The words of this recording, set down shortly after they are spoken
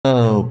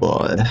Oh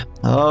boy.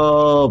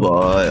 Oh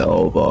boy.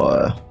 Oh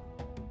boy.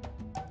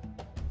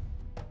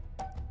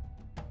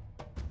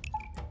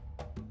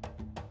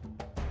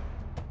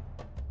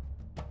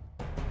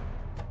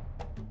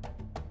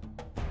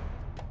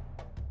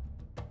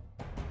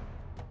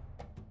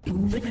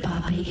 Move it,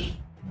 Bobby.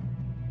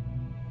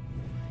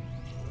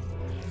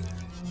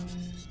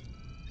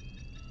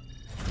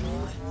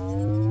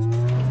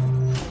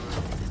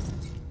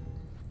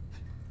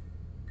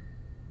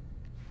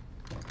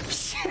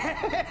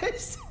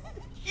 Yes!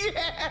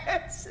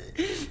 Yes!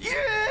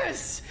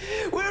 Yes!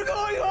 We're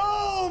going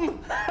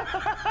home!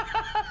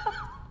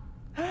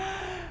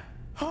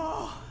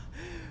 Oh,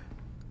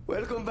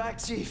 welcome back,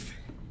 Chief.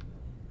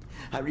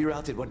 I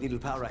rerouted what little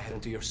power I had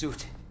into your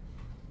suit.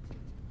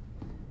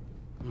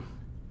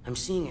 I'm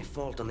seeing a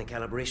fault on the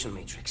calibration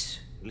matrix.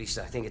 At least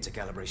I think it's a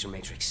calibration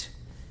matrix.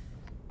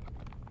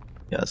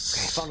 Yes.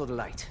 Okay, follow the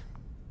light.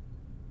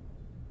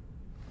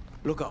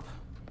 Look up.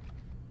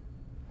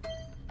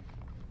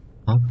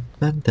 Up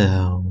and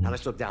down. Now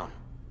let's look down.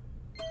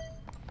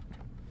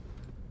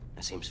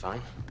 That seems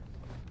fine.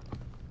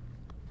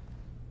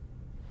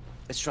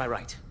 Let's try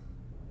right.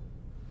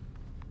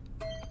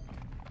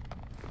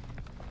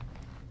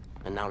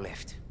 And now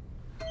left.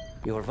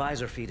 Your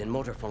visor feed and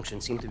motor function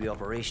seem to be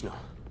operational.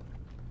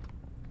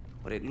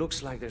 But it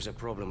looks like there's a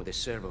problem with the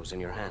servos in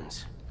your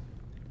hands.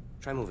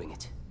 Try moving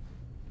it.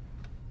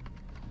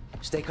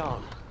 Stay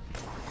calm.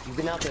 You've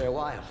been out there a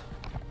while.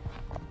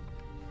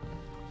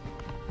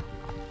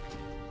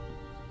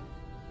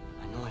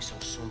 I know I saw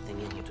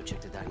something in here to check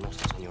the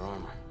diagnostics on your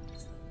armor.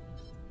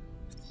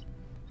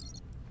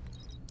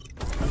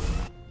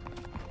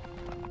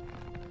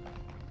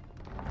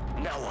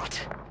 Now what?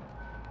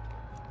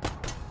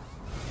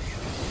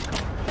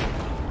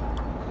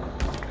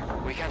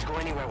 We can't go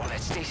anywhere while that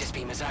stasis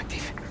beam is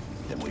active.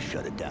 Then we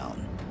shut it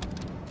down.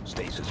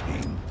 Stasis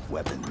beam,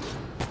 weapons,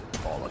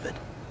 all of it.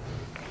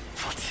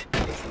 What?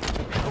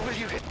 How will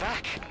you get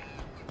back?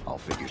 I'll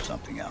figure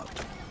something out.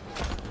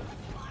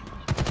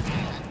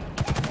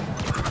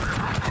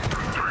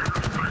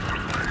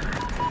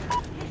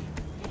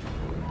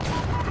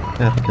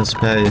 Yeah, because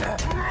pay.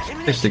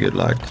 It's the good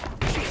luck.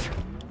 Chief,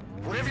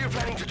 whatever you're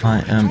planning to do, I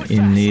am do it in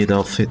fast. need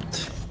of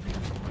it.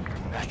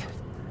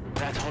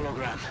 That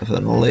hologram.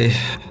 Definitely.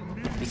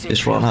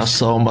 This run has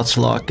so much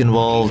luck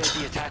involved.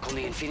 The attack on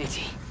the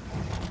Infinity.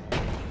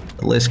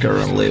 At least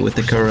currently with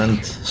the current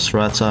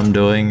strats I'm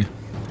doing.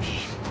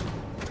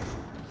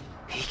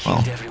 He Well,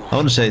 killed everyone. I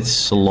wouldn't say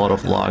it's a lot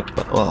of luck,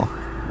 but well,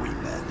 We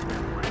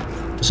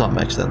met. to some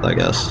extent I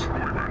guess.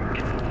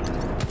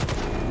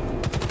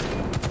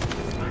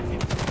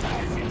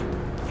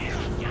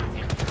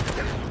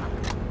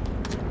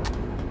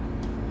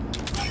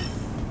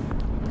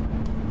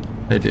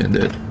 They didn't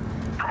do it.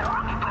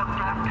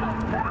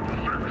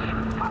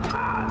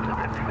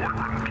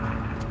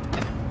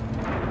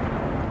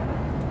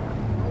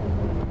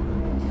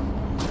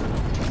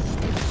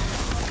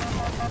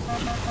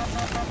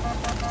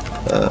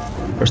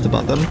 Press the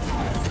button.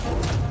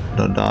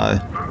 Don't die.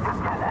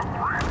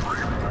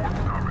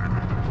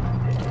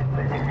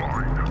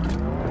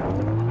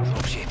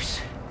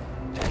 Dropships.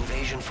 The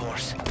invasion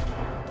force.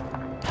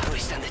 How do we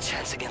stand a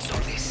chance against all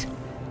this?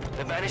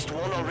 The banished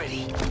won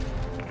already.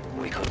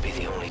 We could be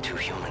the only two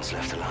humans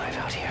left alive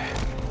out here.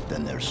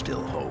 Then there's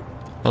still hope.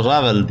 Because I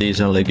have a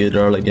decently good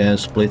early game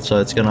split, so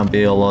it's gonna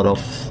be a lot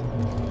of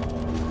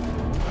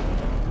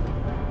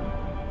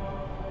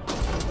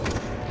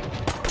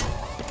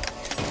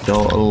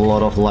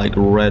like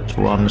red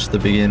runs to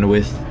begin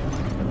with.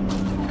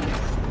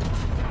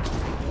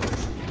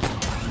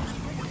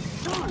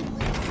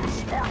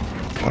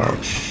 Oh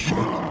shit.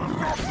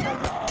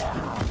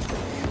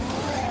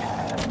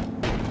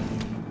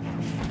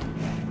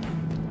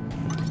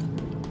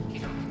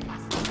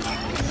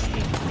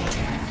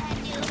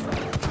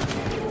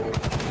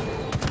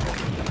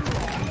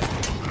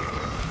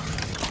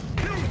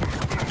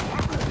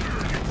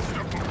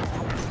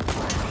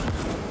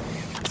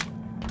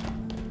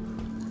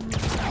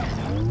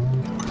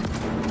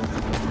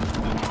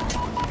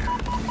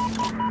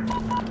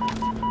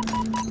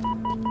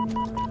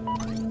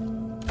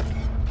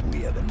 We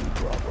have a new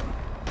problem.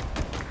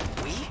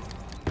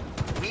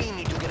 We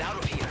need to get out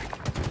of here.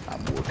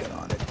 I'm working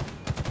on it.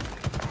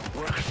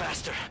 Work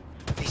faster.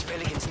 These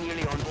Pelicans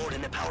nearly on board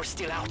and the power's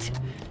still out.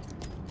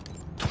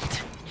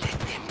 Don't let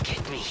them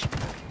get me.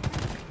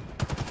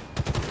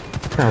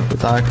 Crap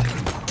attack.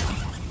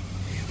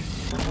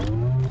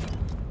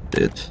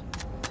 Did.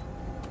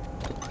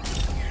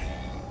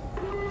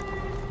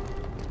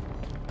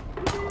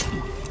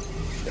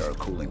 There are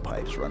cooling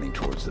pipes running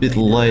towards the Bit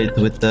main late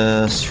area. with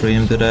the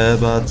stream today,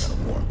 but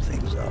Warm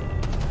things up.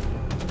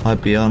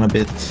 might be on a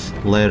bit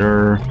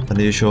later than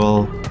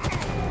usual.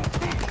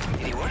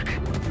 Did it work?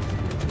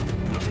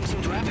 Nothing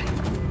seemed to happen.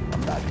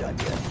 I'm not done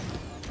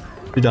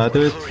yet. Did I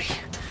do it? Hurry.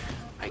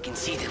 I can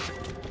see them.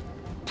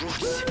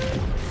 Brutes.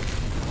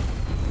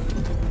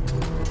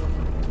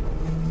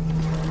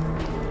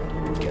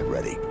 Get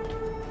ready.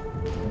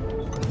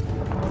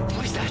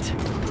 Who is that?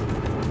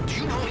 Do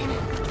you know him?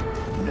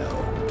 No.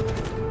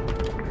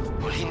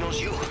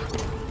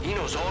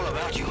 knows all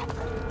about you.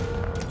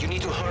 You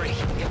need to hurry.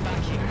 Get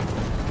back here.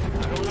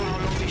 I don't know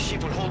how long this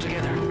ship will hold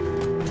together.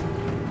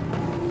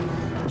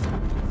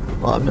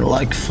 I'm in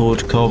like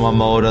food coma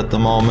mode at the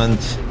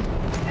moment.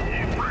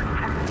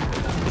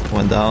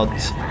 Went out.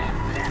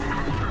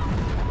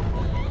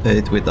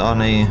 Ate with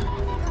Annie.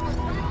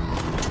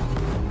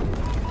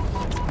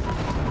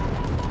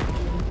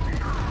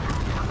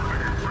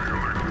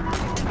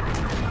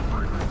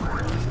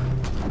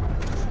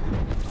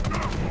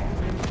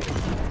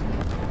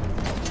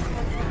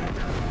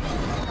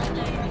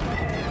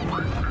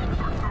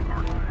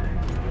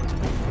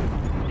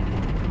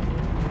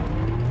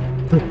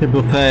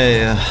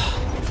 Buffet.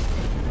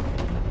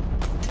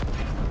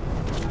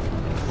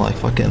 Like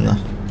fucking.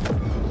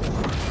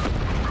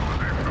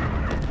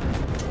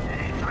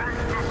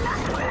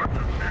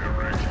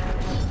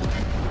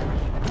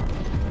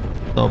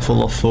 So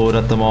full of food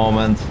at the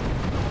moment.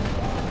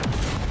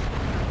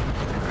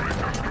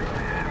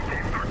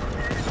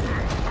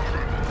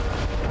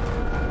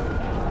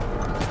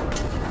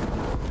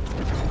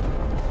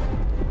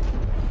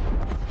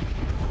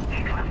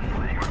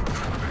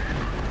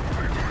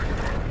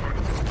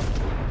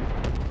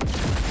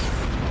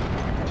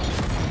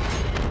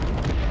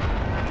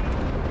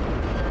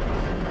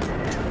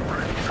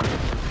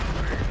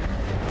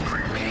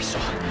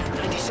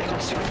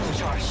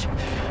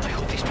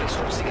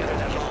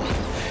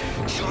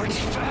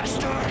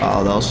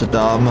 Oh, that was so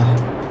dumb.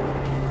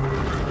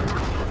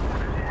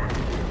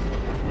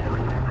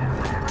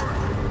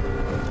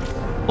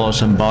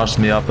 Close and bossed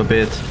me up a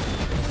bit.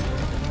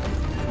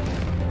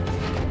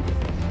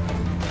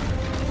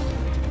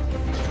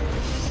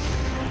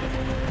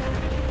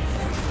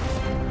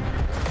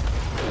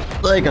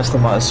 I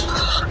customize.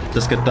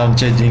 Just get done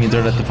changing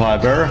internet to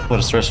fiber for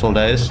the stressful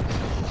days.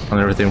 And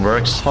everything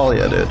works. Hell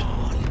yeah, dude.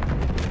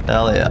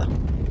 Hell yeah.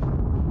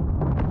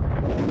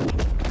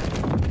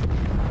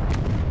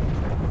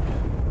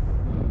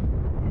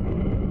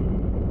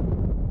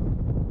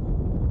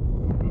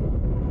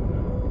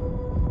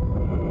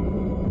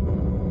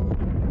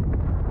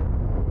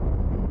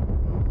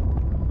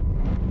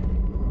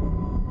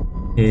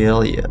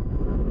 Hell yeah.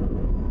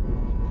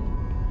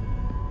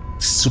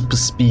 Super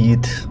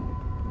speed.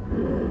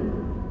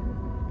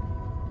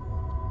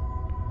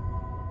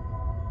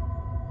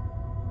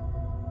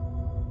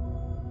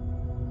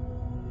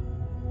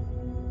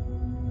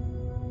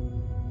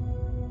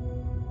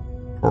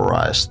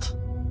 Christ.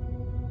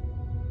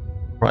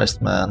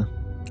 Christ, man.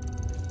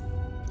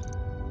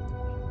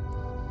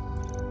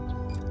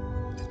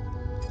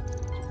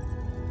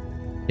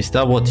 Is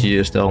that what you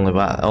use the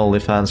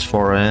OnlyFans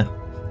for, eh?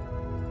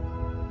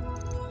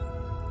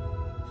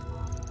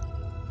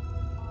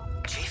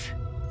 Chief,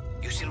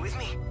 you still with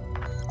me?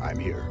 I'm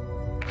here.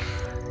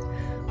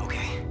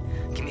 Okay,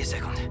 give me a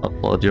second.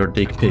 Upload your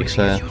dick pics,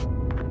 eh?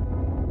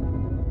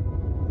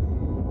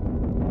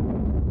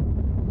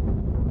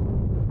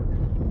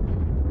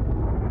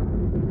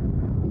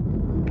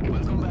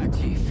 Welcome back,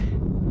 Chief.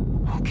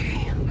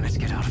 Okay, let's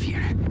get out of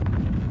here.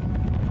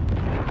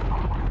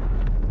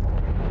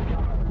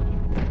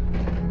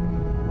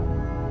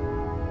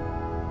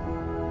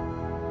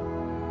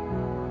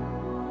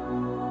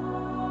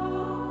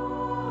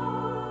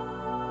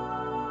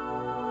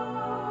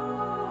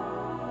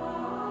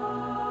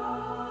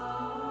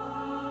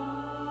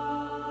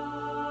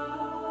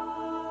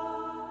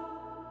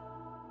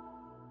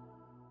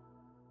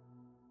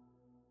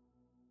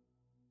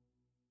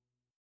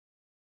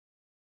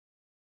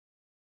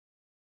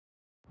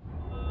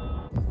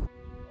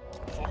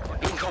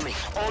 Incoming,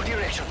 all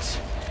directions.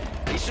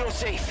 It's not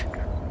safe.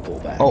 Pull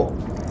back. Oh.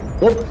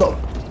 What the?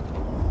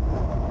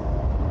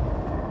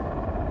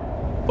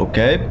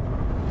 Okay.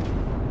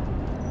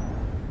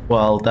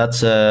 Well,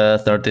 that's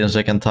a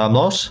 13-second time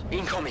loss.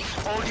 Incoming,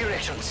 all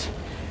directions.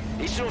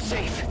 It's not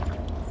safe.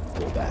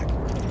 Pull back.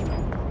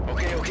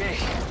 Okay, okay.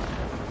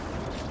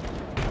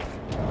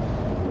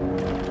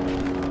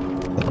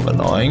 Kind of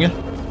annoying.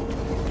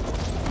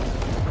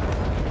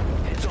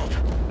 Heads up.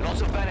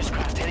 Lots of banished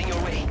craft heading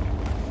your way.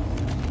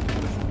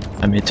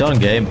 I mean, it's on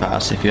Game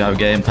Pass if you have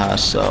Game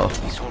Pass, so.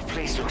 This whole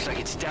place looks like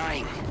it's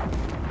dying.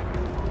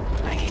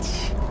 Like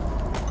it's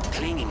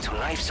clinging to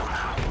life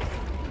somehow.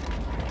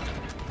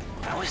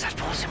 How is that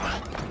possible?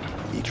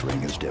 Each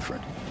ring is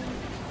different.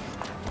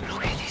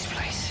 Look at this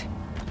place.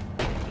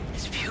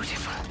 It's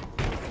beautiful.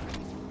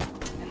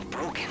 And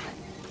broken.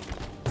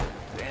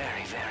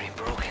 Very, very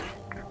broken.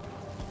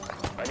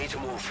 I need to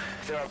move.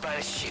 There are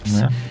banished ships.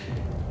 Yeah.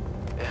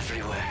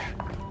 Everywhere.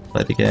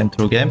 Play the game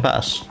through Game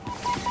Pass.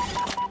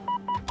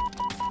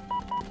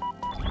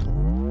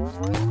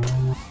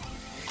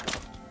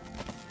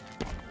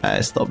 I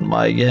stopped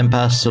my Game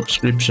Pass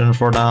subscription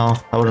for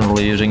now. I wasn't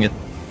really using it.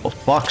 For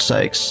fuck's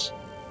sakes.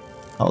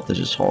 Oh, this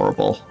is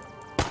horrible.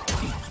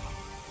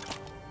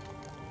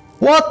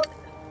 What?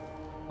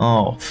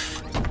 Oh,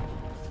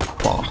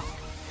 fuck.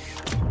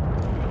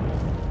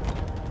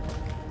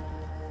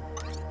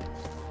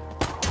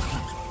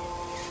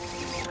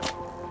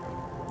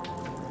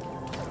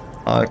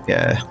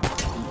 Okay.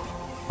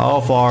 How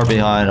far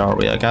behind are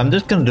we? Okay, I'm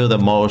just gonna do the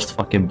most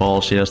fucking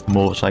ballsiest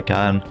moves I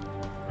can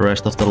the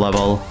rest of the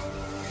level.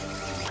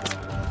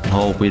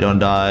 Hope we don't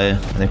die,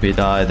 and if we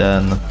die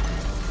then...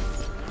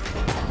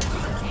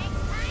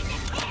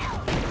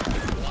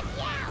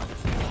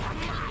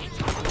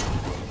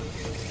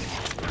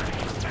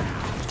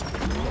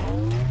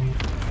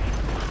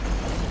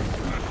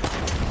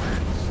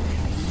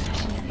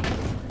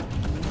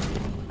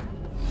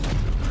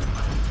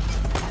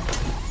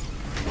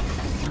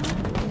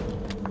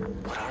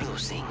 What are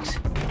those things?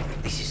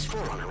 This is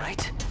Forerunner,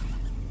 right?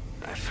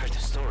 I've heard the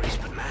stories,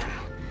 but man,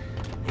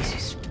 this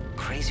is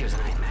crazier than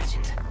I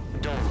imagined.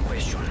 Don't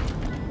question.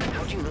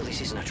 How do you know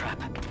this isn't a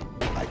trap?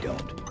 I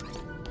don't.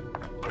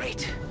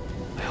 Great.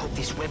 I hope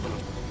this weapon...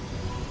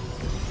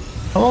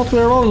 Well,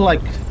 we're all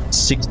like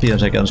 16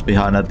 seconds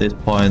behind at this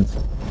point.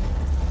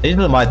 It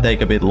might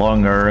take a bit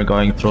longer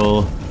going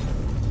through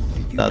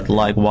that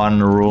like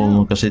one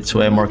room because it's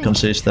way more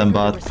consistent,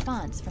 but...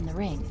 Response from the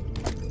ring.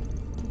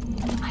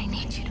 I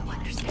need you to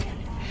understand.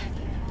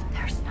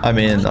 There's no I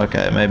mean,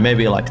 okay,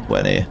 maybe like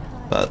 20,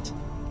 but...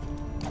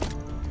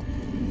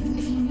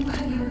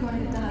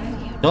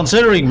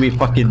 Considering we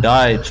fucking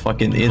died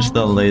fucking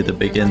instantly to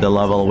begin the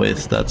level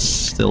with, that's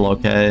still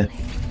okay.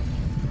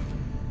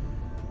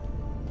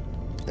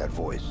 That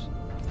voice.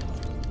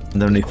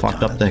 And then we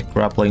fucked up the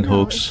grappling No,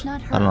 hooks. it's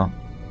not I don't her. know.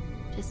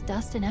 Just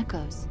dust and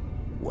echoes.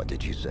 What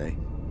did you say?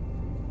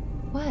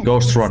 What?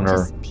 Ghost It's Runner.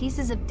 just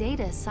pieces of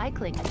data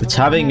cycling. It's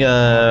having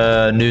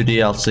a new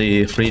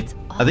DLC, free.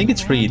 I think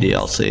it's free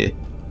DLC,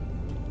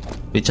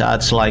 which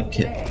adds like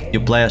you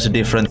play as a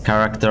different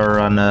character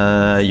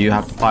and you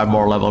have 5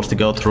 more levels to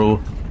go through.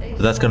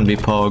 So that's gonna be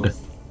Pog.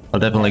 I'll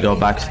definitely go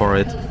back for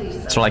it.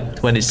 It's like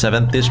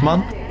 27th this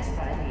month.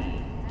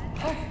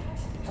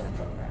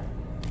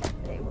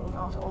 They will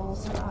not all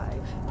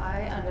survive.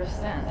 I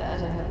understand that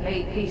and have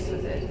made peace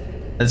with it.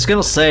 It's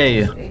gonna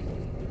say,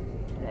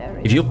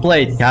 if you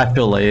play it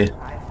casually,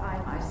 I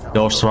find myself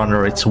Ghost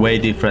Runner, it's way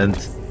different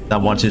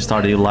than once you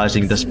start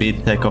utilizing the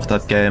speed tech of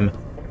that game.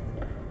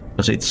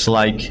 Because it's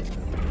like...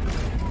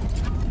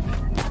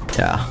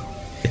 Yeah,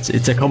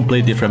 it's a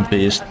completely different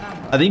beast.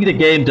 I think the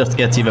game just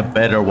gets even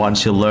better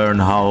once you learn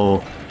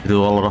how to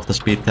do a lot of the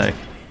speed tech.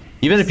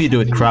 Even if you do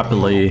it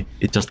crappily,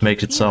 it just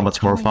makes it so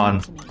much more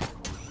fun.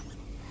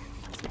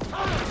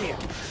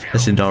 The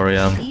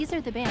Sindorian. These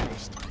are the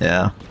banished.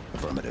 Yeah.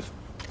 Affirmative.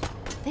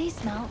 They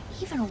smell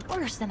even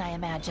worse than I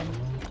imagined.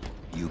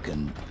 You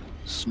can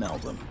smell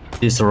them.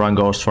 Used to run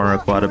Ghost Runner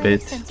Well, quite a you have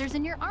bit sensors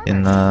in your armor.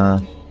 in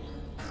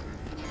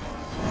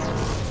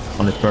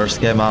when it first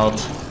came out.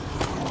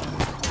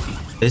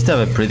 I used to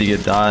have a pretty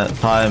good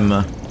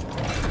time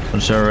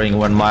considering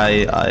when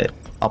I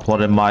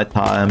uploaded my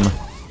time,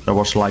 there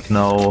was like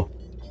no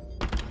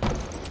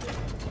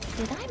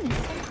Did I miss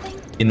something?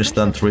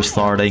 instant There's a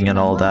restarting and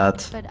all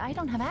that. But I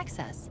don't have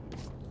access.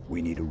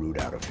 We need a route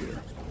out of here.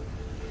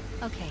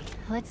 Okay,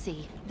 let's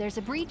see. There's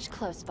a breach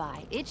close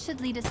by. It should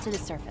lead us to the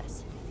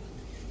surface.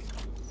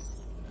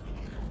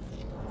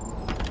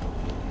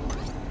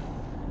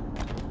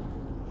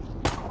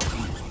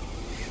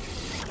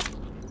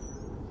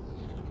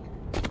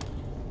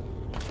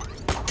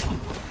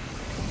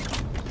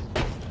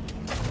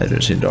 I do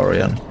see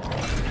Dorian.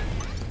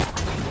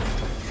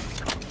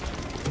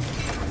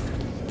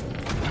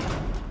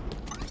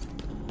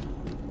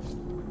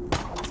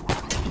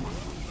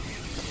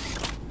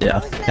 Yeah,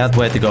 can't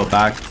wait to go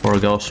back for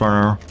Ghost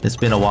Runner. It's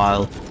been a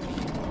while.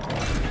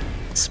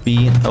 It's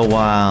been a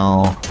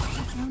while.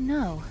 Oh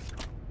no.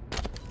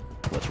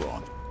 What's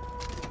wrong?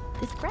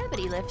 This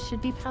gravity lift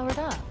should be powered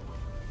up.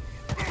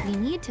 We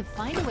need to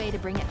find a way to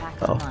bring it back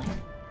Oh. online.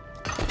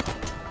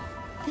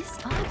 This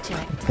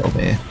object, Kill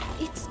me.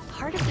 it's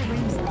part of the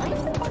ring's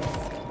life force.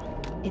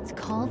 It's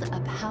called a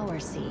power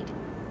seed.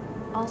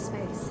 all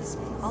space,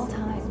 all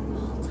time,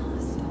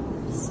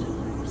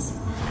 Stars,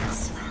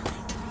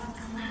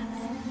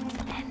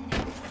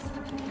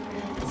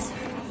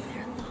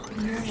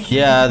 swelling,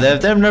 Yeah,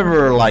 they've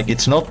never like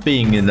it's not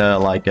being in a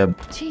like a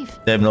Chief,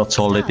 they've not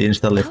sold it stop.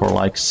 instantly for Oh,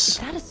 like is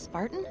that a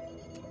Spartan?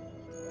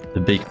 the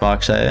big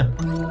bucks.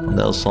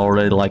 That's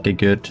already like a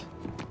good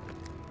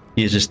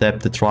easy step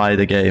to try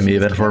the game She's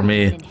even for carrying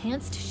me. an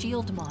enhanced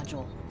shield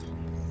module.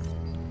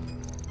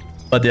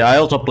 But yeah, I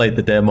also played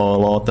the demo a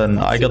lot and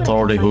I see got what I can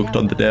already find hooked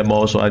out on the about it.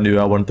 demo, so I knew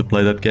I wanted to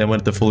play that game when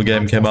the full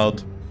game came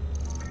out.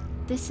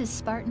 This is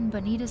Spartan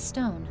Bonita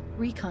Stone,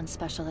 recon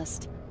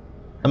specialist.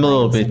 I'm a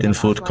little bit in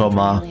food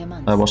coma.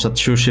 I was at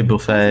sushi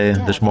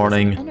buffet this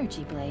morning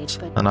Energy blade,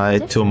 but and I ate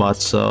too different, much,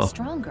 so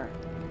stronger.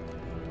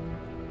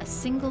 A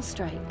single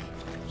strike.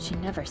 She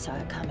never saw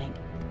it coming.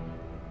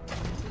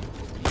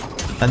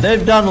 and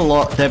they've done a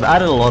lot. They've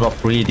added a lot of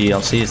free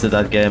DLCs to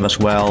that game as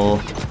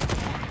well.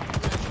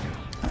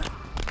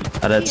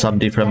 Added some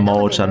different That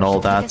modes and elevator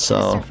all should take that, us to the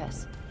so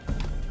surface.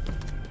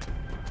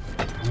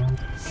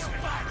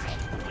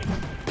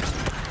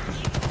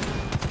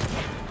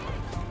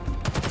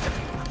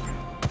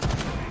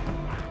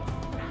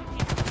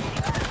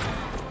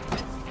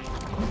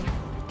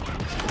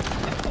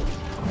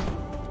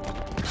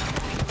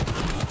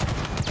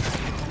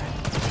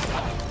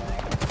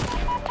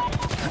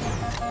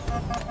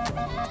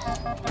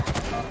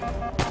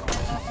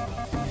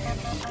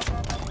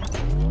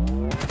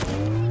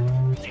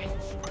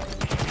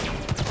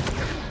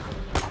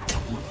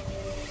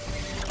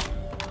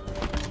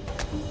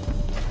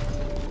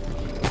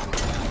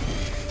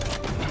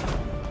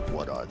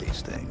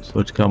 these things.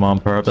 Would come on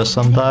purpose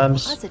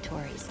sometimes.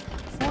 Repositories,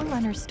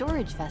 Forerunner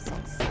storage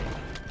vessels.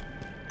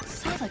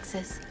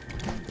 Silexes.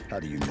 How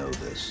do you know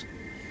this?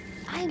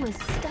 I was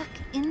stuck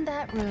in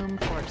that room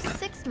for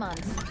 6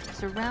 months,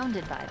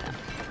 surrounded by them.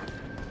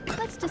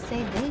 Let's just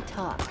say they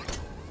talk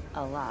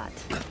a lot.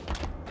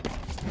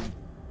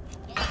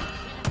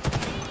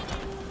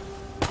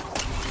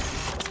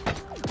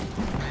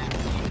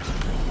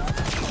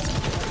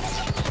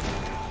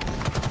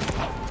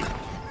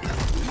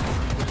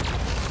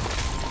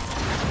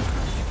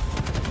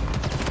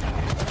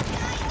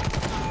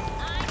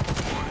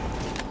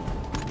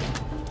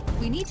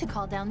 We need to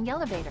call down the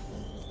elevator.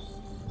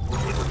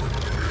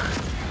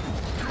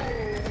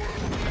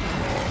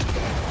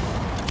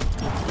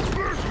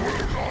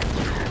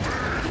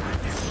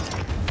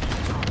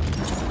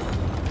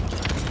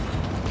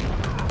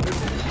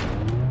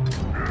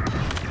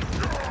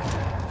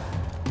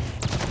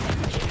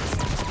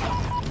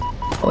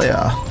 Oh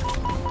yeah.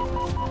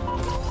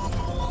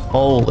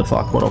 Holy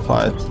fuck, what a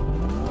fight.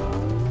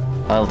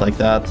 I'll take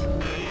that.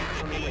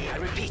 I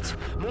repeat,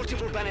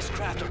 multiple banished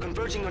craft are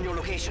converging on your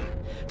location.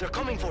 They're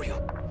coming for you.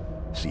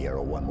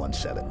 Sierra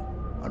 117.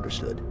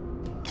 Understood.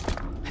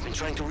 I've been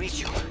trying to reach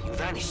you. You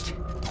vanished.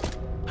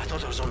 I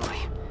thought I was on my...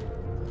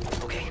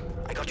 Okay,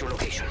 I got your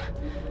location.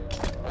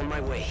 On my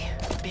way.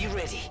 Be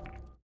ready.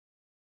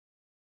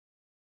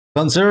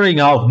 Considering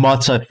how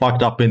much I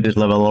fucked up in this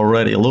level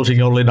already,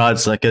 losing only 9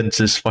 seconds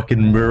is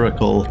fucking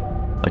miracle.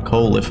 Like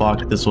holy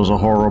fuck, this was a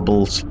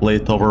horrible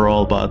split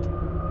overall, but...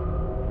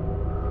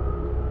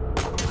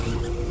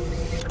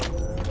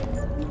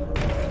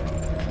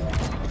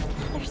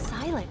 There's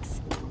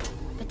Silex.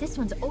 But this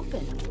one's open.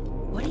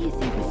 What do you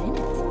think was in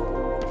it?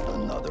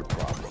 Another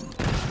problem.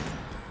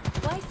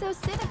 Why so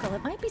cynical?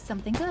 It might be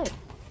something good.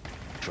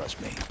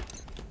 Trust me,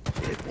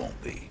 it won't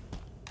be.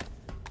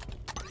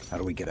 How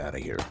do we get out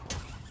of here?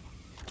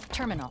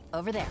 Terminal,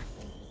 over there.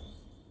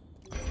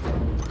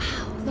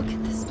 Wow, look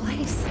at this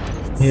place.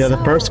 It's Yeah, the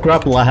so... first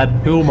grapple I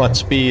had too much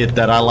speed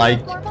that I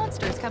like... More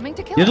monsters coming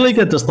to kill Usually us.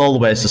 get just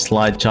always a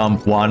slide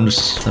jump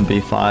once and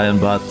be fine,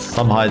 but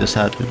somehow I just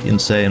had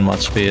insane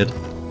much speed.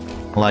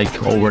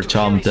 Like over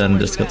jumped and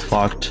just got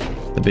fucked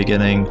at the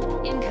beginning.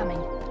 Incoming.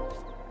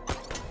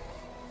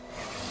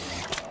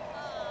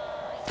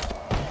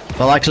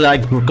 Well, actually, I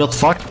got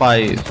fucked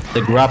by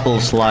the grapple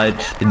slide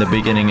in the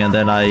beginning, and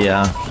then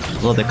I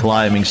saw the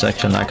climbing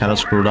section. I kind of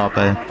screwed up.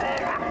 I don't know.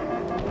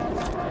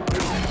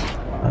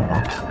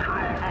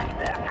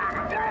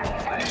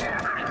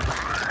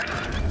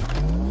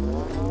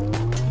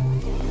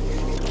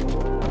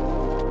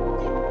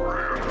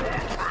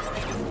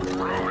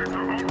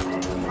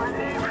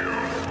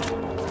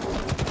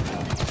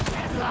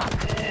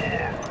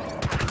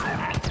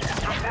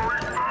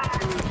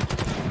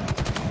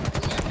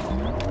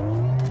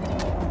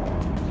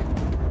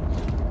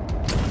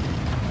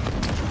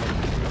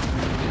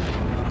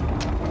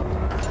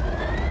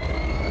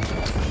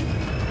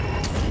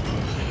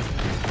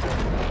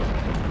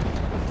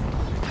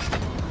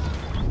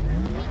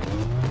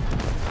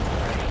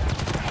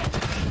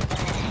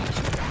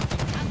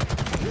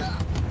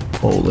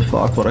 Holy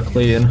fuck, what a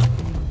clean.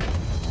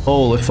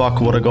 Holy fuck,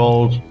 what a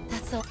goal.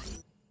 That's all.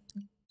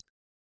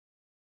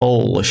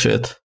 Holy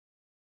shit.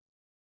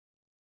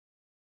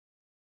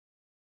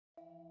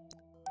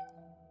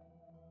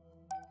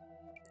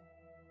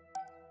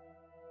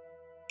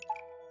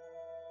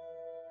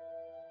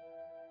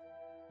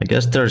 I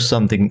guess there's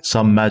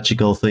some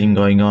magical thing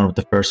going on with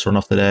the first one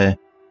of the day.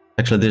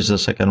 Actually, this is the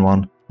second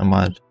one. I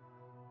might.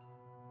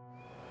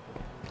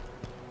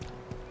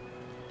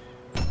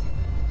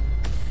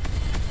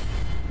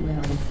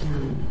 Well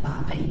done,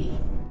 Bobby.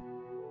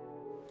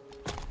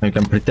 You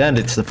can pretend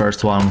it's the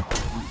first one.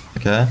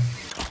 Okay.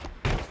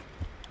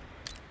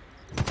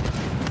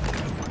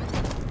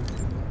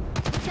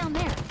 Down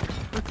there.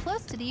 We're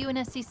close to the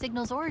UNSC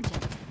signal's origin.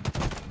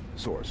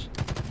 Source.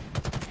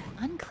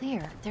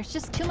 Unclear. There's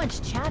just too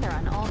much chatter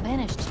on all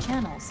banished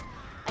channels.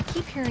 I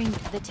keep hearing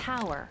the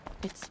tower.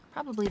 It's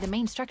probably the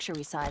main structure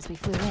we saw as we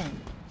flew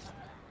in.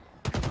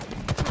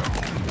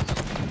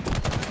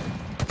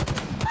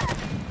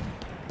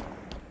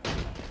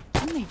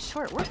 You made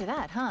short work of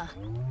that, huh?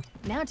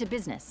 Now to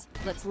business.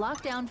 Let's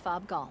lock down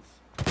Fob Golf.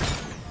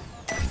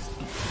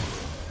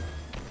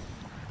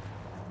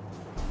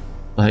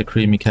 Hi,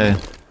 Creamy K.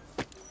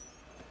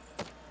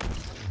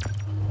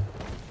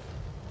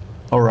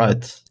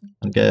 Alright.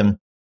 Game.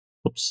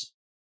 Whoops.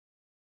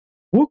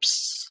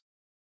 Whoops.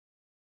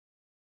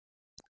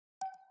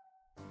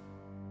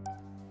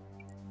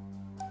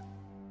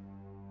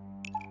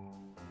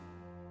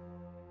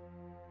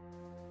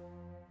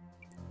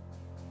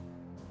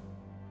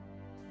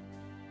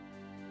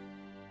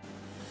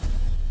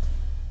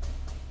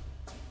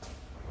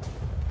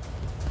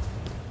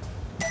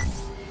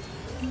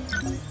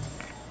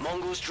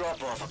 Mongoose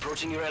drop-off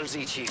approaching your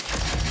LZ, Chief.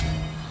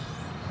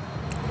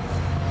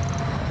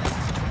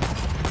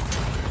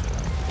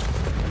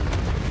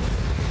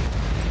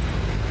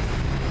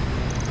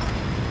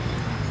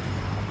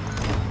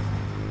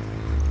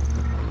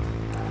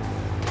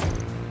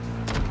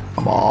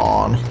 Come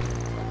on.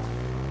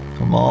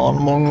 Come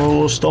on,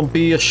 mongoose, don't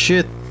be a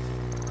shit.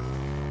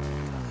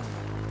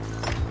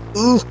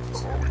 Ugh.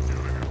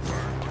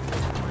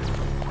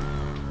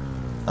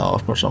 Oh,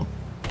 of course I'm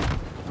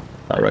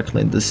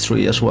directly in this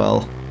tree as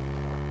well.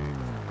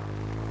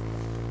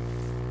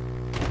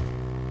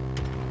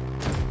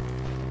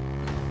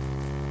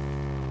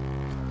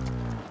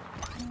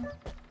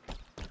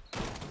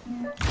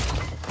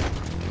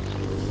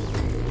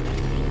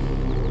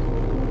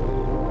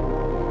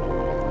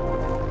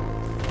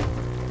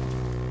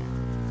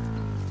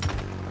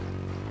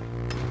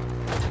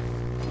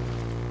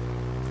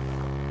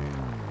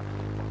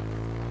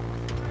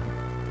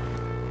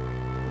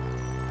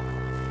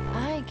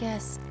 I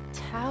guess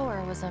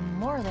tower was a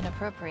more than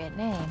appropriate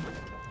name.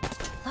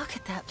 Look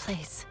at that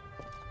place.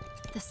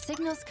 The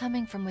signal's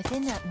coming from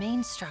within that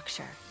main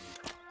structure.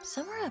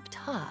 Somewhere up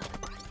top.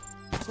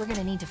 We're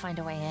gonna need to find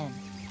a way in.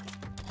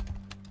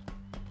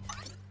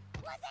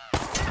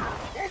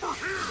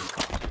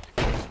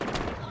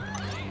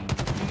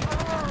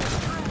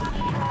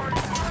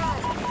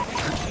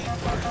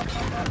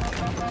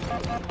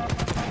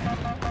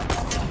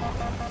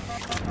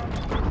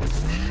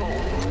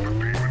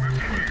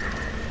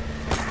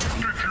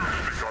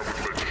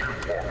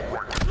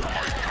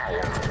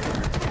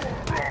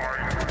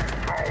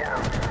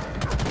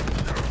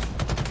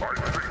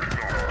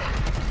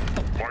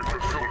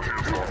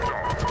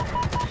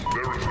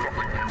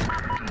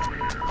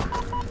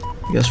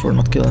 Guess we're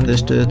not killing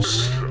these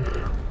dudes.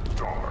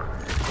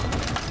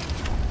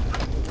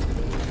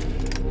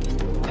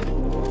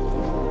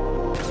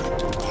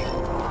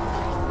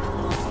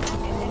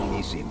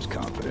 He seems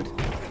confident.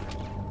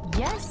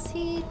 Yes,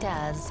 he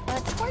does, but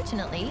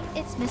fortunately,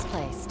 it's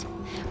misplaced.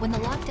 When the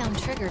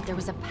lockdown triggered, there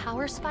was a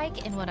power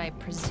spike in what I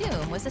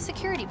presume was a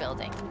security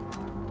building.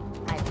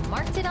 I've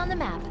marked it on the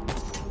map.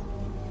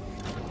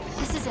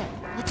 This is it.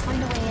 Let's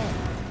find a way in.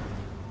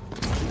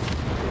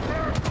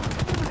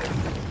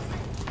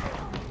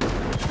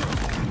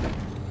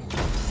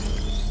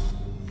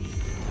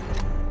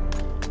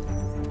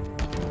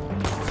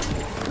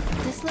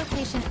 This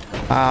location...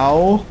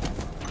 Ow!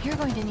 You're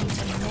going to need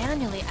to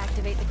manually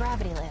activate the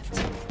gravity lift.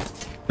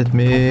 Let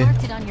me... I've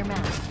marked it on your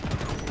map.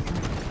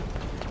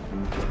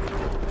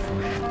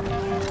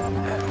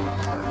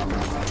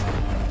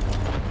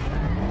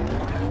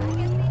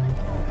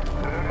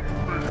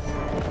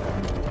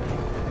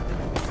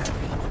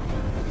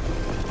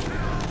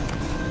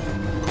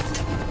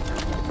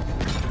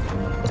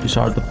 It's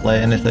hard to play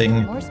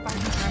anything. More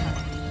Spartan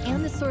armor,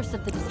 and the source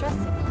of the distress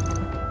signal.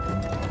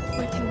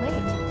 We're too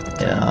late.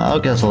 Yeah, I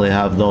guess I'll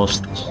have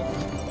those.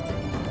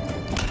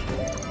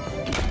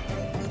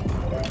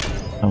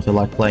 I don't feel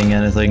like playing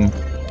anything.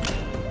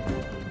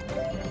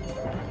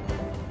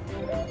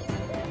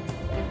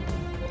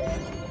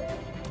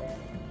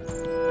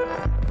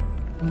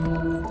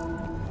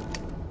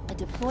 A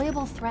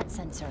deployable threat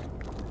sensor.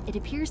 It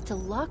appears to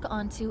lock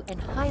onto and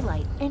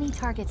highlight any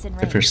targets in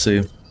range. Prefers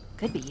to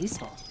Could be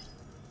useful.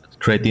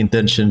 create the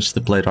intentions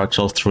to play Dark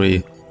Souls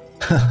 3.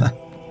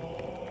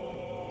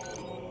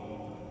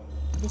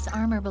 This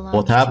armor belongs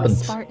What to a happened?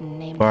 Spartan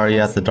named Where are you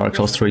at the Pelican. Dark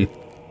Souls 3?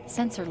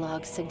 Sensor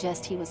logs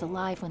suggest he was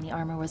alive when the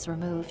armor was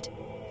removed.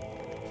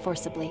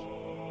 Forcibly.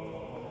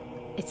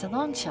 It's a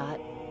long shot,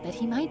 but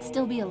he might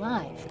still be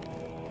alive.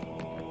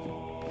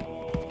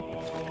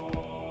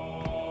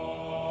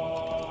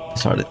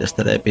 Started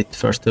yesterday, beat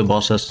first two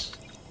bosses.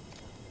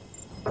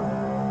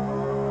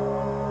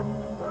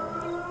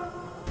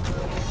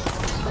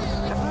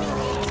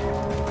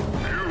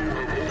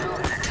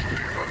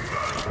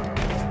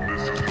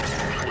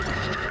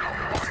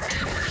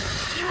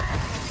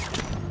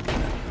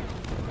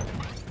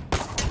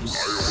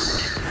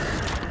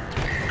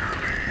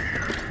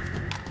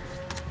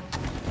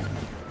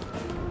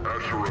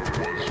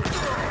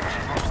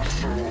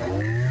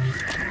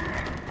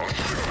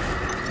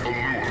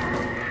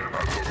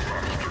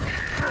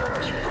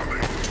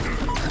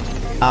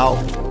 Ow.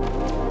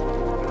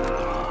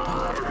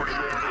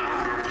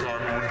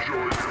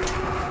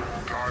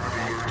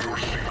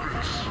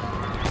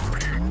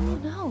 Oh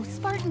no,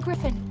 Spartan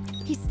Griffin!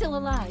 He's still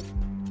alive.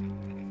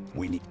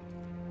 We need...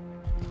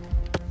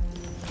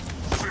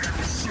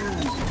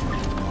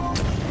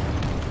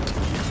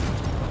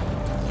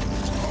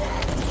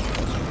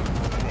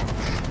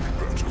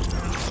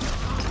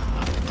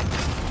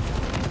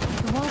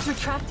 The wall's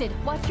retracted.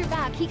 Watch your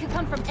back. He could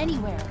come from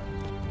anywhere.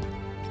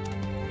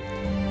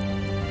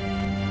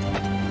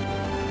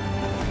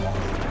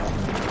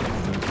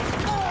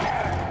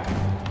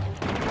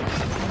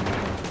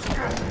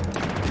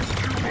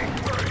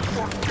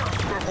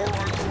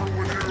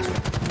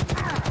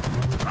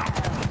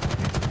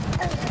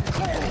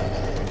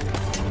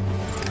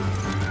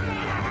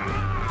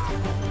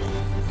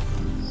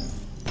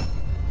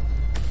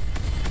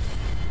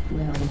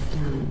 Well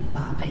done,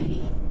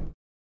 Bobby.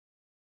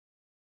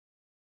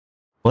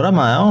 What am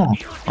I on?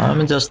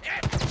 I'm just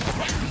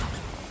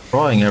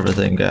destroying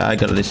everything. I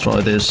gotta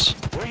destroy this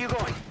Where are you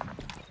going?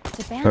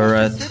 The bandits turret.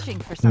 are searching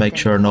for something. Make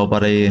sure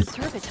nobody...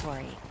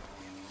 Conservatory.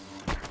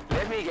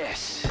 Let me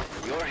guess.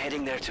 You're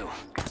heading there too.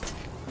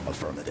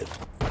 Affirmative.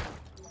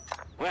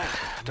 Well,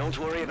 don't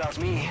worry about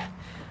me.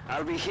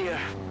 I'll be here,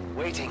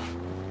 waiting.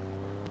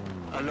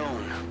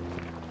 Alone.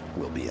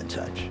 We'll be in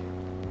touch.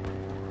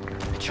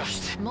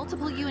 Just...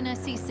 Multiple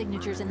UNSC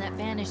signatures in that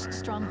vanished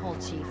stronghold,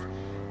 Chief.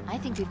 I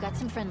think we've got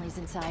some friendlies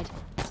inside.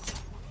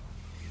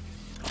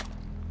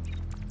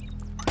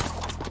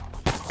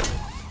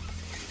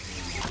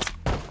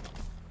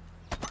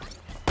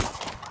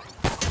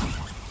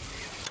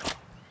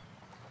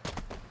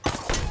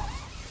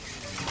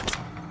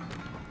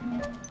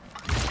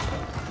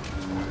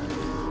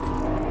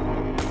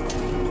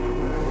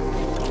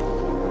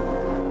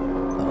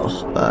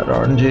 Oh, bad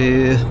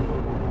RNG.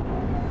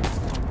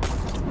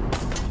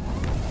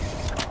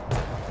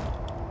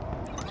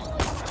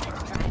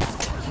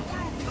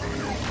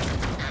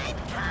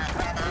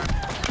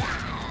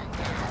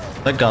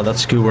 Thank God that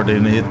skewer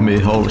didn't hit me,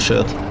 holy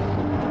shit.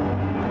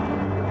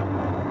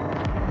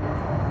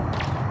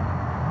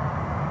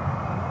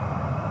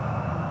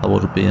 That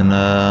would have been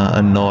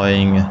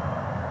annoying.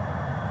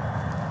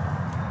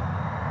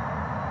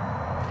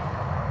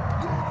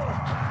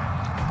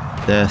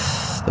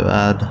 Death to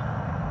add.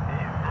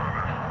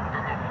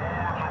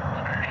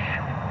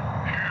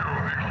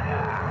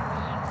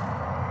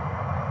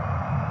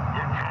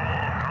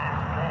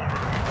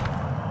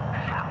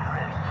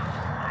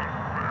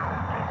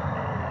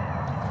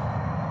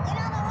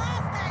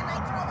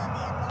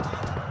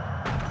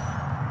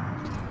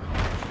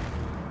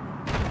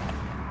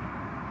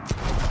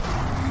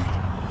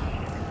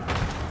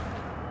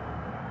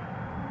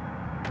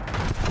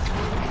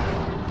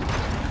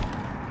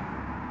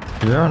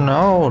 Yeah,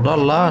 no, the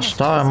last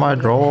time I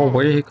drove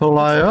a vehicle,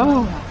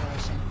 That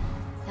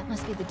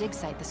must be the dig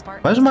site the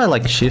Spartan. Why is my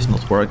like shift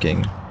not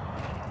working?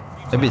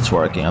 Maybe it's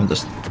working, I'm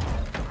just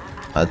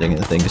adding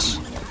the things.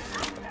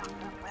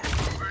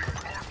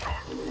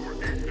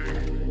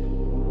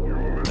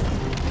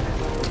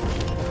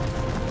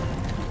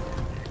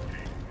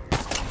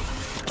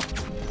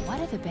 What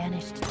are the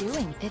Banished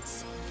doing?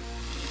 It's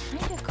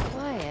kind of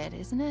quiet,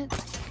 isn't it?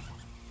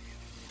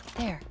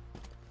 There.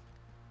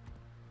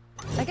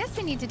 I guess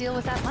we need to deal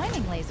with that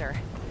mining laser.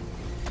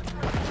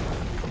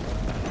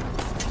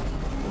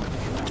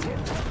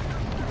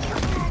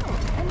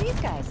 And these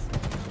guys.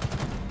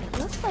 It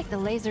looks like the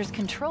laser's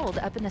controlled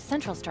up in the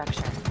central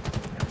structure.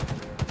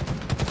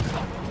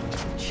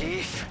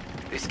 Chief,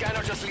 the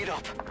scanner just lit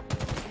up.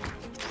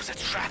 It was a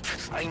trap.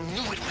 I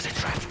knew it was a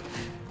trap.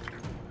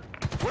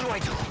 What do I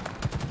do?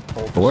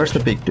 Where's the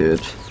big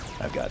dude?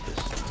 I've got this.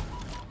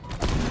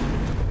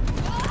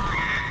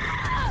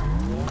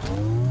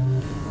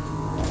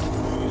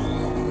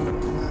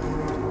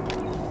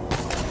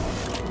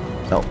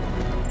 No.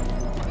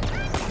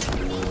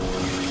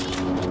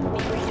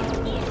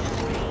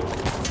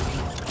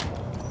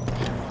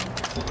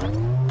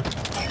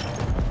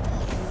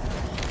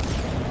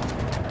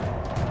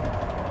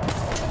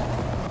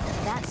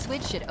 That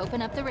switch should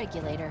open up the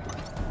regulator.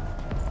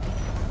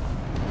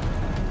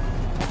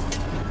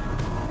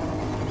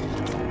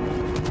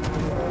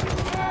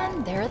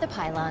 And there are the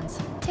pylons.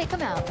 Take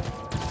them out.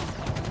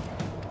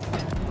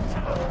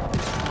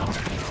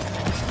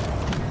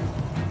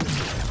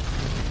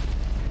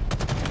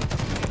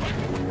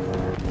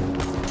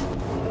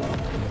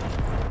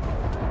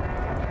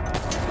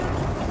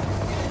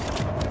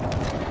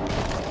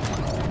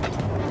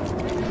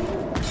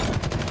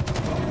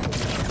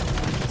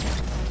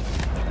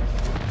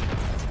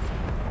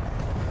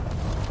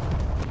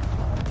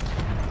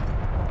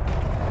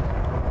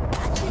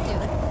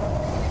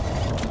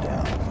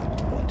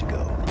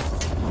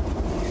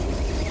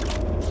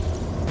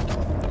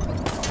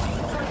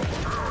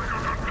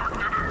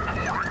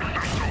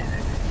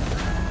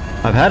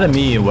 I've had a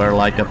meme where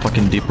like a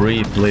fucking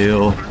debris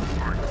blew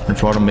in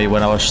front of me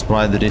when I was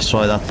trying to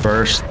destroy that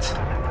first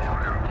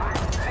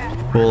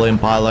cooling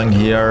pylon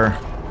here.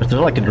 But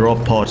there's like a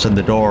drop pods and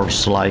the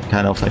doors like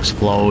kind of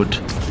explode,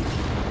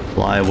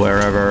 fly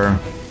wherever.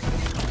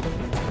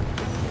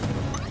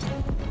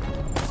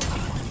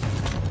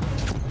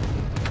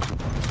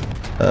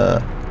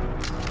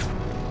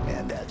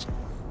 And that's...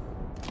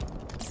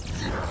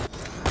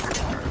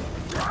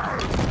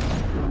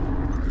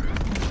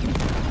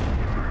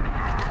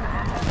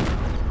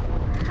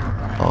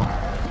 Oh.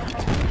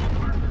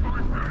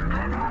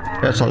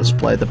 Guess I'll just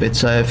play it a bit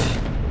safe.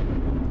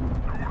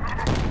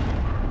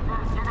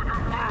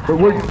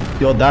 Wait,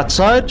 you're that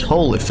side?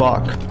 Holy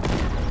fuck.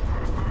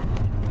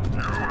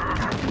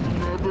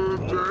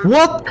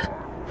 What?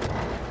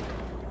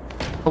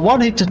 The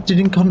one hit that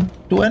didn't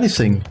do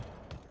anything.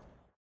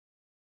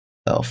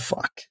 Oh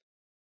fuck.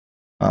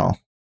 Oh.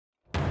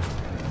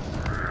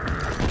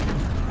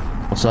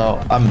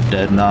 So I'm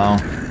dead now.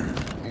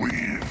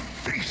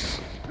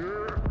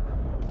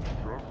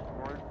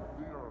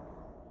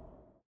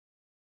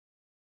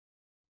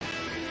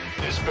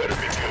 This better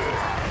be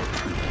good.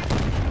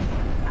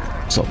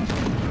 So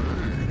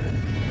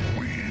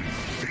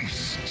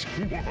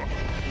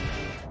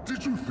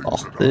oh,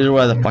 this is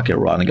where the fucking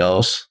run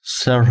goes.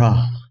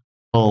 Sarah.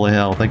 Holy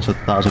hell, thanks for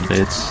 1,000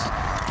 bits.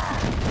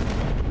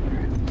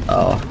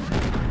 Oh.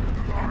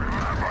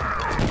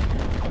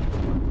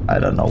 I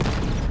don't know.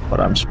 But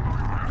I'm so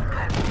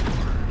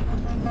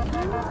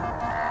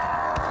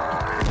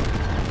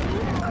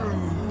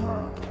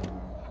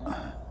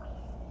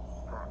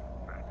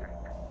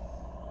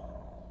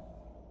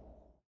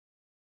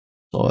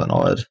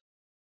annoyed.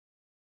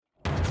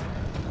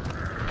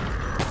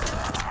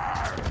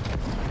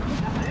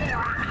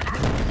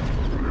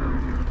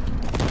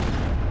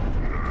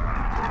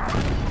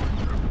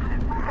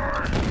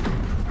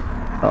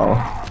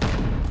 Oh.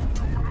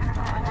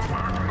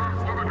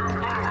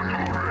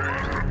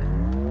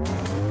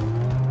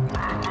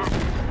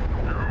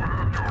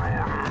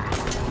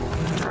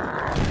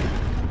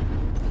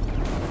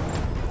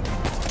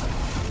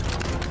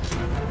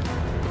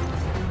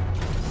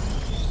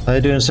 How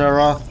you doing,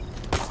 Sarah?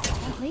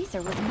 That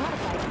laser was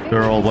modified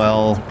Girl,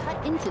 well. to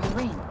cut into the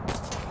ring.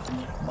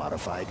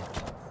 Modified?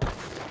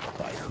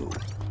 By who?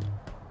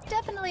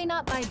 Definitely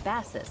not by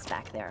Bassus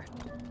back there.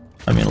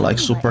 I mean, like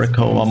super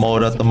coma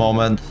mode at the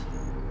moment.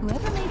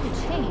 Whoever made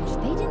the change,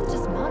 they didn't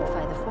just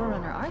modify the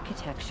Forerunner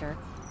architecture,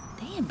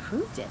 they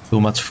improved it.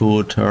 Too much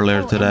food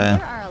earlier today.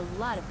 There are a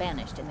lot of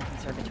banished in the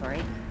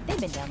conservatory. They've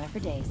been down there for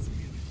days.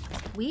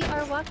 We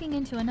are walking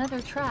into another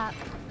trap.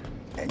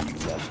 And you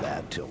left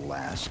that till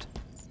last?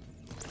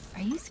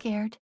 Are you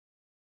scared?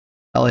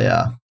 Hell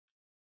yeah.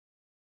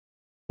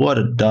 What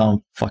a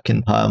dumb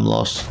fucking time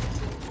loss.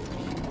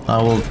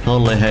 I will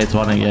totally hate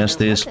running against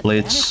these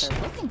splits.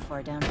 Looking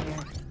for down here.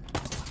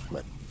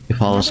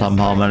 If I'll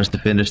somehow manage to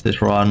finish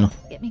this run.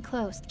 Get me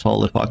close.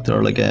 Totally fucked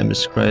early game,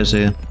 is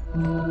crazy.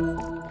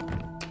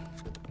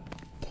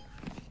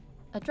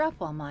 A drop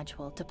wall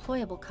module,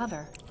 deployable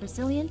cover.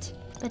 Resilient,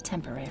 but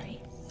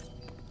temporary.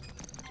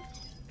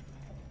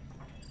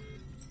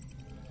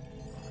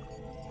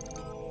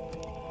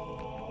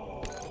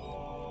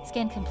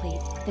 Scan complete.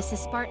 This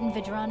is Spartan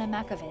Vidrana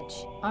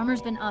Makovich.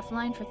 Armor's been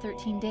offline for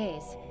 13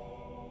 days.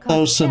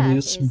 Cause of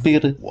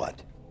death is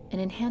What? an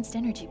enhanced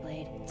energy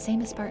blade,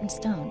 same as Spartan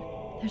Stone.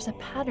 There's a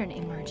pattern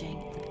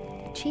emerging.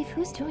 Chief,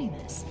 who's doing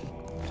this?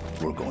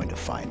 We're going to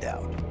find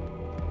out.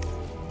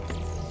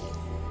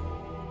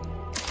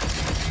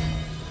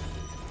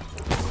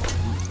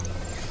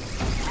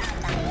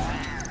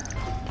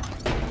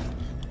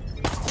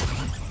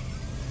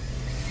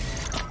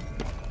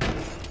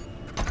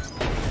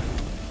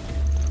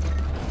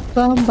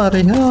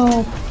 Somebody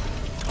help!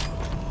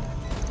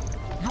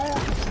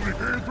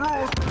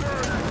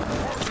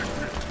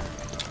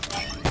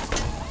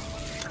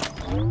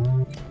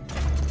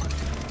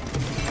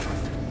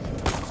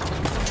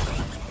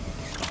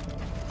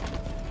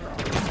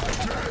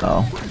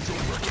 Oh.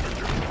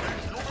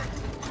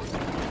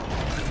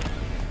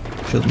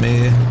 Shoot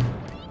me.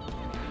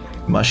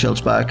 My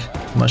shield's back.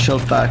 My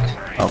shield's back.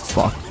 Oh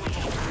fuck.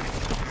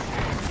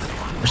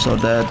 We're so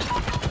dead.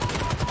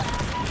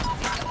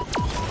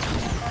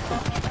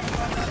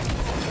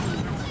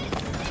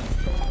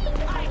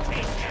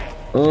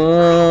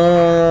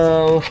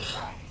 Oh.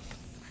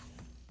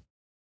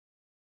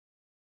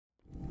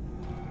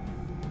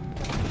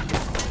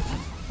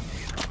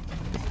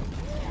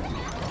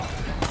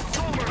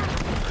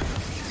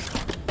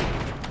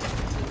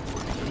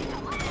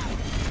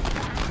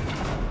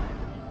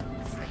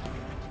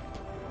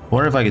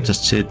 Wonder if I could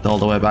just sit all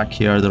the way back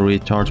here to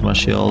recharge my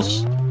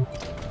shields.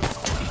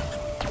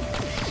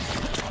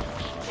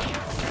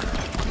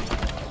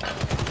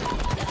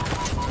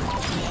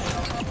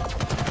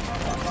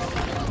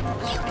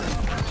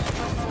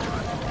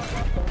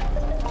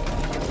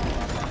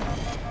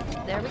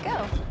 There we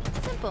go.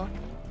 Simple.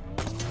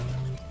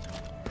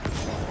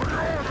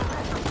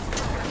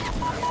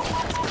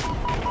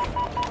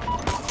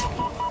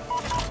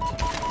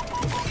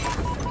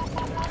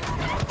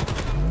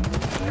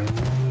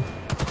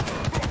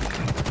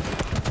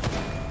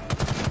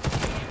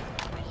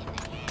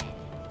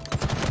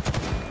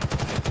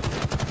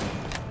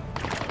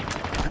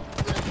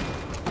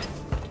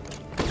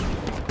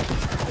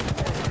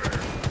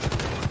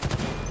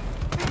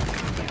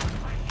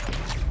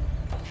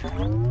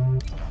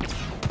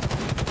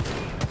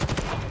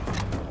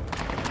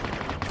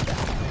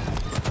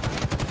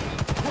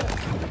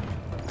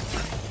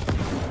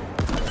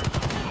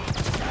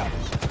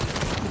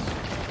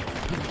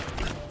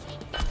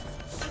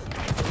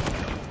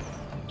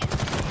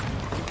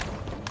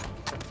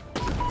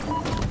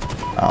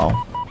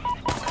 Ow.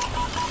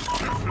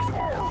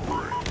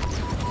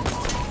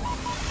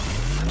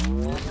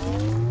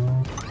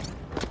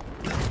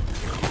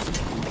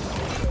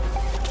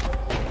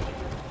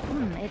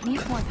 It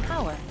needs more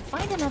power.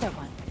 Find another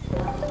one.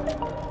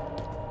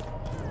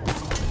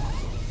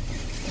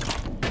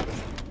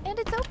 And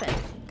it's open.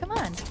 Come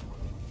on.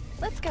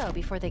 Let's go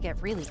before they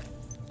get really...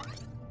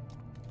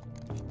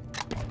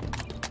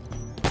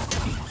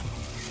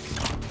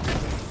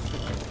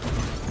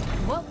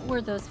 What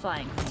were those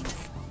flying things?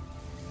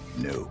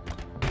 No.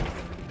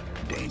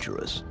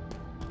 Dangerous.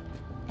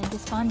 And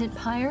Despondent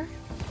Pyre?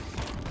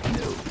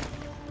 No.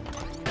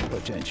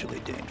 Potentially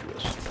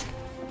dangerous.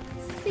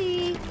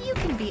 See, you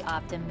can be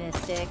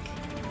optimistic.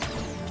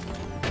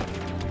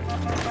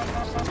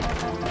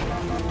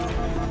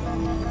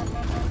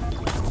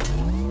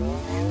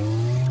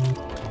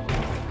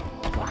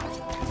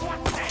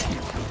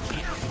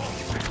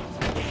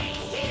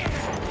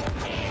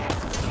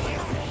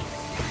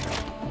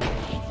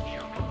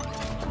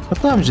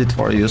 What time is it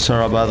for you,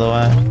 Sarah, by the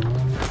way?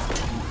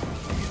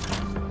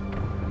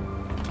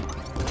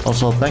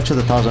 Also, thanks for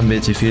the 1000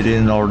 bits if you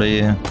didn't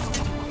already.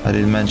 I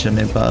didn't mention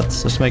it, but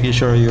just making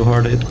sure you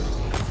heard it.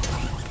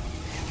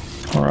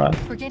 Alright.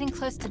 We're getting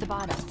close to the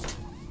bottom.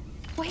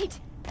 Wait,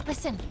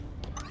 listen.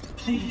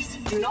 Please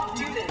do not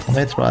do this.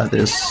 Let me try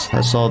this.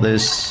 I saw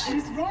this. It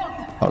is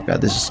wrong. Okay,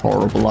 this is a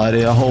horrible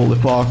idea. Holy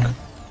fuck.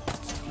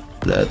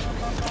 Dead.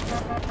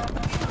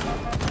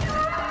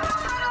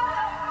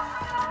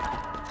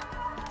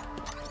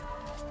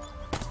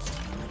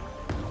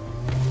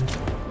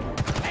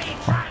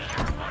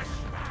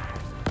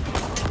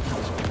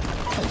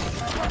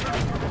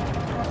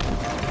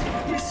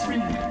 This ring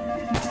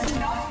must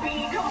not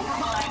be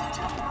compromised.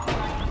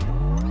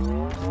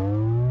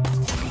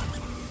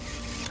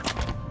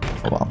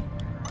 Oh well.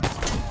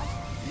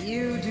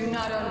 You do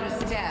not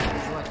understand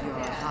what you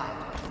are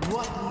hiding,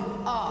 what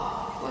you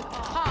are, what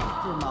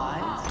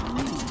compromise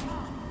means.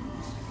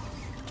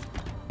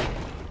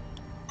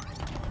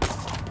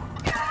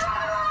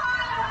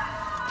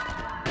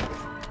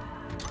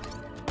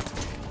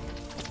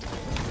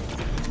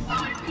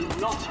 I will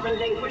not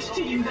relinquish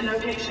to you the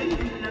location.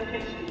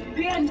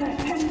 The Endless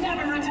can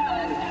never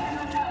return.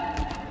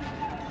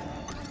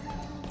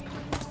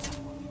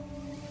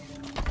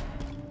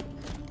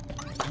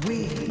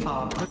 We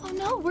are Oh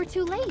no, we're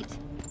too late.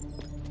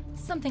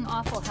 Something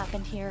awful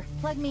happened here.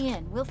 Plug me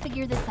in. We'll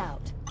figure this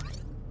out.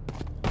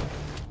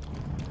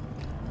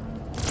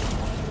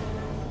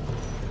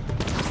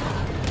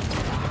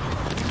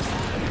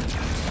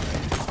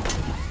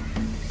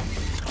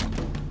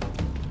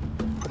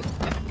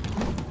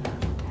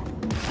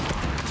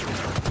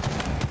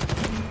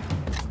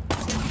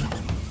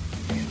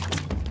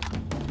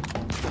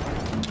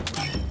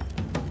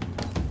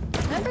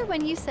 Remember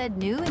when you said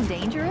new and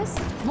dangerous?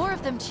 More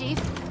of them, Chief.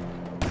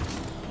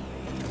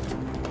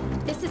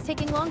 This is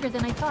taking longer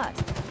than I thought.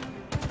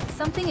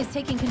 Something is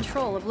taking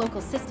control of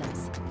local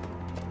systems.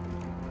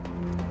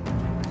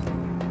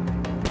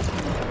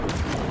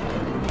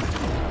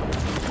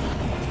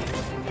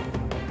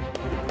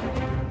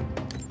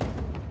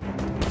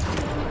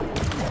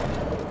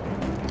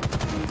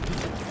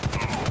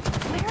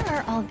 Where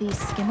are all these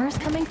skimmers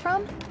coming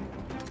from?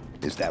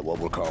 Is that what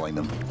we're calling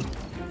them?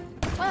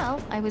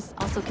 Well, I was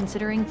also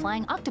considering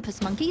flying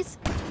octopus monkeys.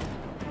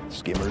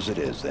 Skimmers it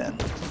is, then.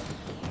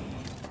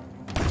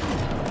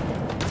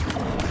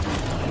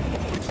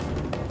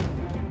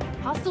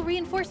 Hostile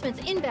reinforcements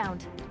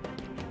inbound.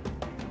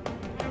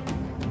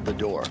 The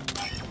door.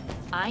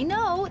 I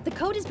know! The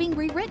code is being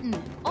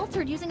rewritten,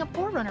 altered using a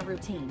Forerunner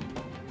routine.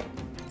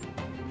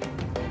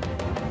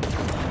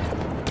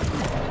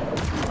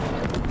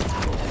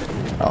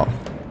 Oh.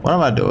 What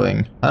am I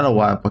doing? I don't know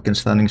why I'm fucking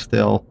standing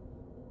still.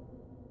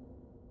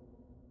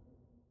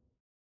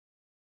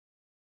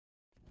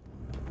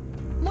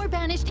 More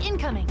banished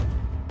incoming.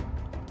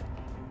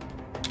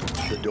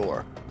 The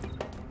door.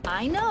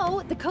 I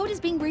know! The code is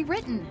being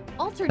rewritten,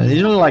 altered And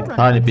using a usually like Forerunner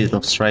tiny routine. bit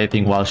of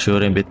strafing while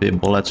shooting between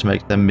bullets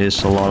make them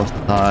miss a lot of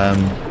the time.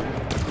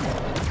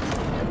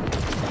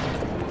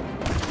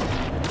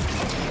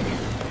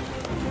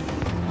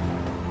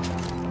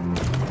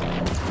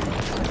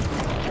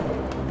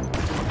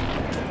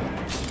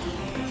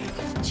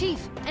 Chief,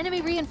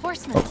 enemy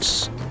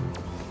reinforcements. Oops.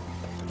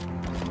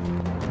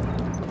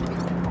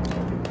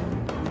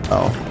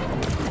 Oh.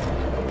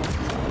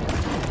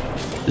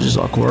 This is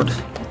awkward.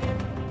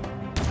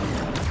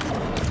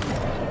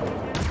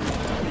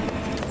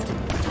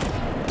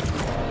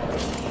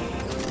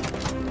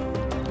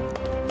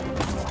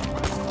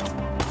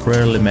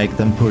 Rarely make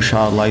them push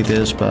out like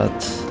this, but...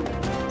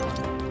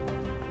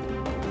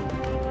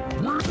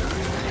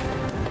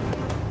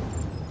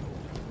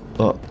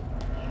 Oh.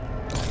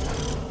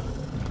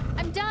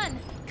 I'm done!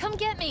 Come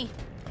get me!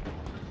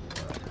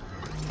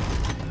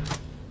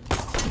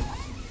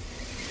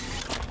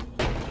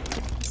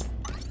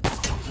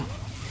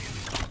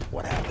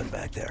 What happened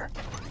back there?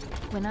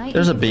 When I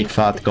There's a big interfaced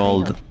fat with the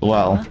gold cradle, as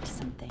well. it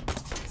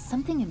unlocked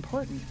Something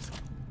important.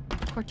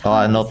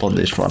 Well, not on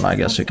this one, I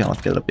guess you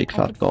cannot get a big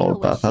fat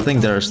gold, but I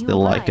think there's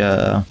still like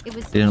a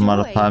decent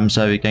amount of time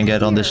so you can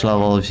get on this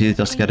level if you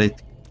just get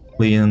it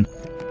clean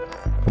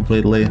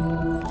completely.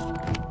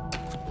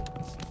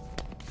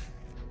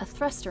 A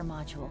thruster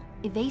module.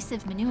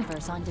 Evasive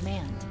maneuvers on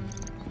demand.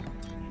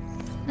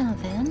 Now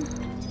then,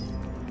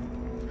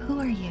 who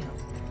are you?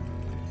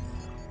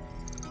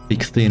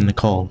 Big thin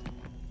cold.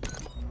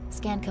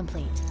 Scan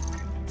complete.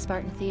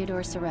 Spartan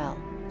Theodore Sorrell,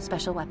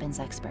 special weapons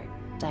expert.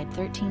 Died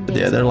 13 days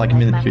Yeah, they're ago like by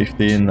minute magnet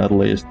 15 at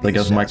least. I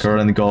guess my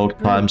current gold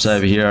time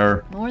save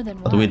here. More than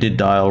But we one. did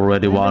die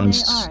already Whoever they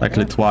once, are,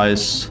 actually they're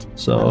twice, proficient,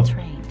 so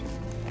well-trained.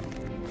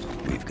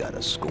 We've got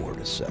a score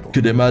to settle.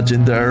 could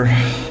imagine there.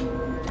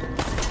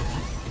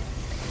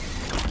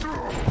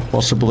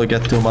 Possibly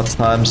get too much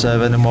time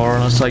save anymore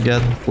unless I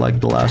get like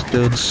the last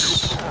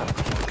dudes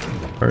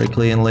very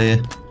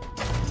cleanly.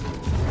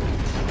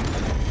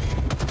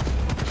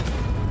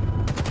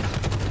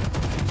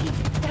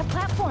 That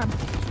platform!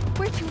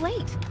 We're too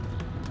late!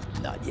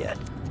 Not yet.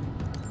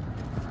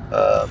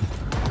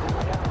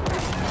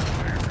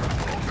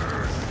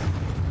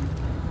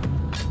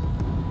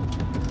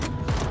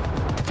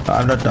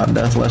 I'm not done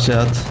Deathless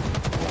yet.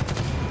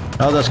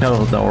 No, that's kind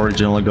of the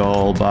original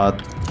goal,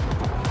 but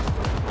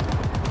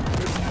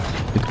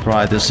I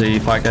try to see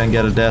if I can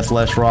get a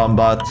Deathless run,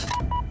 but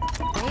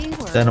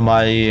then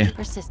I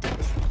persistent.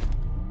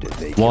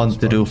 want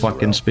to do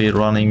fucking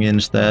speedrunning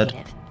instead.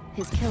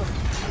 His killer.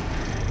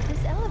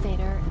 This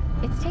elevator,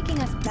 it's taking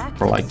us back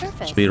Or to like the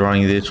surface.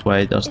 speedrunning this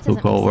way, just It took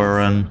doesn't make over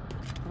sense.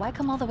 and Why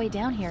come all the way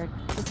down here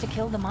just to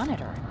kill the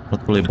monitor?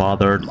 not really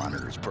bothered. The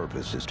monitor's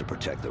purpose is to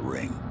protect the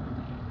ring.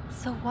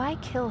 So why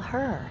kill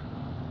her?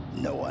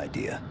 No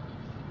idea.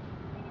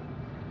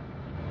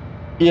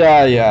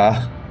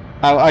 Yeah.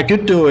 I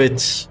could do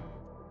it,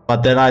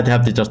 but then I'd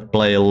have to just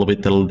play a little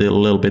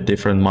bit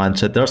different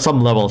mindset. There are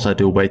some levels I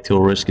do way too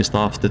risky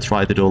stuff to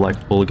try to do like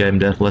full game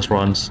deathless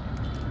runs.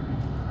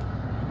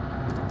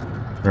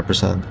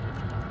 100%.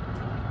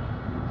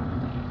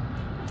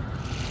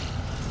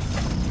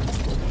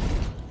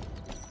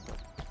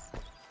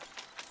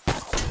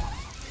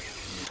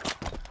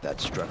 That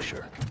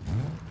structure.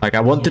 Like I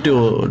want to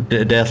do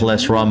the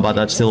deathless run, but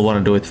I'd still want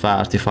to do it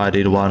fast if I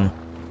did one,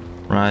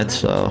 right?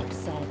 So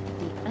Said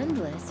the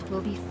endless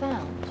will be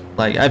found.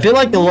 like I feel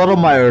like a lot of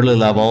my early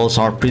levels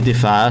are pretty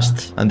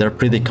fast and they're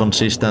pretty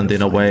consistent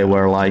in a way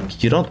where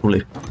like you don't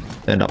really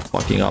end up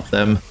fucking up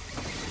them.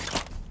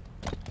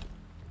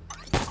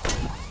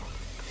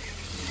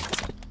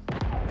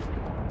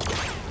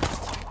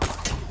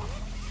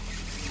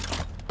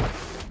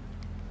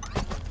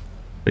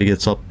 It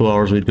gets up 2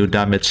 hours, we do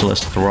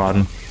damageless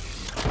run.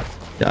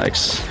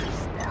 Yikes.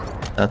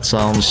 That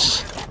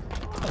sounds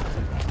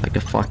like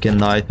a fucking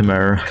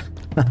nightmare.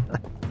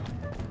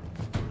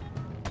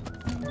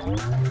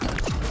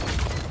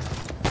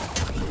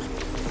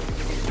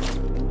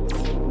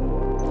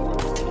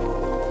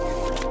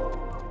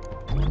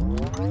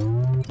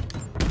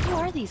 Who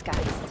are these guys?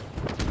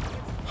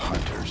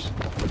 Hunters.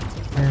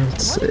 And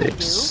What do they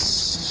do?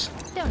 6.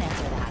 Don't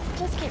answer that.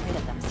 Just get rid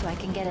of them so I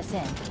can get us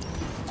in.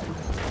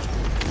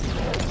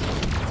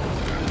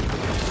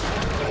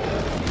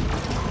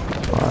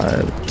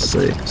 5,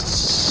 6.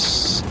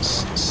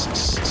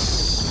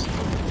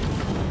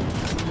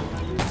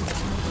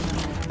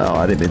 Oh,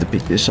 I didn't mean to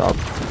pick this up.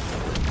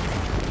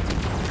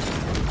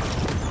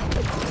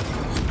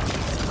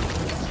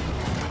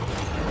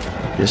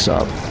 This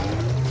up.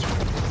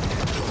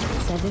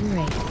 7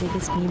 Ray,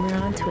 biggest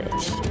memer on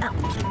Twitch.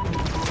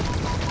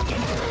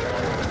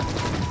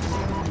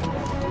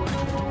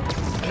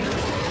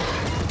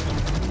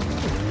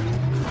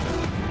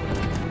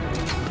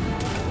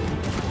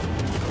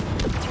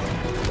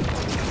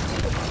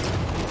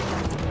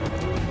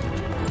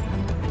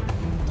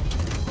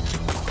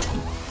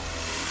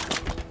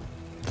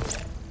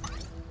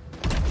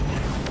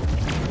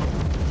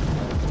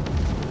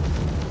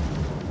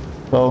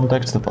 Don't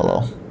text the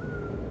fellow.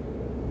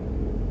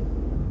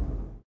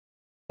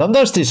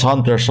 Sometimes these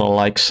hunters are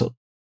like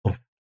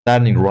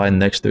standing right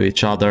next to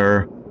each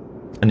other,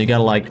 and you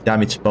can like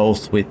damage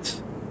both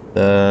with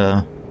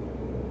the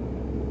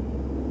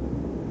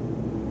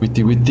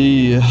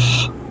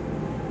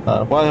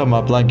why am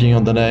I blanking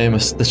on the name?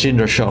 It's the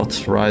Cinder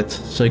shot, right?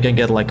 So you can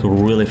get like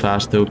really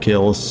fast 2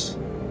 kills.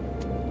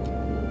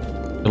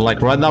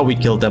 Like right now we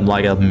killed them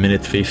like at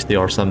minute 50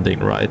 or something,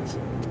 right?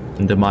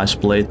 In the my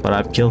split, but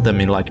I've killed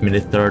them in like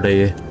minute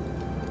 30.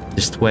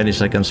 Just 20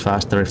 seconds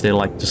faster if they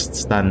like just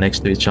stand next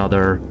to each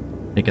other.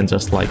 You can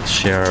just like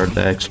share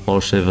the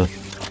explosive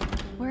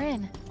We're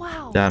in.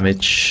 Wow.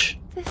 damage.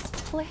 This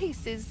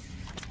place is...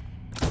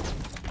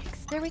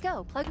 There we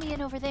go. Plug me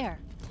in over there.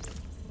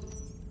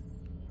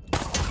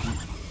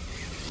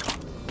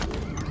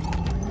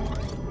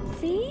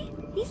 See?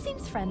 He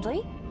seems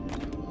friendly.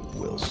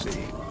 We'll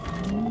see.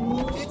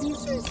 Did you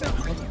say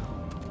something?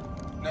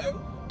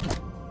 No?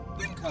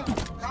 Then come,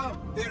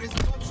 come. There is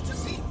much to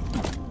see.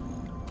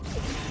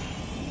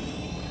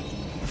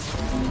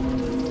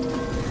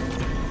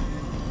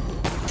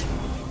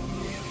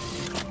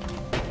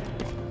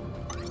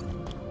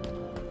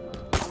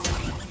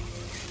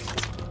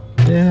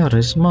 There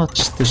is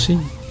much to see.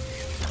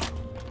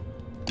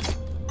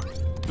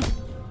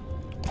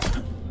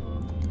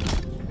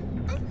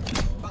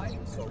 I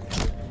am sorry.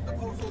 The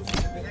portals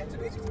have been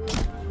activated.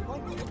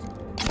 1 minute.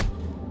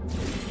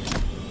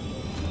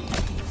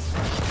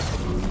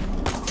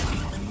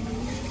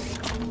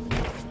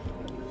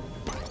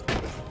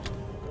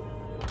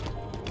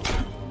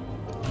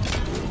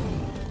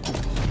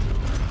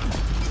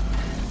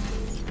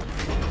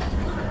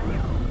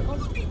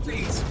 Follow me,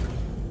 please.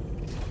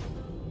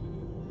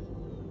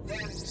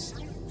 There's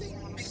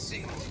something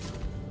missing.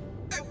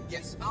 Oh,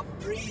 yes, a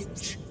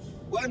bridge.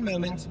 1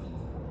 moment.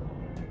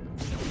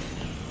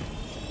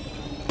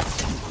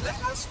 Let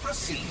us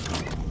proceed.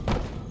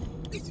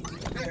 It is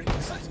very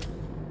exciting.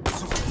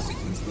 So the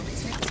sequence will be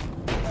set,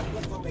 and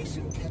the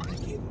formation can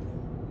begin.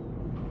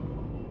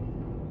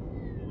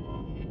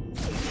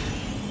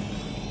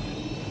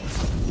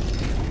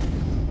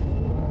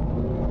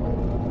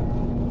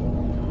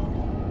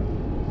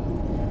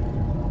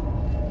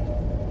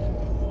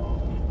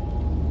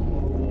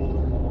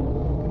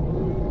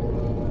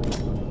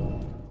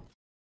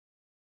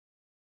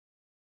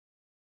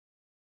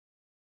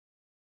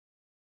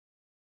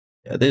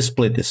 Yeah, this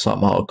split is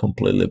somehow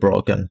completely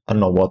broken. I don't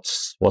know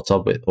what's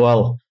up with.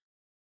 Well,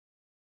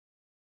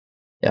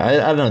 yeah,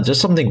 I don't know. Just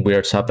something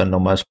weird's happened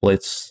on my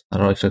splits. I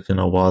don't exactly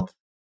know what.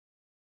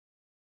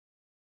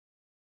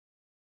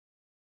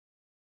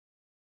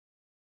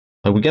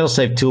 Like, we're gonna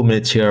save 2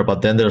 minutes here,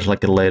 but then there's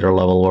like a later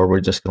level where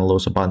we're just gonna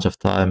lose a bunch of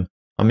time.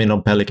 I mean,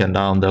 on Pelican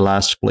down, the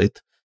last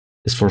split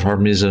is for some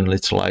reason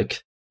it's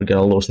like we're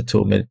gonna lose the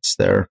 2 minutes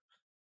there.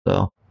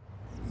 So.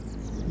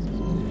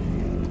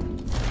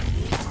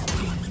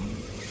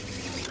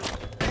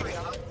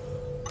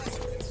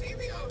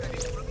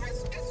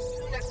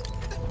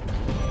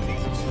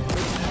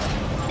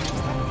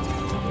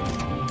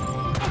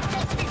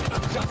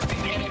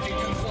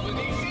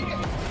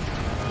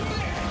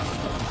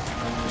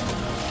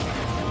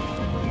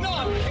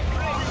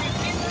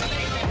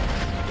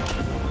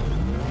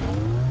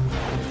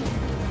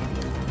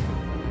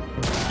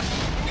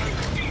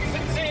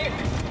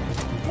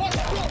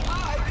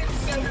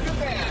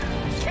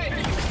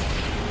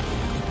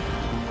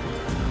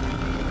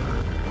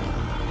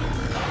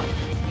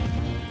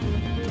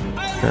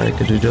 Okay,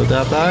 could you do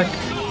that back?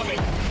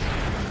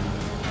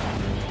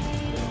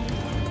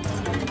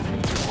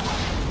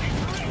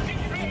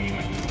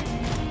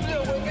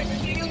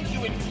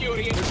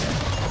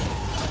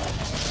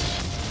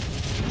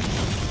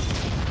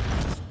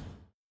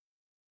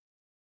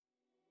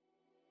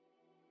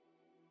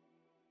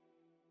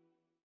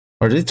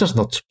 Or is it just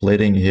not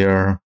splitting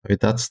here? Maybe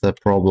that's the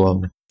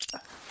problem.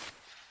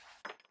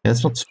 Yeah,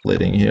 it's not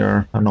splitting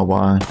here. I don't know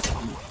why.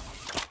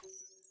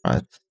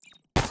 Right.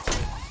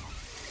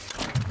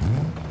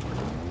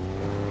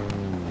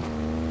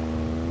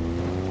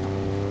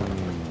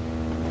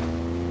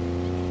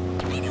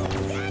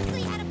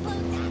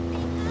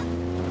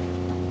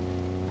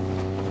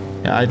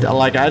 Yeah, I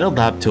don't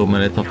have 2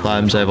 minutes of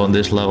time save on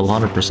this level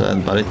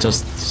 100%, but it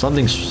just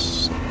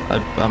something's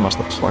I must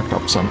have fucked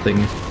up something.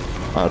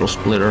 Auto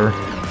splitter.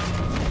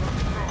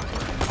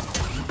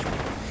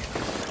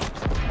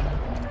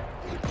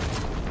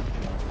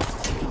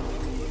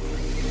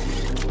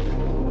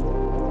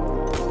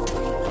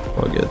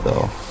 Oh, good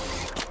though.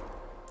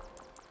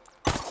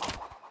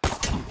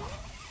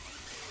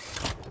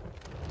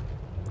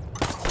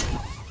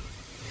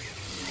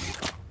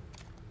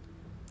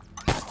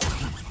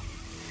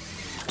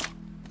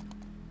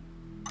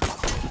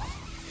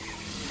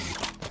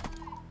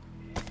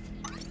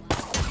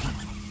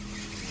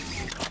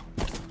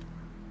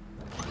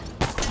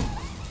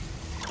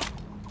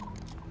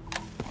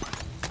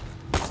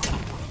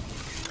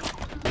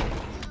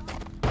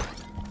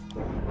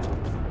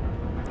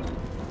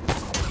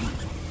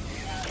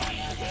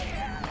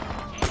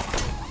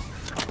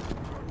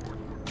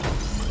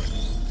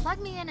 Plug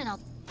me in and I'll...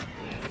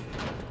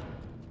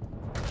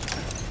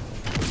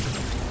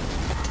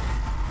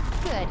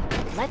 Good.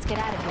 Let's get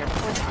out of here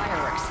before the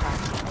fireworks start.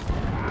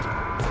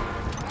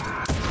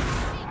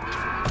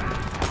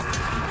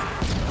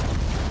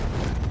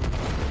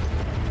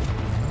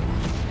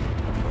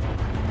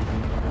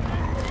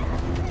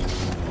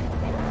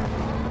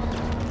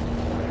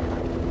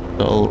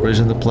 So,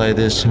 reason to play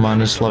this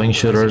minus loving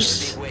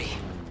shooters.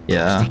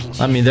 Yeah,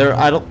 I mean,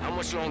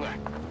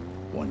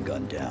 One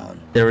gun down.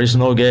 there is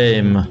no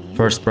game,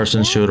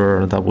 first-person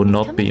shooter, that would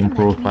not be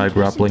improved by a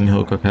grappling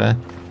hook, okay?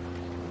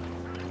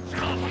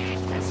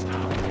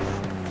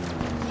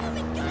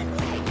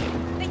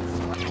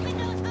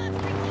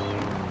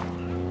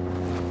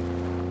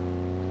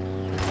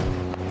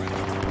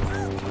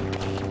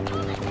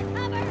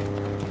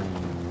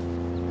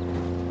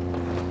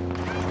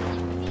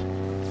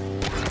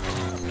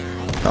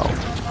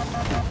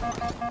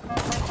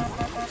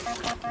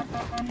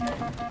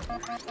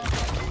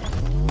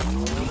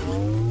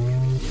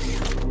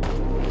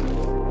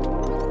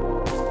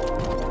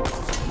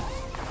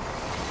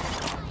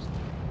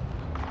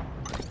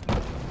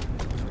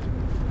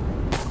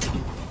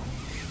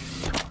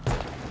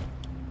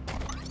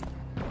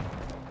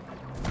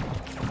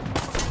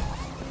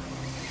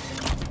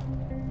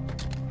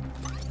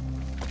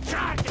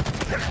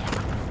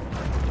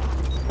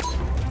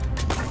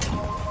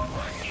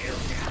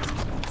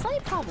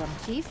 Slight problem,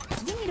 Chief.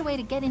 We need a way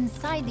to get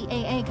inside the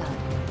AA gun.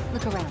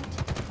 Look around.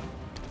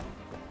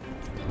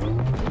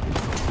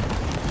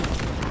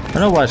 I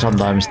know why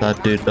sometimes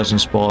that dude doesn't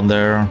spawn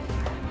there.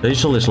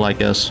 Usually it's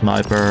like a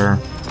sniper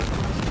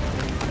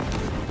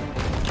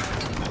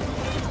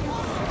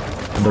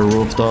on the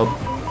rooftop.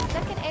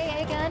 Second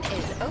AA gun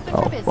is open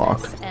Oh, for business.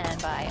 fuck.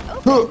 And by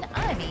open,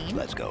 I mean...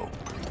 Let's go.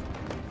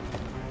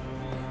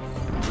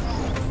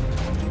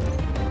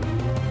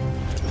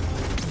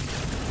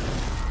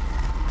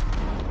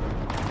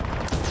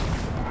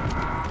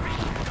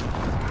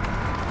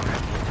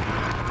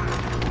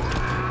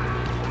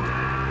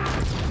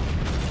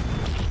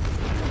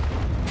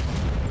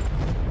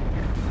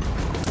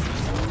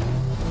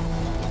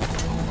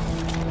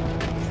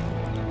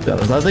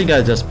 I think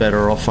I just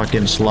better off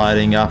fucking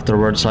sliding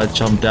afterwards. I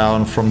jumped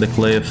down from the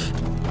cliff.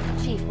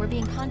 Chief, we're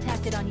being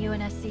contacted on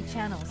UNSC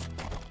channels.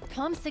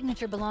 Comm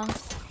signature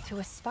belongs to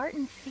a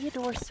Spartan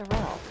Theodore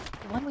Sorrell,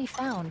 the one we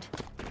found.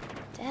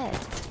 Dead.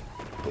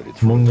 Put it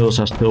through. Mungo's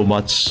has too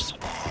much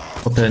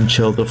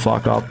potential to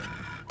fuck up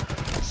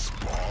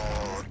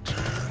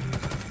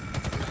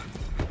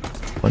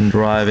when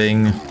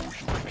driving.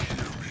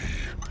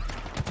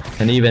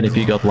 And even if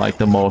you got like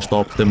the most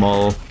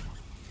optimal,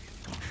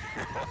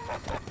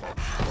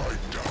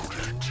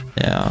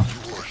 yeah.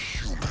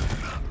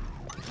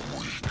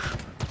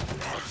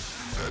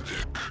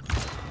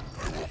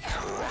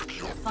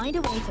 Find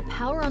a way to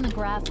power on the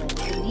grav link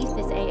beneath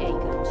this AA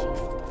gun, Chief.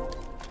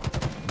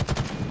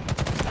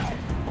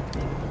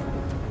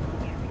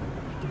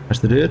 Where's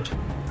the dude?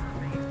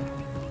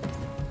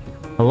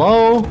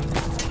 Hello?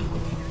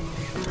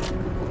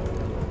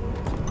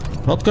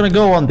 Not gonna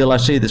go until I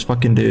see this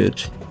fucking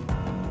dude.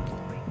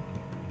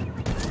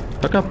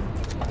 Fuck up.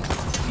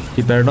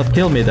 He better not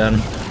kill me then.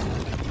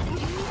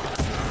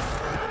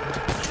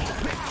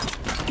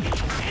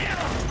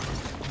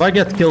 If I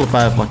get killed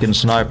by a fucking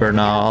sniper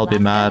now, I'll be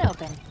mad.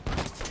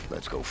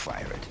 Let's go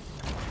fire it.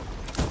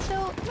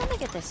 So, let me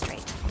get this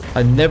straight.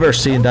 I've never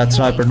seen that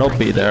sniper not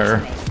be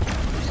there.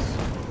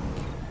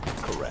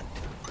 Correct.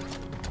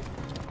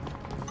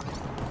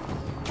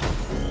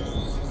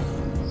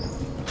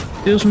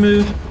 Use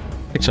move.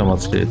 Thanks so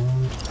much, dude.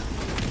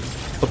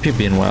 Hope you've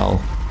been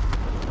well.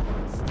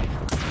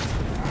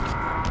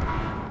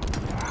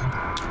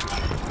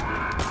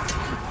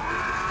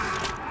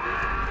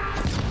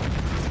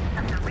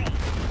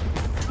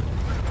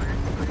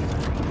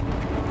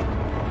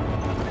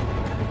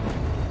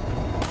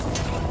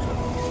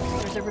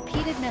 There's a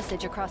repeated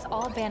message across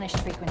all banished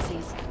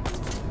frequencies.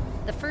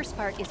 The first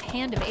part is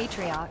Hand of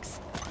Atriox.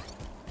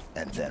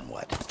 And then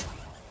what?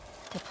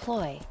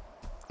 Deploy.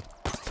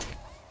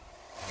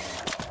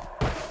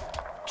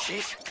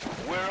 Chief,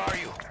 where are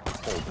you?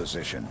 Hold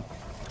position.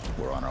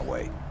 We're on our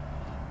way.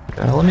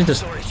 Let me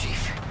just Sorry,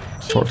 Chief.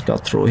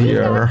 shortcut through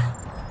here.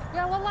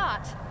 Well, a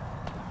lot.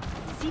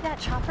 See that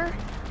chopper?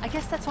 I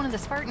guess that's one of the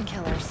Spartan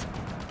killers.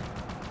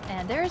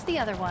 And there's the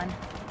other one.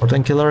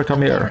 Spartan killer,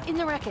 come here. In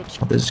the wreckage.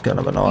 Oh, this is kind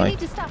of We annoying. need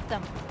to stop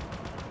them.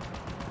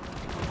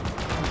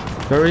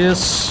 There he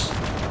is.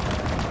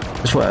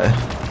 This way.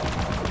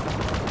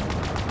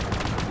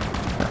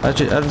 I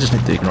just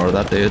need to ignore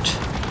that dude.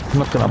 It's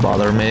not gonna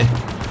bother me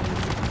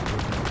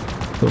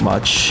too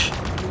much.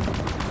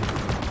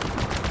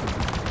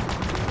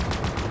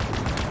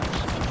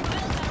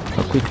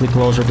 I'll quickly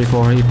closer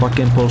before he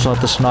fucking pulls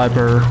out the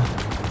sniper.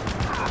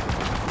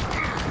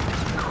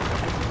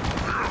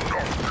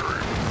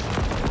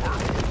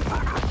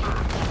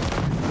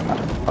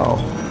 Oh.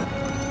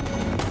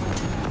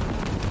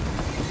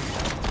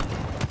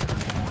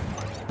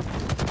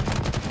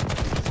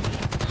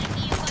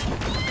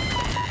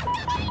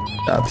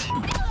 That.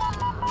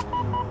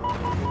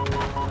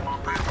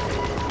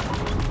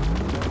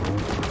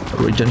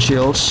 Regen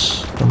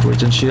shields. Don't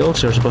regen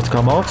shields, you're supposed to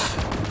come off.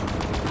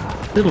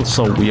 Little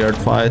so weird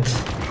fight.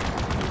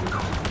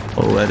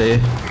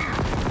 Already.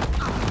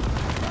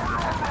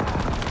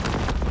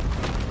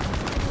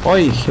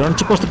 Oi, you're not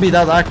supposed to be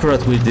that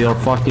accurate with your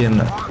fucking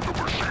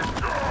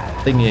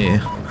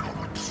thingy.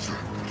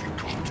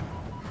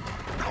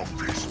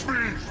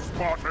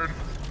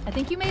 I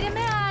think you made him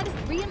mad.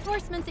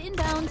 Reinforcements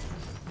inbound.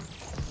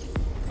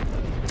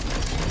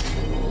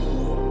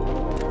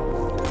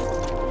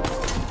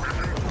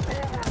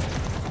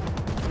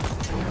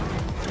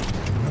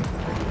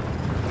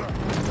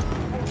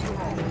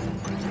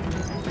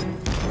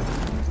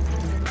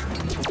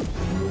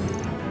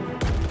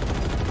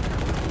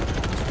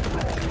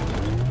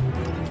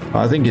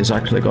 I think he's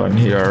actually going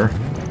here.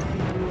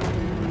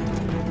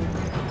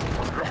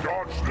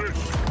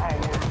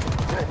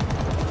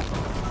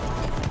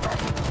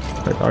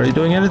 Wait, are you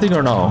doing anything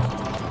or no?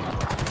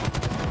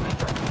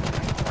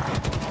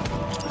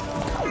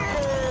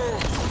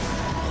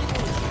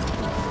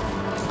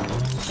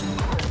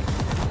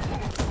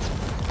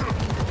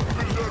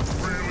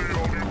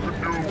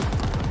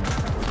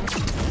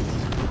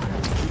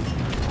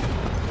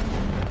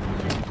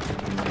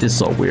 This is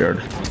so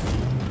weird.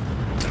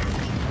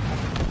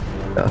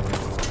 Yeah.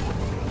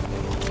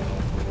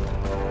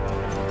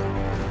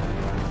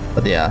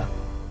 But yeah,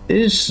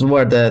 this is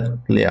where that,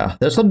 yeah,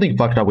 there's something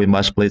fucked up with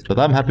my split, but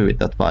I'm happy with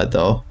that fight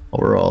though,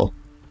 overall.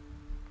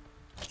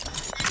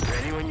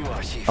 Ready when you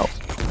are, Chief. Oh.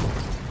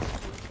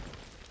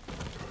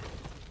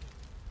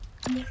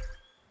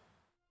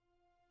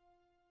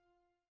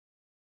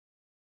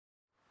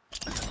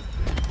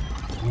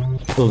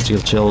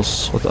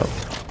 Chills, what's up?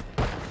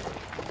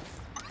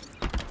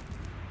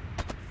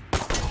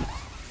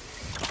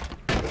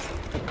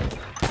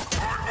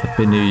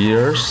 Happy New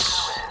Year's.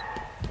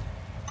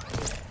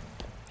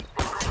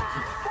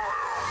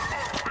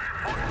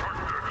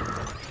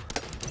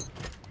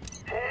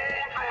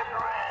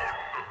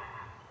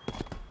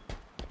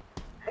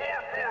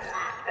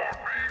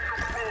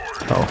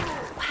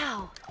 Oh.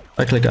 Wow.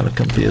 I click on it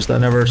confused.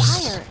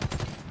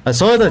 I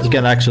saw that you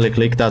can actually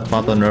click that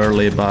button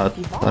early, but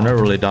I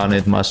never really done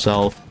it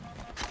myself.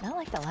 Not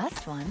like the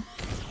last one.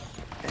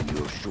 And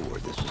you're sure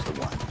this is the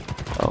one?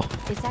 Oh.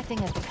 It's acting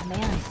as the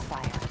command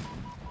fire,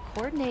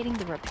 coordinating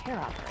the repair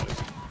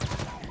operation.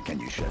 Can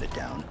you shut it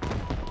down?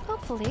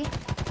 Hopefully. Hopefully.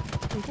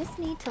 We just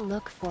need to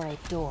look for a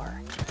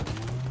door.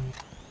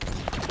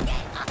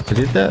 Is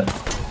it there?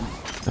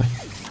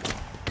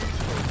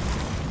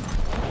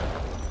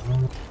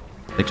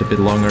 Takes a bit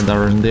longer than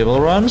Resident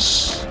Evil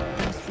runs.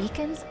 Those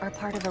beacons are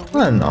part of a I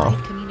don't know.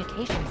 worldwide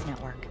communications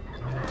network.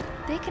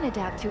 They can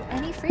adapt to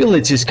any frequency.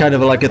 Village is kind of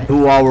like a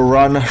 2-hour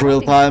run,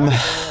 real time.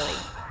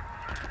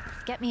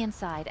 Get me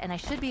inside, and I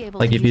should be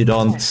able Like to if you use the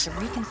don't- lens to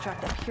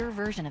reconstruct a pure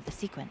version of the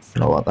sequence.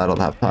 You know what? I don't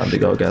have time to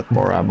go get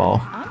more ammo.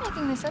 I'm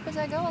making this up as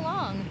I go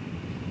along.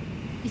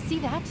 You see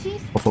that,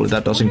 Chief? Hopefully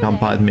that doesn't come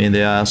bite me in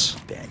the ass.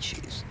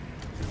 Banshees.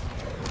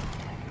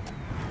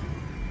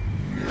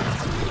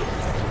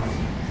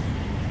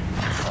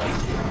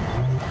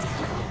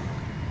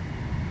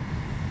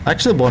 I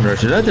actually wonder,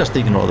 should I just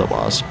ignore the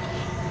wasp?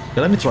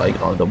 Okay, let me try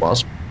ignoring the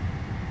wasp.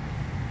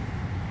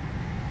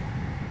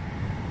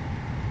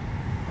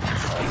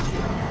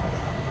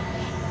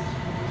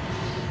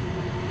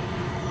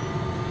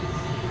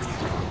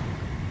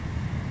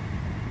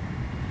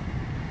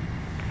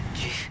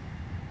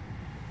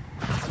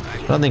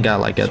 I don't think I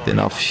like get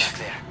enough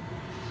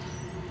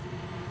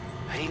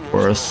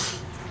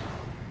worth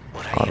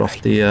out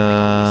of the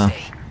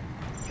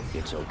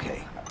It's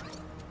okay.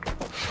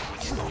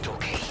 It's not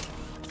okay.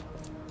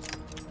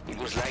 It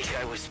was like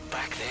I was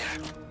back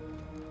there.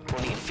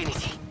 On the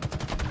infinity.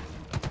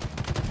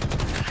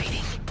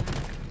 Hiding.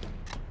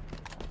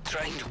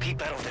 Trying to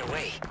keep out of their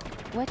way.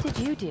 What did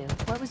you do?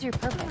 What was your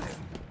purpose?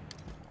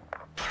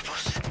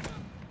 Purpose?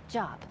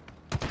 Job.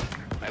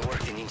 I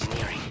worked in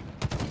engineering.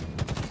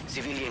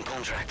 Civilian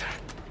contractor.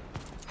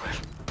 Well,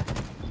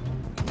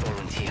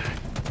 volunteer.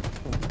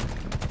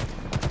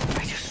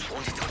 I just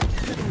wanted to...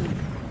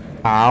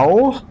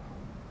 Ow!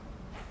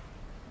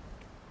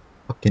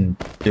 Fucking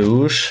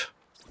douche.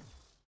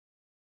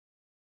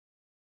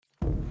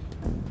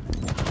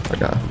 Okay.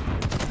 But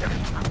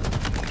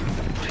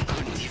I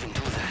couldn't even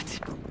do that.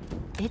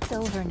 It's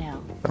over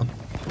now.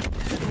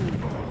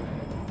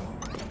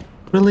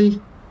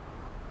 Really?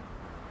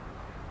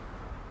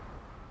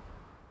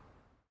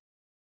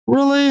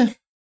 Really? But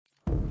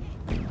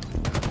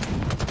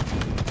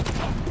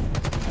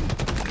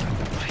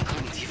I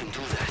couldn't even do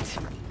that.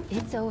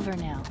 It's over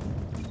now.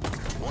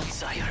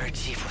 Once I heard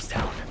Chief was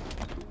down,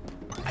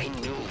 I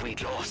knew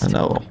we'd lost. I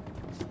know.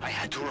 I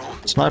had to roam.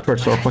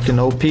 Snipers are fucking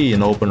OP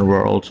in open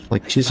world.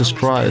 Like, Jesus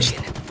Christ.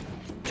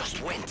 Just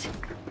went.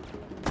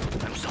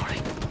 I'm sorry.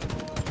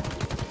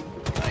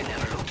 I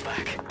never looked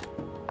back.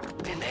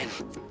 And then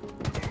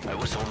I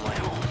was on my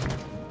own.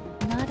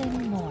 Not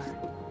anymore.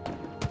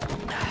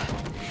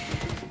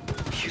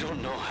 You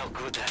don't know how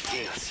good that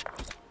feels.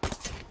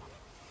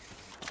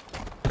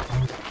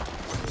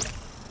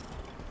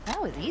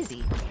 That was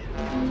easy.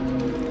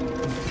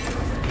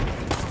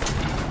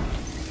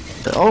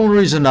 The only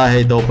reason I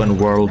hate open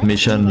world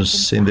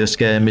missions in this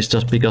game is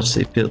just because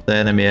the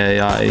enemy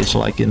AI is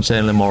like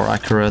insanely more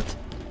accurate.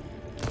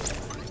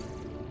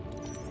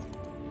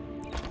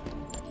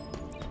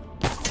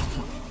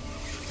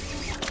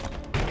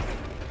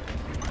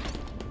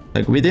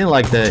 Like within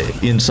like the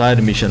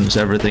inside missions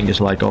everything is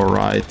like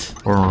alright,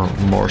 or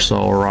more so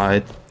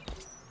alright.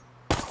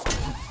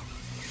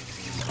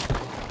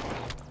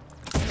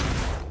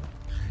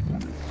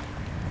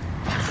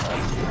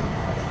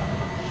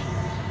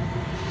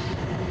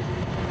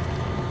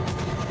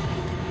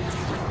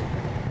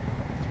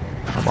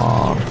 Come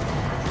on. You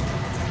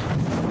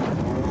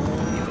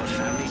got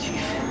family,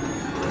 Chief?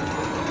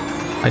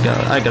 I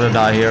gotta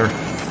die here.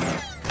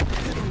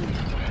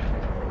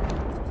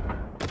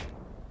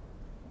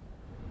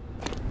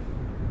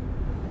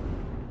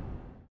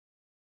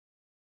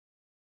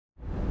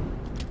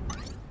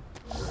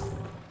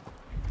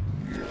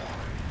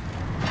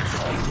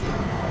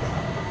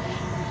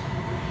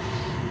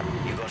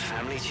 You got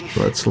family, Chief?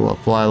 Let's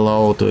fly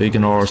low to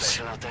ignore.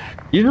 Special out there?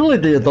 Usually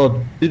the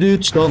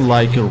dudes don't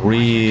like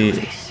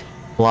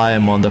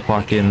re-climb on the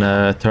fucking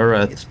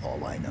turret. It's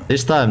all I know.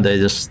 This time they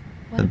just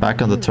went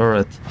back on the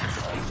turret.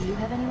 Do you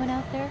have anyone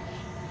out there?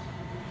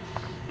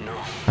 No,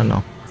 I don't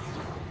know.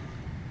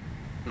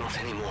 not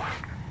anymore.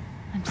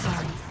 I'm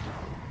sorry.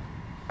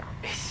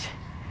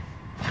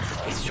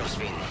 It's just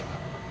been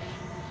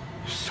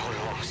so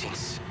long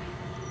since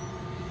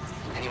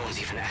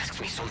anyone's even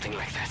asked me something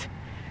like that.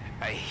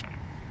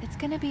 It's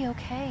gonna be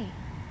okay.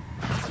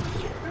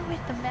 We're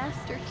with the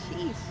Master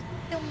Chief.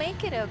 He'll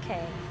make it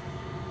okay.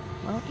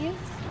 Won't you?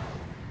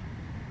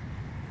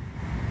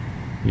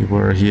 We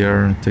were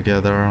here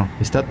together.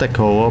 Is that the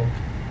co-op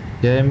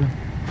game?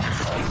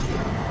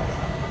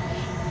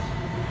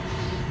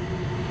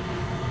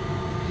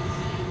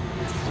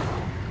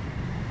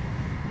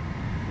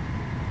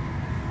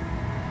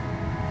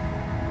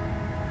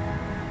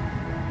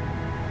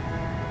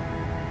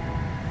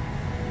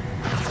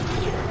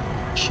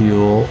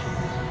 Cool.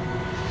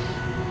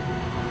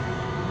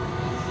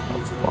 Oh,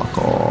 fuck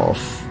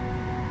off.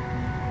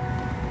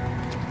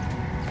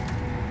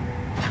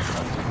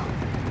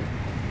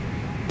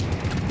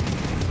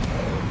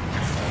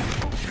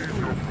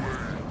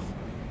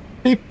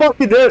 He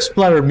fucking air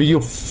splattered me,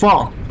 you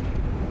fuck!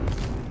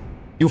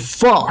 You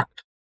fuck!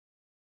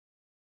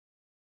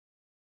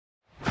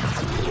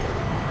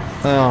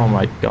 Oh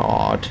my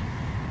god.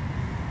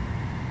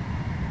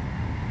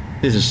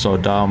 This is so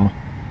dumb.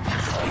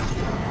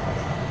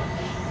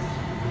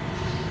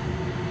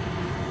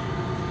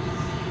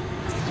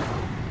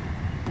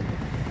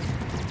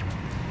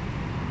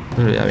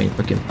 We're having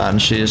fucking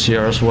banshees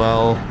here as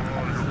well.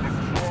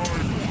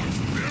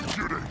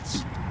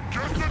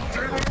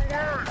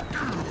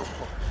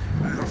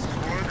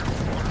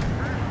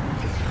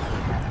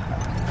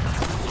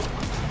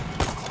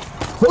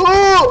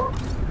 Oh!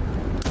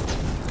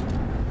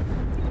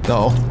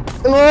 No.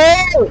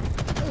 No!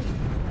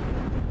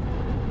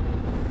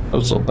 That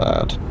was so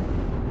bad.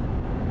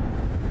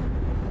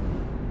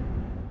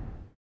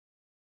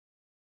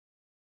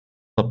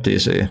 What's up,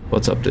 DC?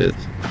 What's up, dude?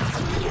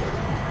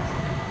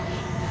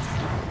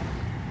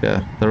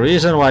 Yeah, the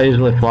reason why I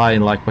usually fly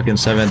in like fucking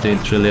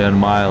 17 trillion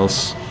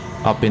miles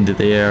up into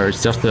the air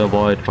is just to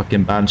avoid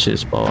fucking banshee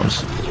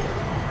spawns.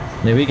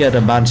 And if we get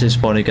a banshee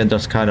spawn, you can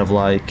just kind of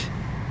like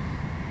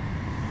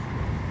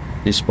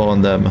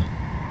despawn them.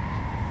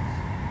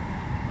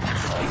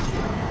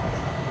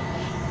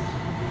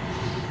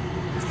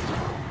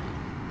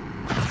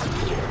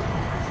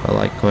 I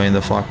like going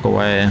the fuck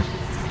away.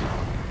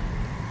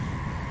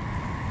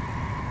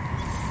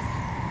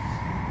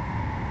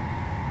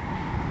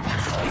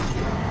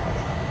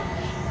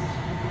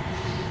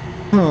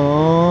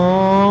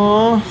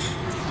 Aww.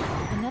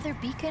 Another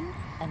beacon,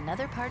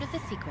 another part of the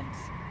sequence.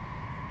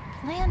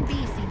 Plan B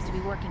seems to be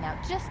working out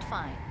just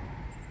fine.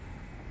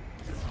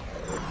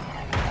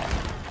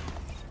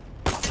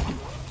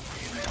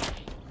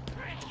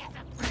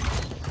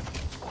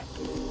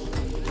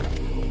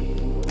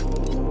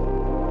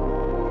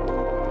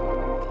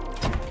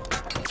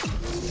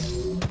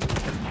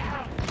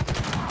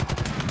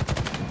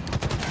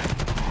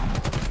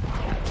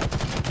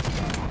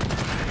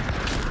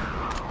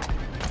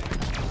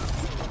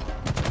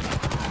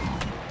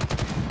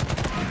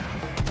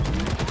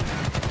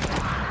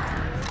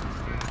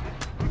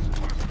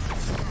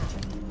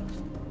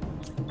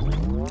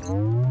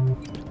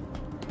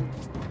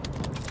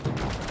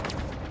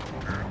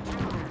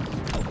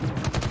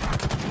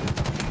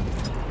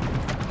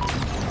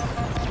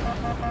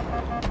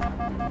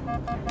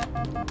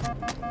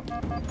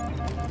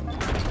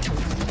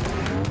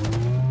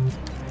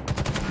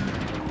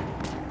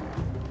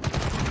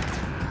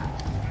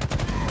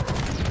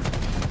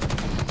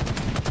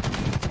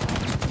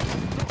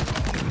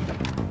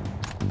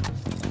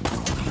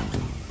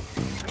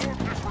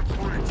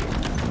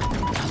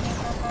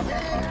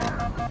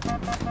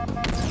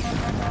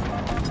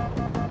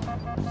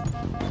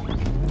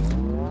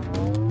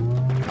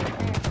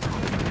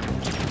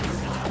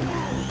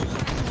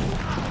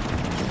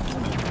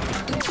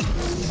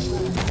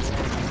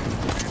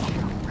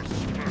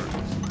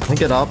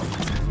 Get up.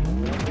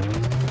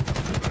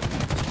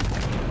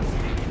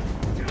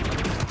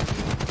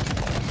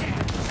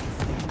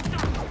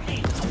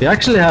 We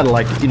actually had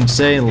like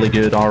insanely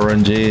good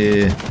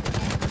RNG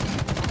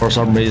for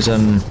some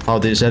reason, how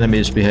these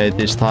enemies behave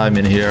this time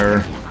in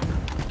here.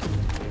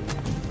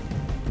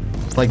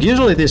 Like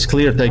usually this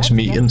clear takes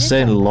me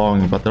insanely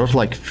long, but there's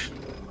like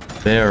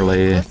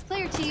barely.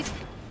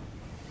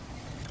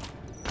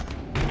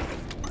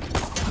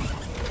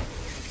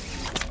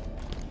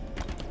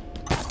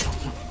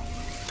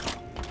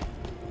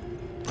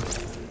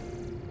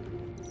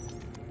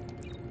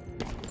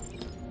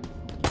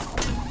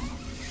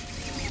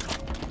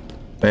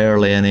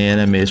 Barely any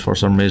enemies for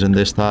some reason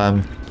this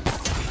time.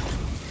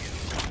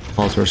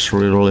 Also it's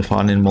really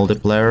fun in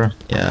multiplayer,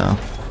 yeah.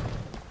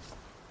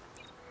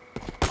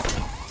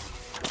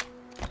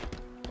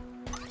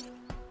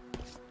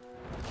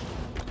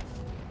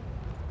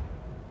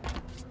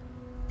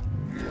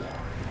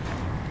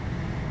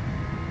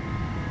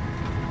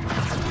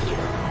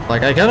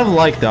 Like I kind of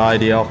like the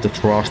idea of the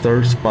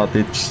thrusters, but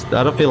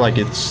I don't feel like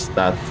it's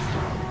that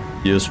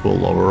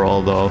useful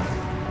overall though.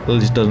 At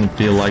least it doesn't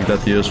feel like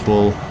that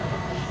useful.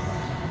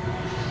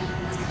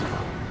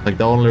 Like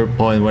the only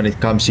point when it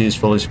comes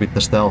useful is with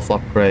the stealth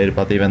upgrade,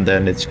 but even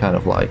then it's kind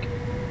of like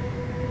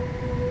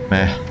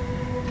meh.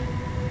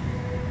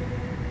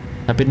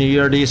 Happy New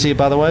Year, DC,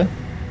 by the way.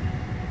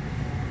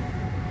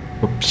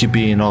 Hope you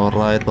been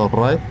alright,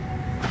 alright.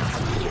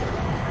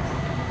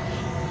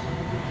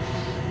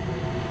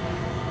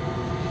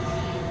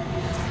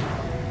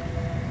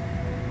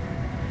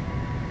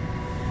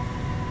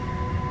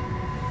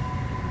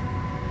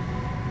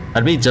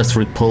 I'd be just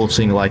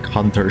repulsing like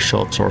hunter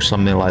shots or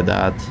something like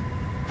that.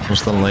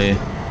 Constantly.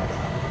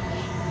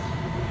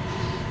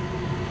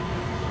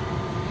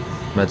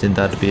 Imagine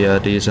that'd be a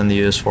decent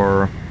use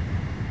for.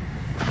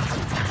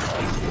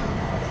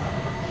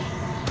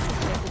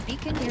 There's a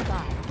beacon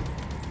nearby.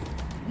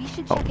 We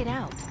should check it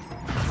out.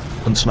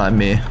 Don't snipe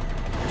me.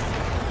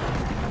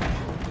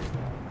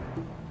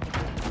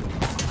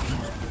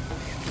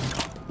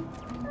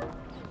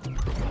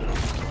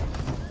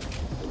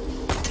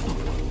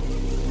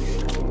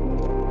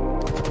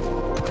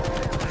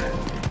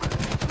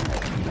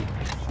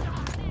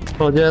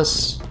 Oh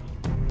yes.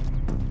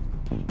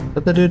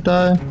 Did the dude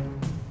die?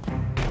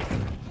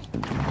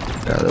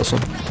 That was a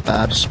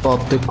bad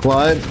spot to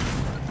climb.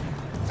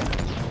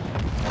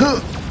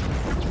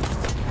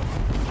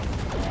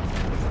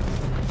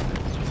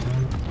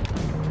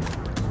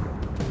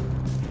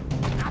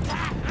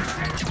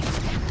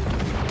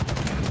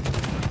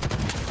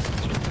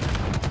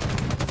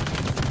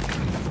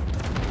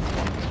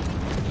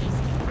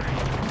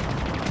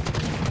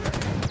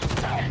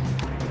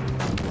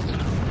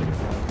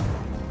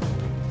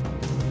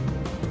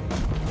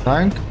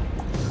 Tank?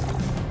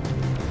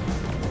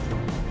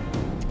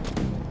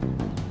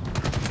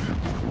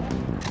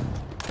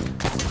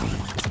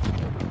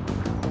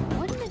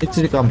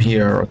 Need to come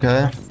here,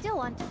 okay? Still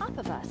on top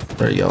of us.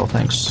 There you go,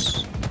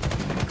 thanks.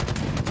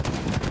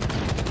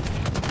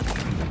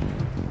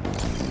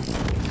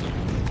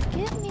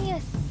 Give me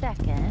a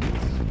second.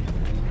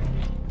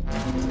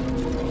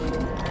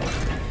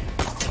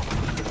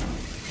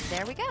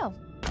 There we go.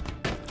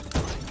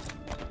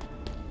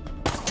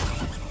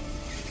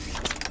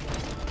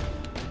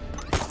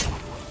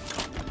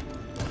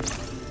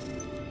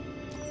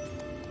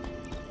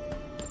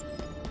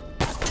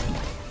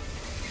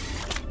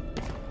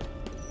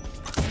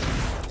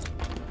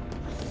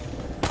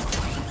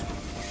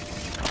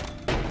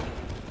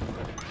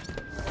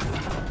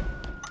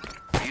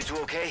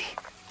 Okay?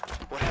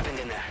 What happened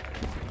in there?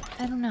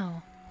 I don't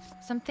know.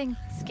 Something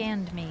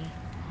scanned me.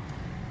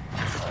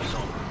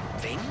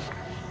 Something?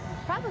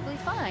 Probably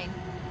fine.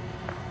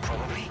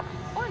 Probably?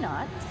 Or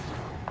not.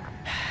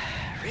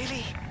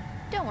 Really?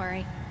 Don't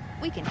worry.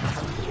 We can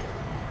handle it.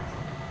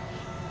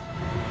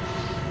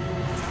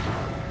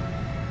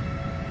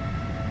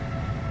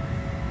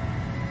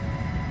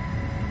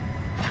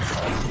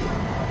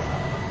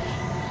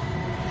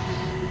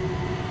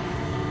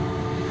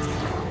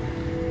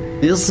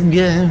 This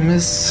game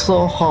is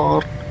so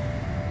hard.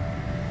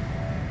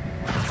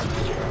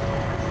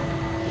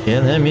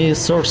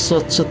 Enemies are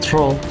such a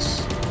trolls.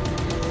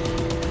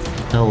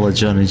 Hello,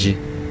 Johnny G.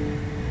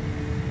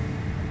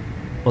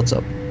 What's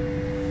up?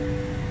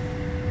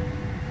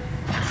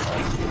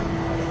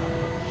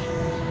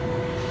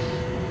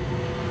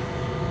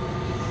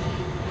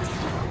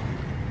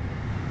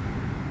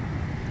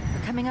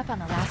 We're coming up on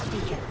the last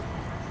beacon.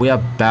 We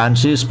have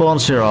Banshee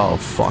spawns here. Oh,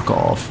 fuck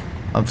off.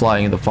 I'm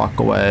flying the fuck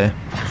away.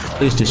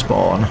 Please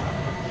despawn.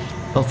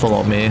 Don't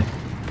follow me.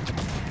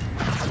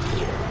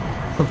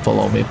 Don't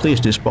follow me. Please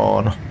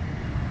despawn.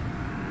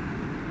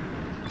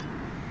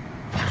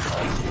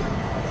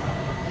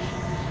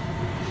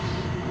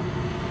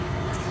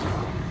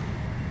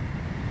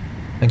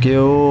 Thank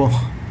you.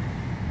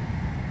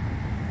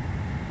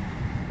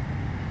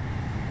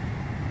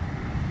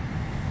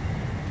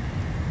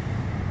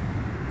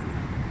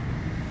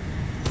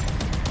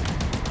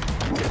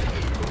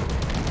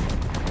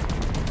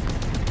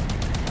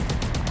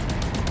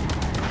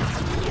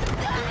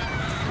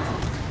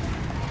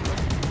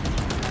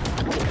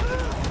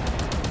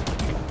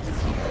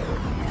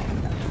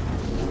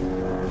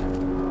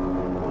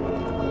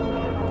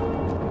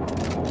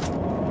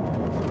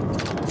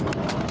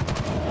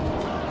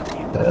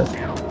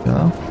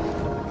 Yeah.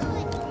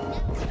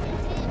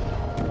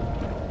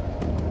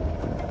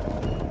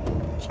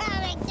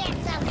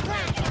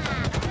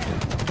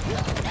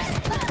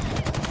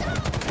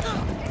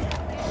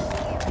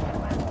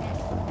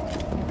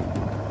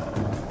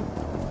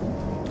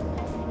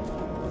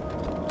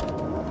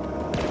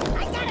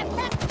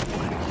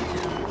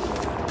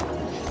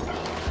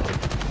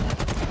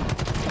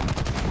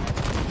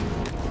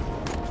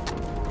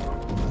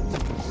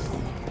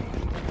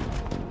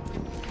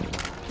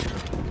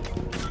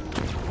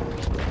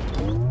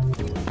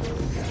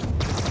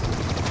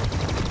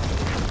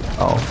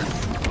 Oh.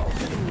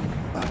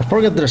 I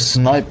forget there's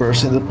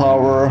snipers in the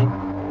tower.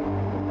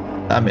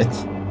 Damn it.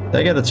 Did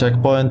I get a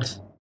checkpoint?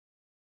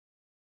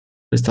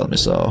 Please tell me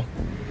so.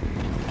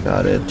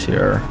 Got it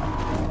here.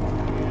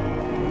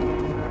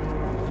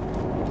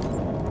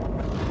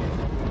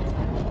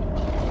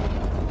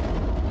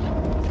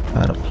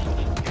 I don't.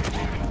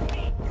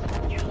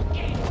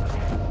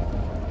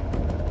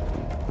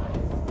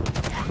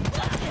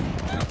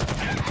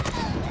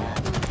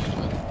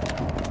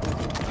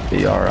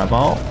 BR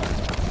ammo.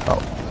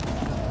 Oh.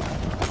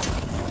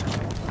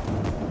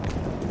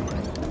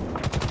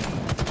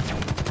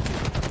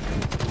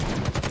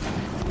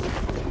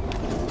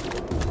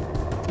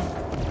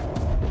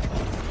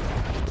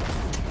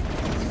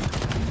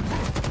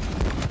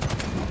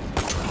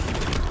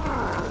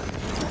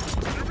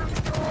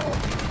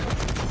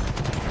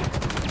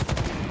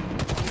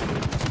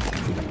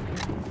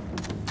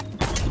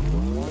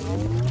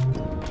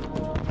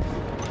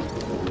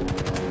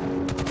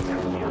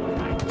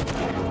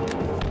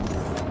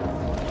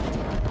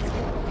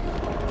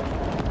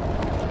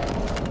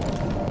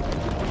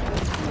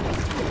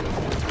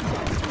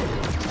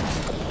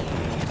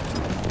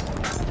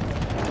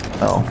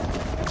 Oh.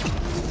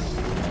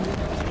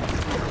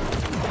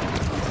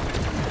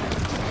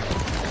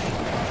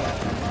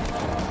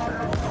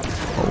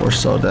 Oh, we're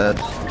so dead.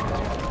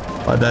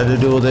 Why did I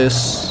do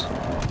this?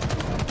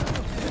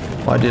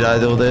 Why did I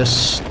do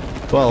this?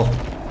 Well,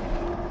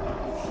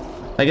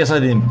 I guess I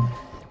didn't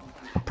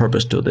on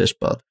purpose do this,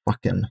 but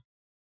fucking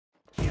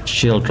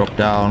shield drop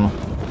down.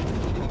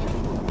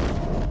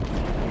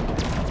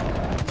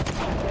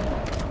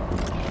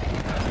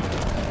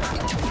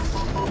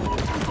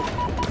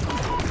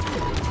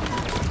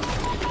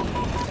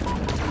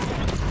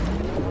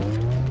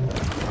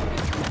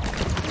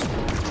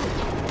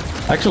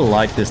 I actually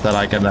like this, that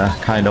I can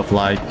kind of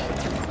like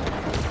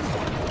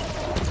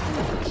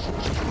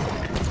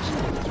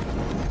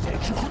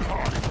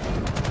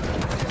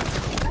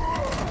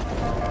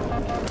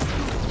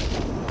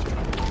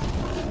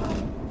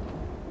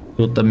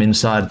put them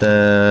inside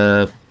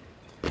the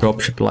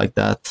dropship like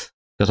that,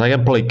 because I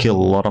can probably kill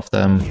a lot of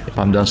them if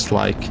I'm just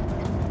like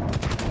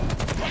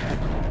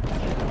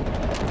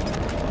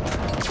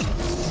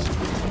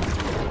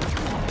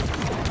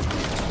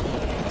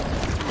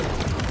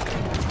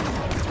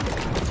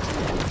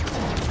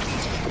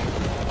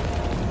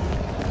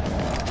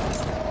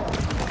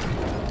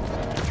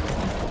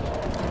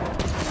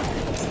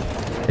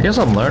I guess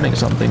I'm learning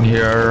something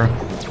here.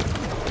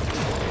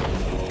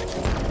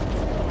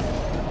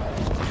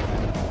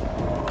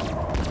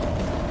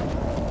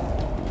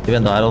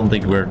 Even though I don't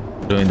think we're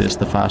doing this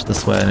the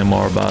fastest way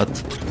anymore, but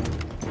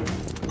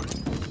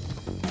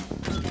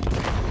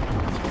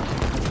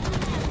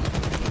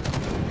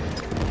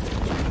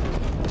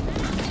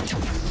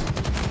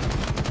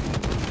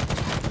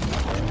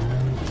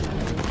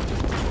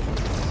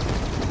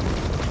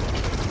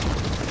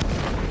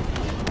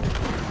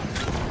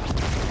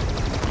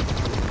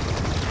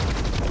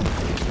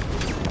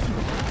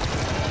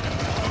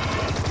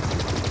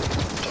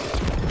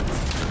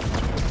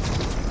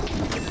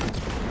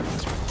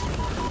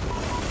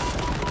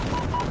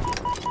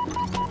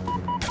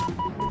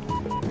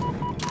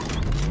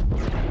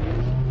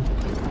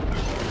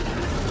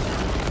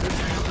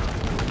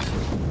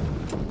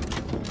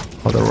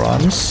other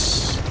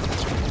runs.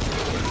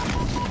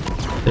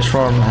 This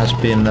run has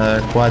been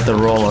quite a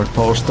roller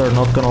coaster,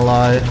 not gonna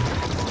lie.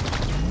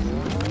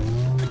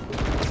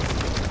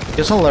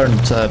 Guess I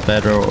learned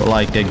better,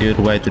 like a good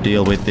way to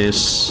deal with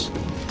this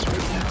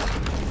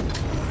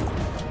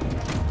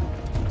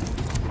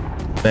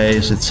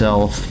base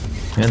itself.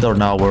 Even though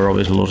now we're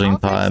always losing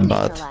time,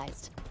 but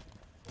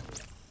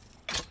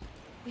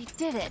we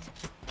did it.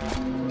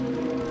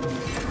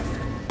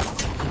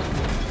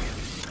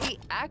 We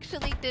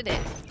actually did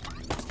it.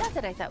 Not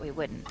that I thought we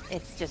wouldn't.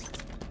 It's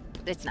just,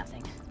 it's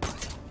nothing.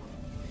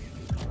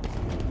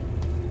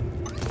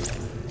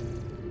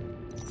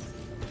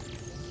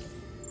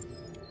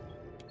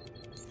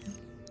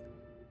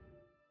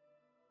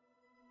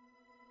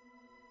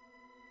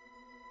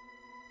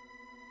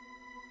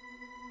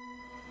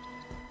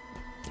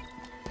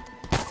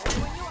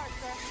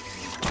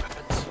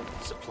 Weapons,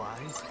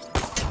 supplies,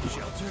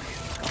 shelter.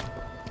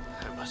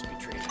 That must be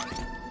treated.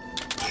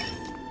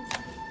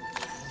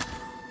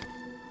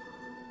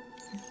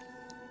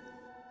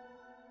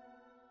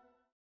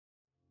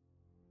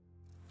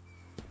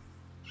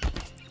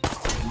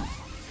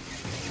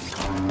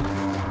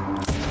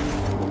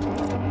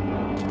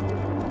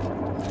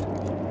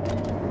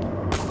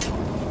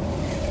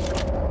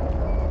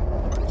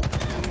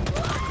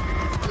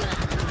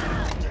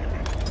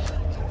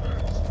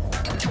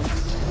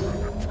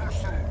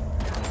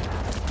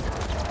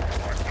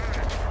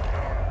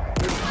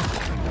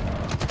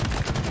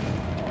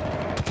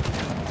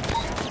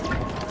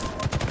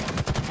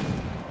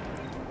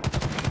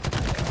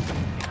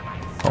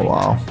 oh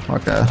wow,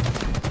 okay.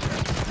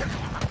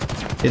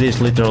 It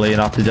is literally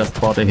enough to just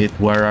body hit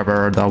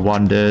wherever the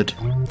one did.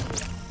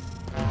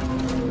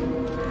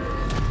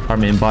 I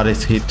mean, body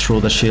hit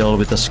through the shield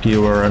with a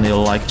skewer and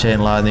you'll like chain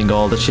lightning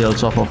all the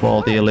shields off of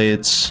all the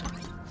elites.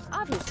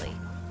 Obviously,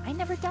 I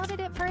never doubted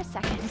it for a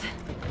second.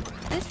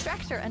 This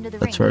structure under the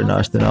That's ring very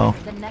nice to know.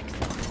 The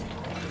Nexus.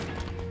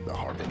 The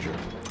Harbinger.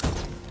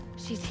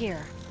 She's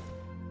here.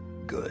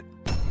 Good.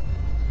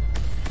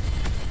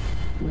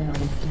 Well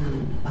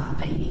done,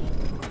 Bobby.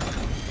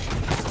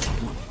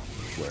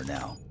 Where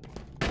now?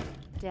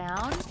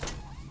 Down,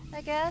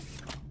 I guess.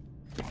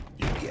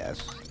 You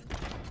guess.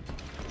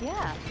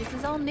 Yeah, this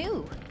is all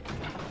new.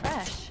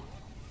 Fresh.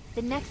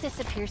 The Nexus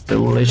appears to They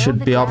really below should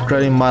the be ground.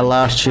 upgrading my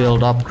last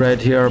shield upgrade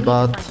here,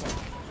 but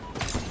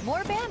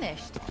More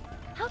banished.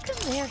 How come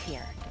they're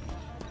here?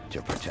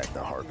 To protect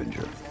the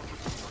Harbinger.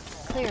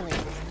 Clearly.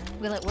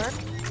 Will it work?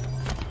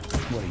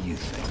 What do you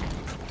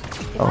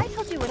think? If I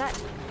told you what I...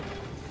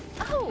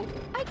 Oh,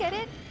 I get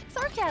it.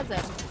 Sarcasm.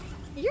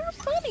 You're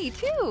funny,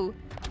 too.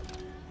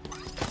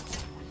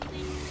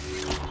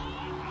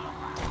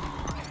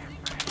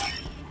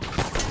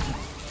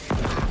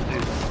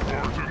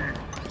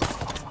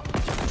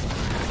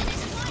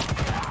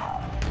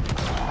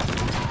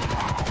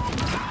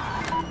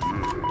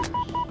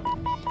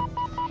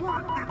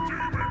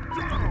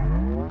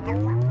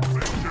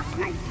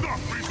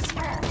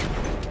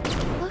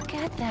 Look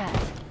at that.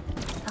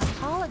 A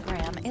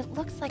hologram. It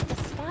looks like the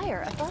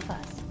spire above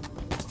us.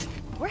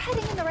 We're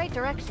heading in the right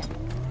direction.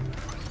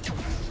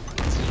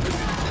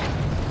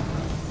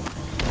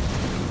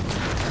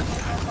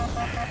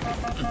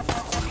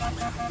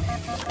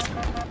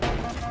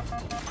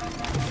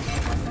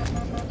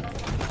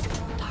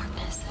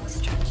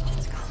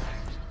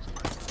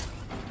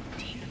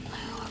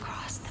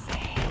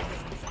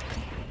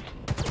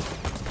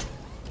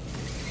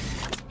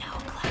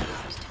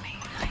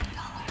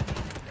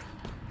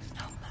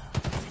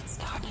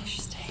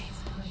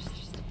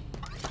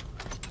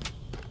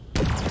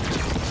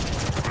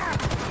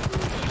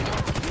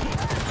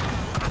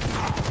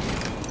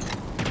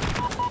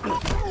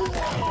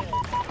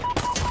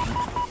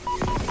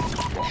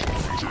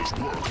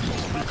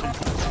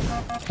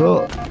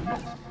 Oh.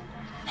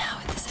 Now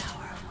at this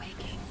hour of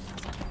waking,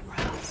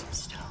 rouse of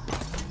stone.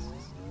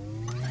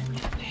 A new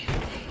day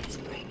is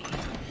breaking.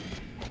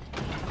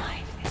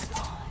 Night is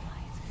gone.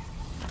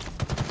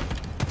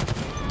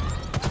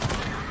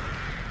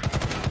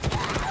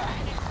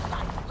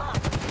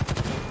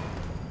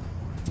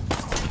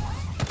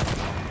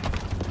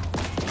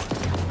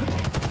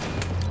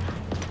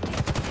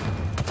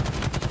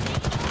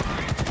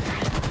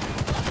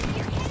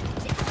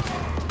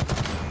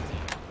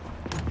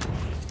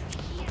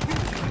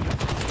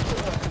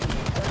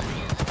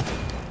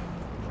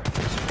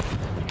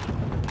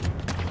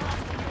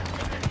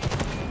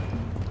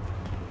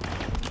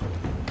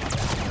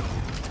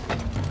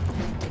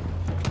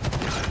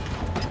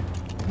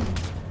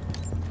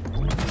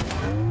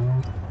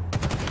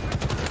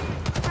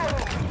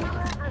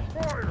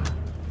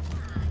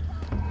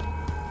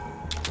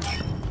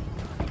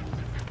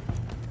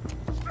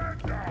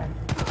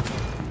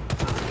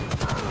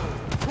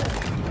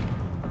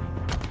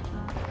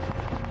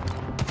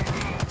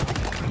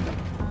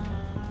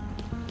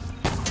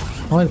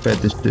 I bet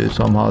this dude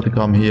somehow to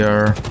come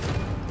here.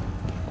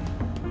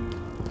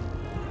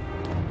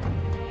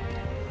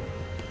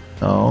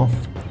 No.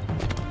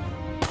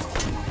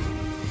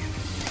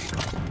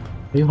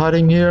 Are you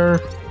hiding here?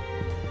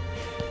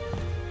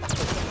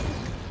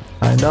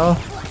 Kinda.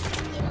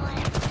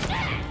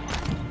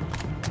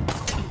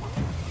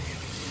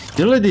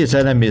 Usually these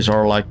enemies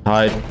are like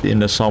tied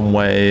in some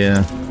way.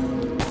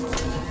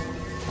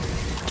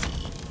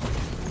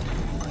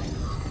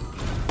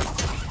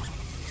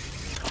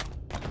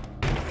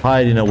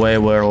 Hide in a way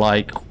where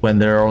like when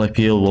there are only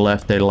people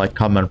left they like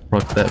come and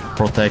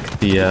protect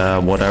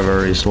the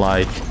whatever is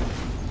like.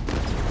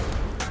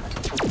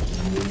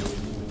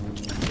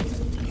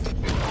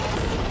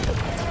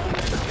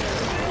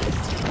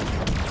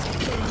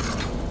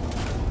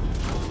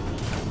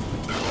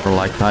 Or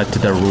like tied to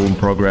the room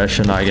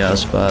progression I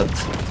guess, but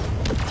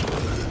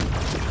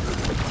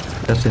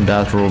I guess in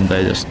that room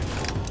they just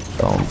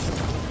don't,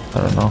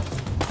 I don't know.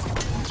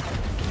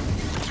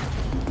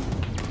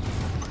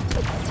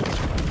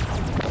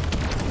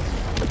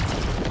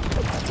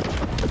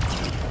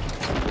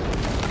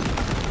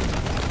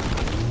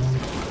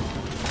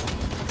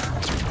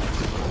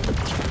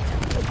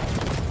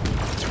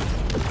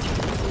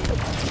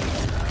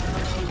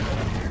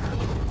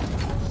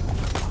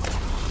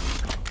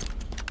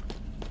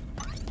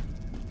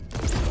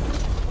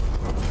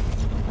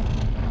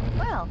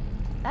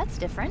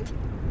 Different.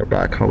 We're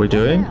back. How are we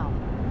doing?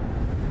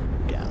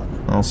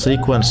 Well,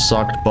 sequence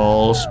sucked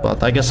balls,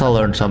 but I guess I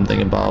learned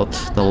something about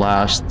the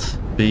last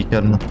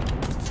beacon,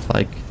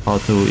 like how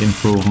to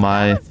improve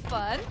my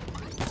Fun.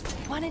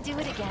 Want to do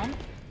it again?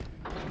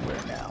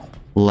 Where now?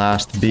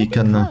 last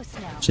beacon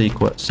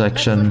sequence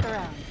section.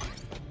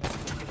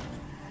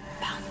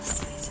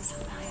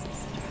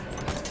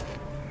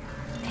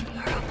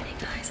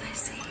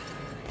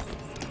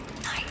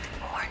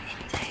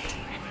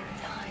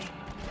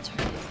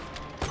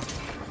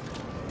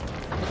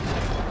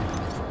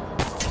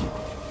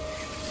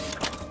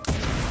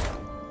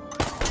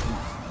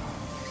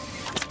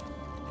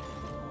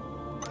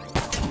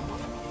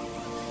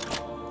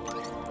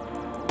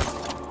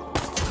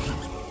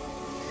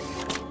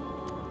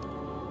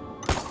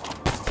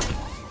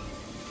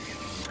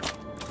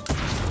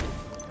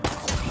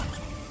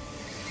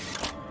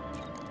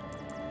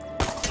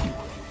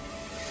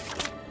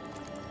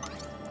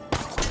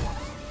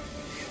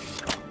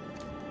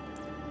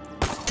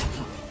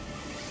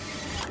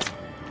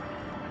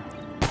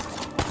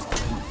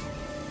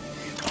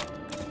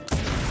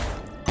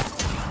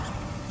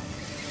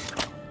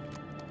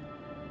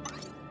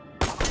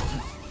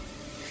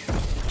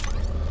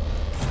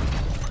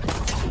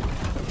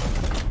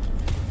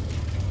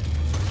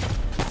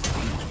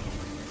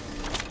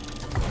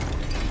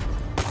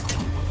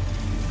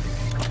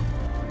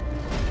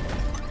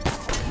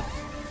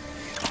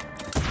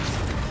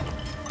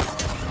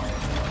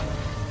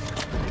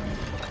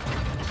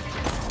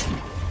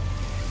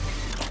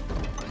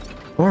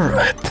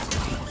 Alright.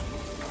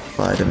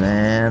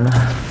 Spider-Man.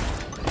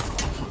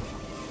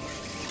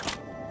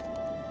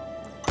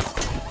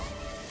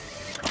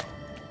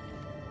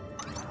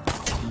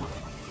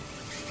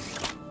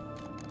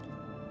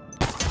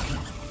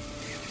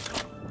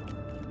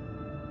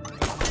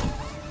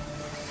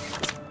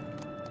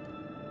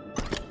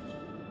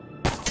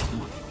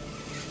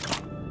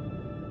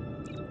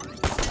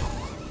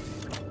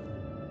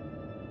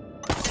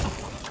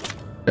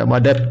 Yeah, my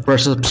depth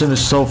perception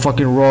is so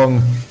fucking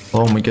wrong.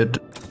 Oh my god.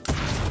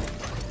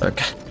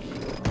 Okay.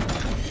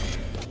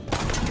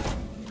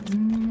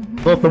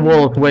 Thought the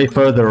wall was way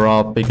further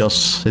up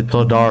because it's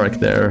so dark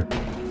there.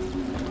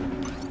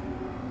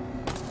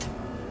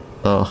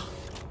 Oh.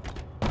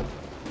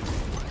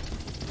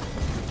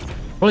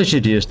 Probably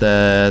should use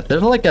that.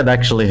 There's like an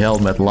actually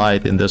helmet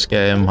light in this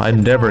game. I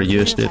never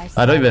used it.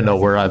 I don't even know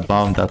where I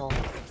found that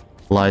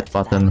light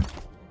button.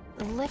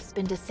 The lift's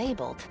been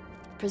disabled,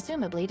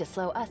 presumably to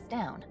slow us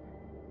down.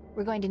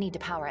 We're going to need to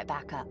power it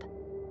back up.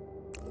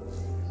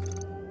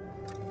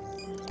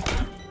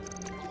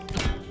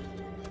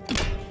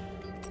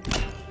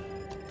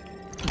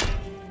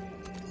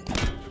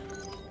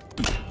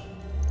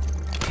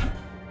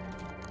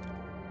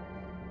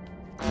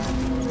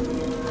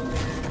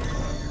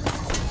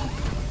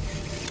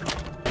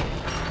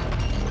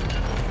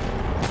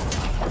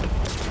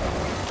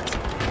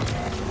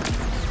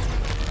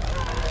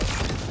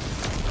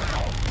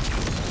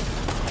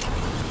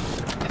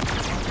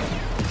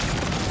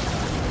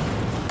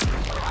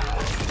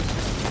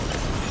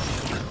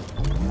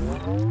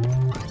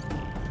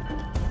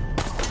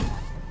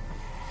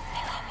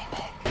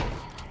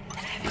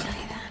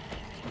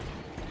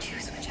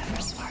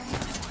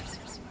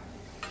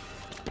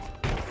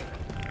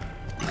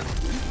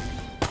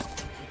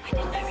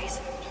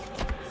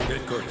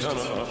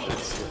 Cortana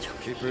optics.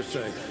 Keep her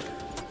safe.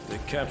 If they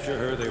capture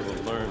her, they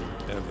will learn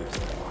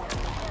everything.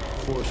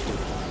 Forced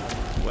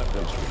into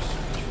weapons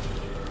research.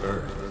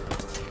 Earth.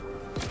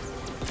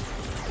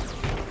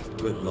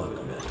 Good luck,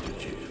 Master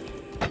Chief.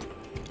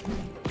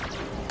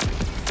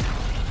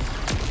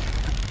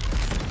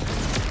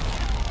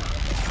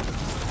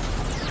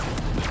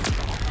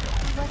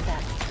 What's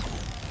that?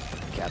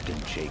 Captain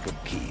Jacob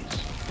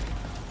Keyes.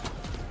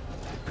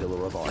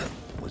 Pillar of Art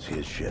was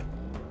his ship.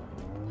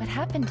 What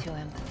happened to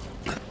him?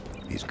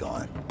 He's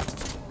gone.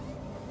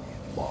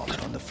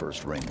 Lost on the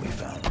first ring we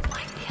found.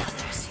 Like the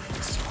others, he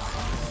was strong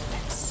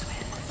and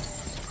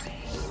swift,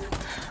 brave,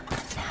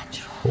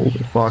 unnatural.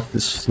 Holy fuck,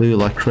 this flew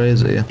like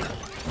crazy. But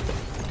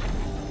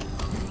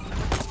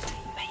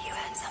you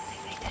had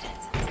something they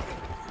didn't.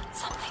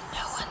 Something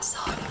no one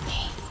saw in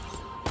me.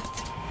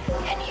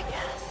 Can you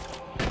guess?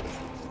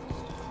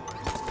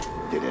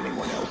 Did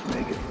anyone else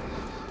make it?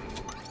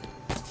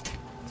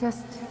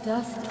 Just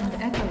dust and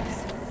echoes.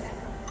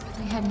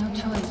 We had no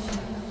choice.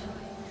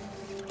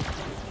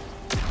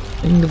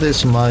 I think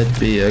this might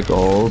be a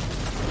goal.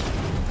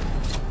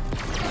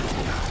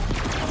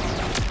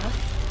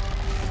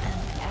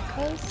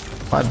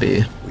 Echoes? Might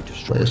be. We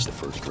destroyed the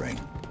first ring.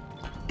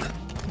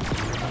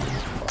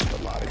 Lost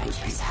a lot of good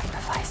people.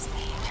 Sacrifice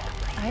me to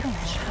complete I don't know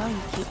how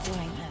you keep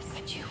doing this.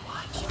 But you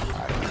watch me.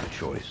 I don't have a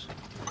choice.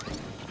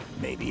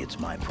 Maybe it's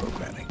my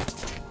programming.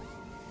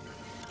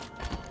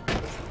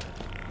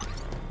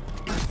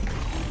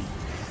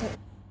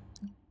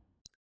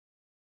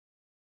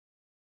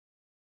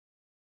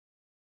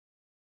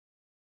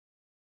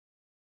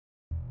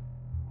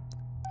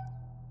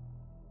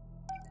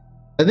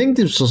 I think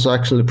this was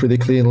actually a pretty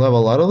clean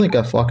level. I don't think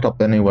I fucked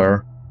up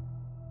anywhere.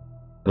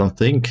 I don't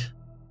think.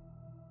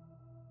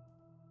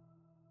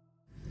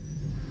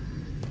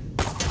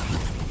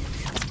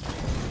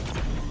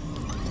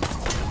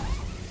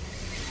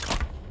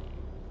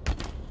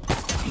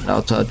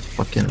 Now to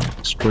fucking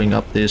string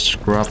up these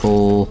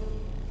grapple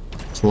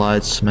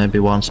slides maybe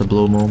once a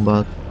blue moon,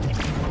 but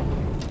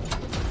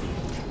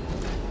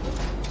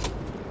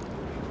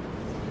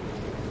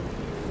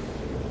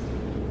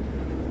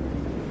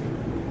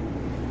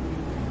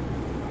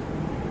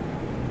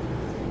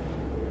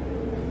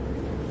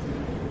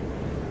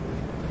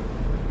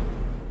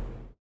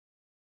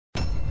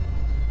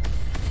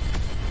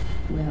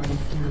Well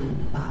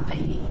done,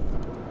 Bobby.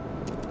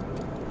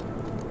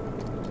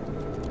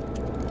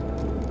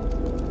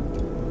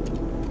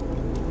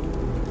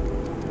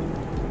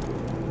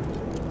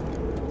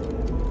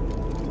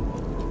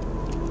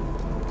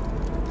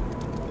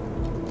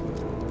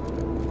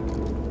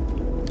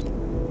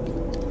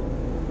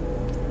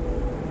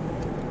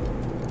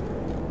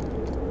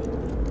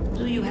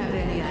 Do you have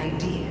any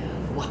idea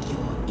of what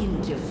you're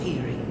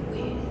interfering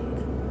with?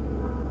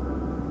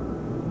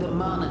 The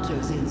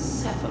monitor's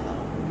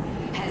encephalon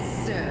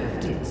has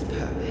served its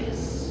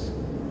purpose.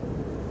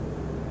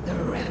 The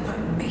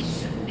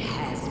Reformation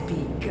has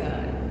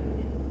begun.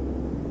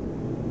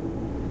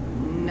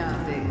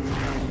 Nothing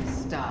can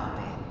stop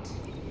it.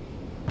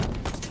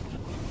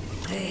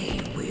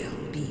 They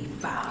will be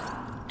found.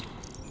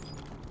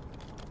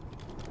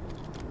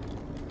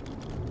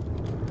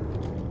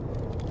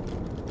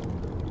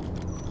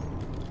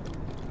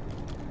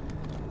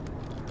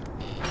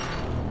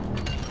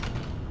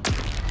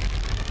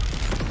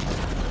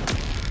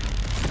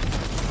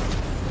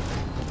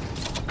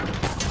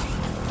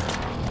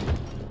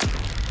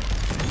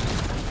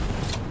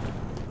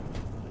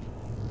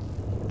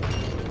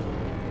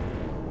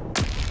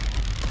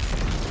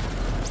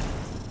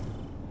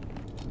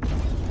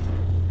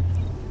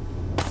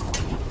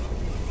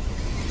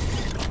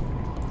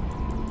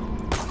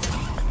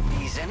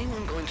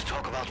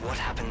 What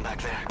happened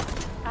back there?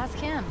 Ask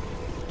him.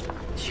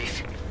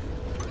 Chief?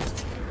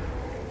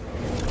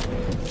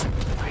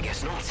 I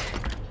guess not.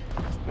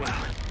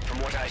 Well, from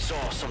what I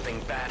saw, something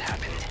bad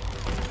happened.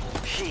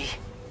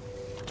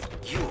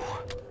 You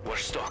were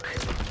stuck.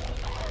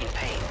 In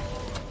pain.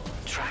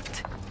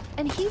 Trapped.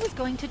 And he was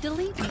going to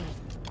delete me.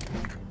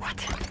 What?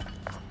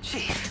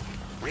 Chief?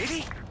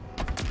 Really?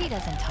 He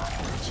doesn't talk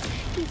much.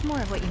 He's more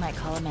of what you might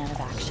call a man of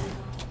action.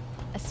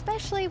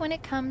 Especially when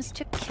it comes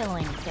to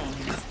killing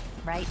things.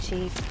 Right,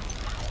 Chief?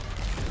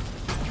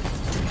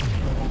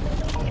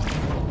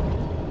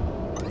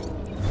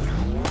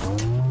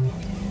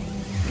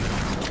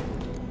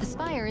 The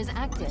Spire is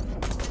active.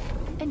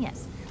 And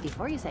yes,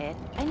 before you say it,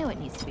 I know it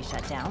needs to be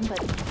shut down,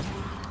 but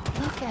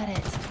look at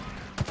it.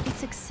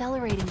 It's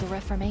accelerating the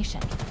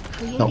Reformation,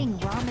 creating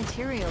raw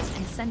materials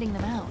and sending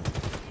them out.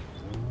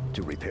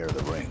 To repair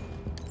the ring.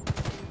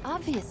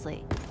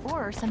 Obviously.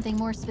 Or something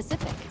more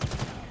specific.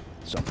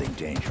 Something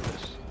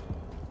dangerous.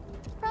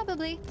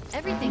 Probably.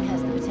 Everything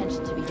has the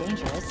potential to be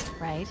dangerous,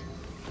 right?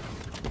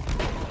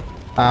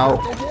 ow.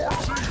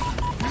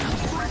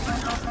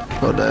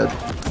 So dead.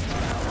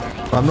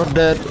 I'm not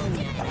dead.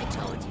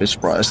 Be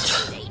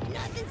surprised.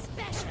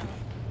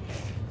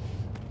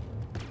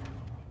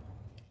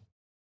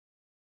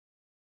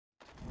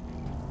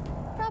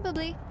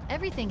 Probably.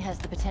 Everything has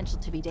the potential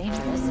to be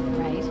dangerous,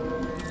 right?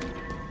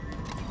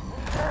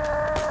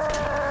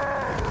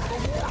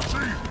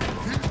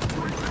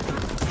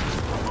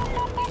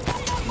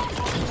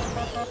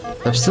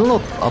 I've still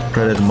not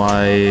upgraded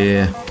my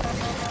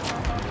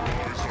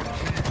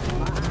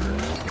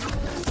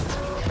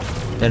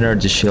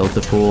energy shield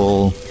to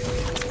full.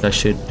 I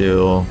should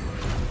do.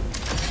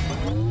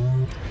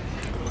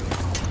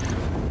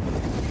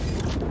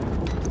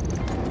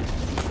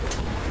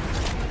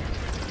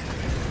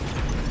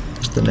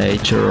 Just the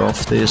nature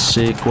of these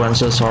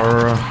sequences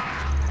are.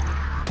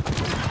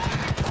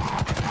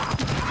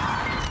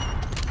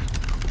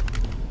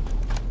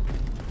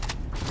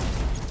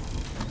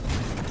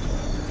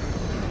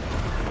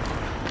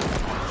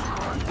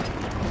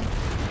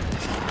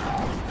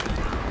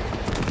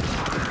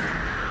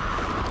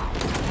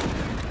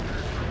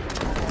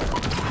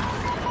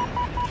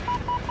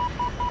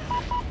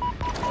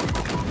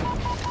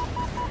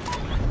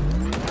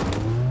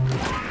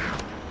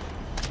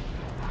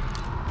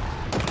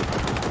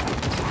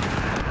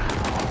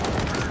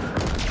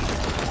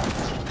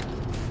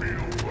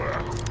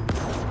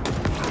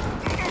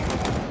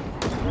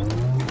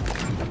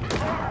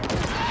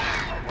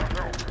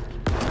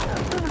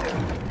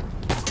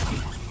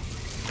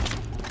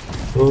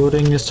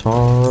 Loading is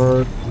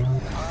hard.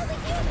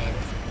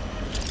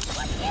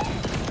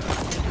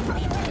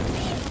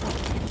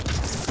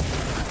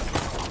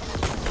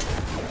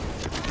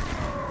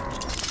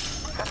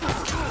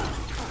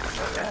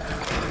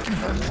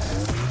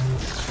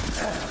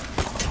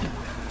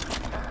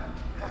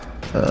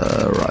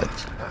 Right.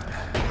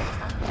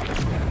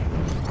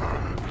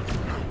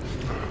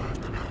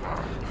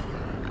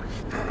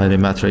 Lady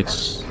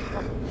Matrix.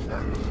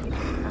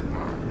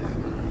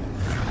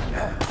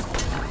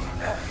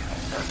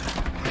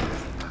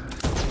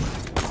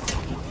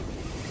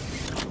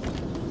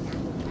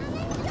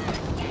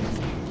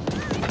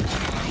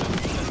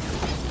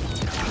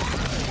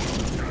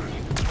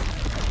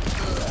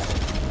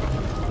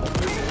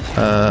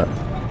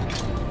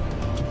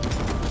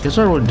 Guess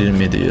I really didn't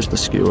mean to use the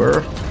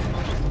skewer.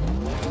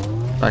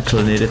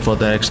 Actually need it for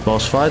the next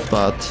boss fight,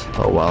 but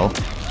oh well.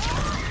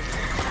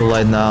 Too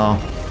late now.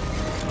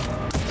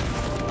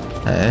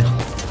 Hey.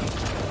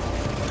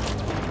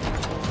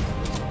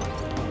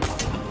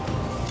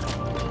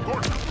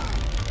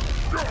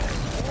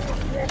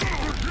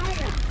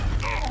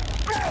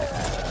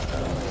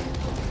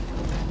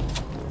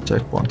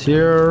 Checkpoint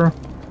here.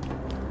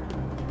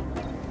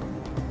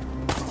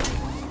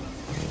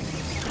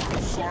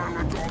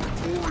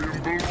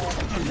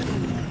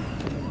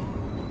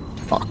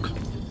 Fuck.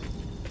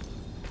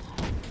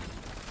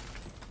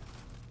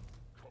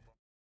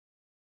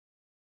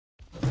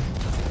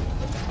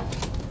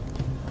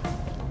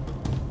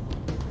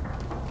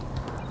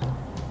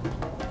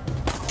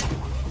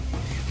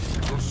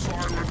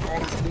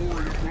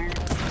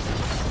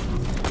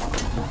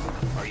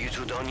 Are you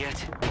two done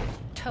yet?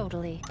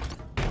 Totally.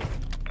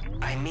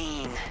 I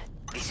mean,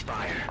 this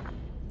fire.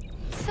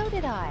 So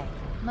did I,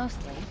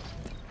 mostly.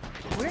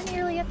 We're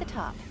nearly at the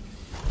top.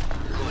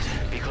 Good,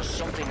 because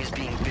something is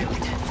being built.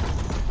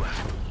 Well,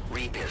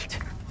 rebuilt.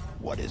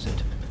 What is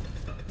it?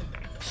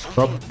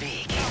 Something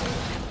big.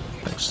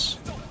 Thanks.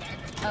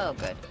 Oh,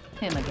 good.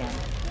 Him again.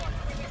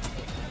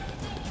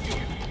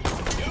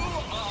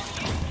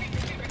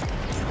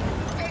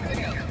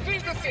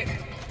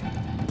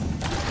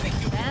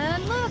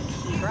 And look,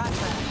 he brought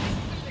friends.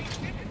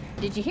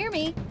 Did you hear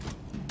me?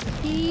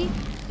 He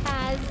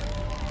has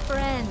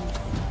friends.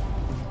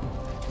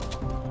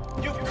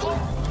 You come.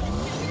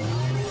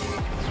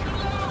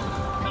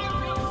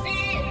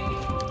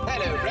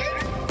 Hello,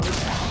 friends.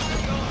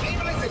 Need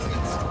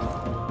resistance.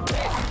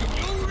 If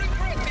you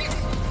regret this,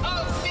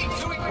 I'll seek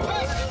to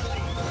reverse it.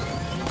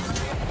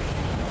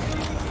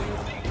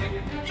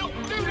 You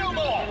do no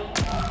more.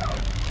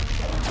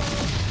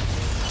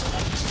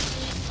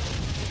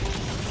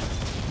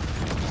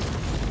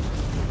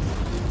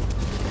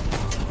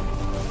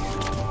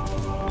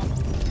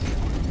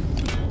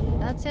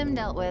 That's him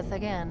dealt with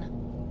again.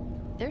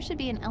 There should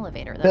be an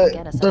elevator that'll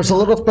get us up. There's a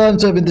lot of time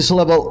save in this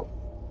level.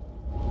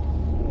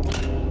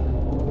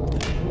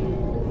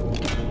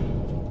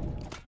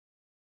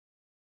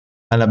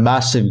 And a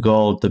massive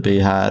gold to be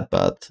had,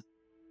 but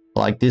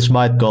like this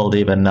might gold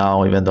even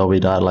now, even though we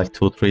died like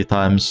 2-3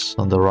 times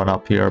on the run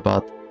up here,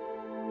 but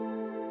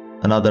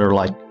another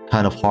like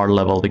kind of hard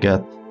level to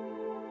get.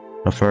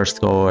 The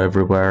first go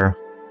everywhere.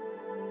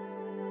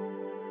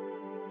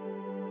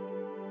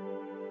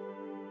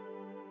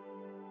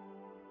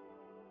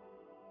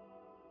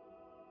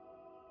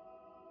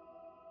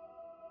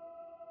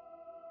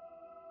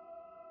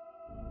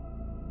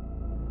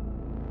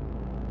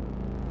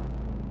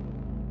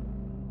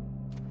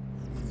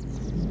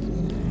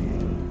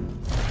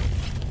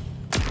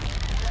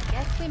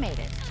 We made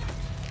it.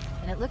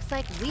 And it looks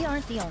like we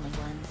aren't the only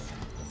ones.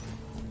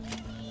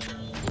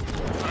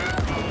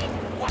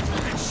 What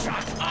a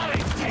shot! I'm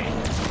dead!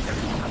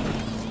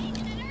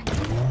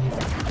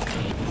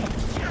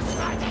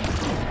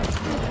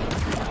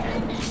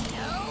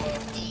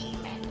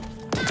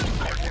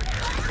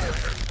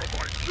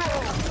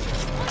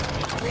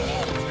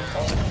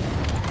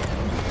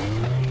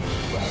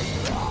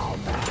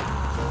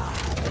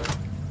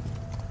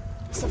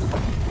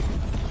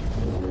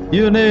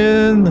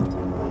 Union!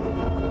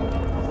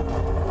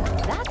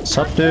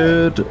 Sup,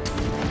 dude?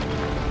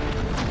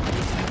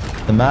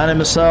 The man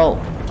himself.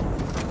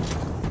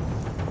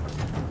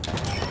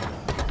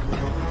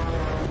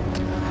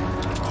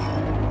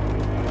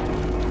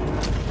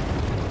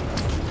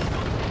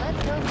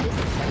 Let's hope this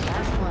is the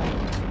last one.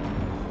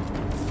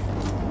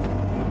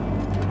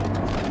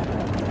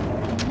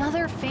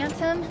 Another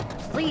phantom?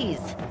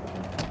 Please.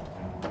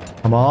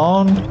 Come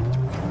on.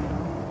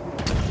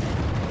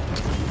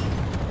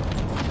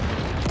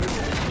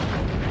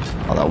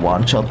 Oh, that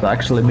one shot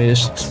actually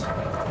missed.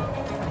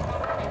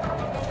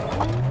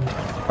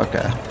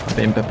 Okay, I'm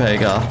being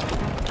Pepega.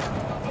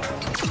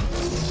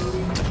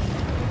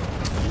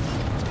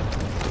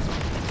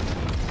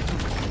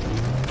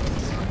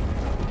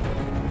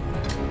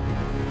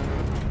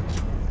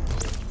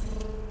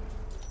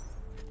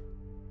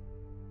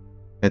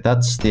 Okay,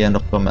 that's the end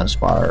of Command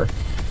Spire.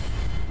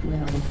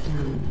 Well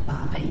done,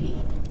 Bobby.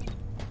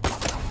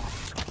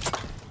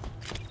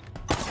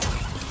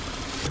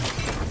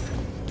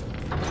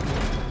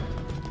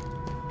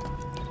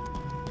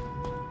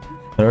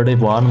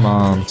 31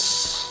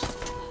 months.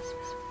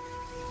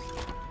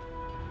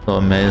 So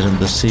amazing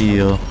to see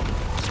you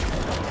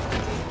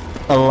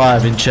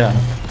alive in chat.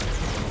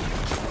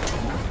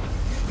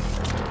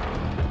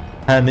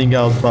 Handing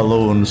out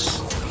balloons.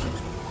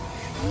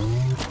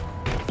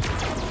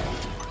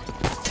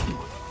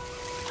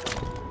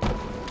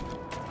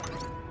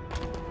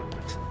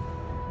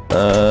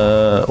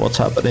 What's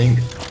happening?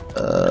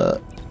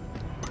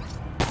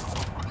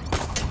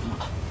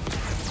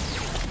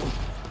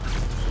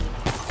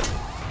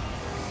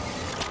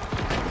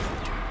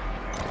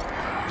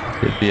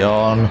 Should be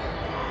on.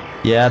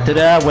 Yeah,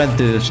 today I went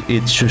to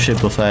eat sushi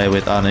buffet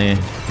with Annie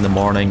in the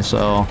morning,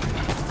 so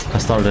I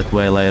started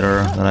way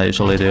later than I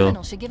usually do.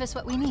 Should give us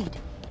what we need.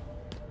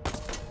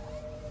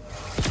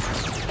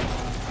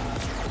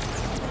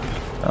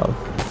 Oh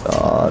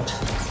god,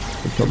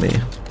 look at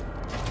me.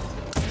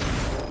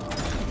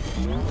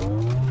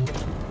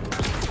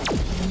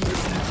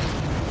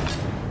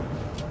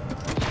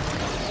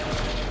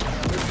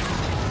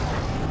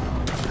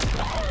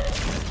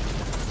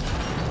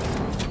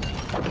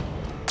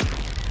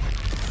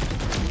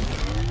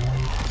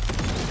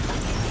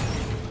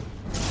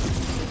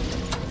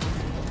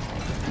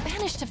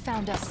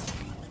 Found us.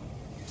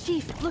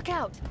 Chief, look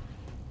out.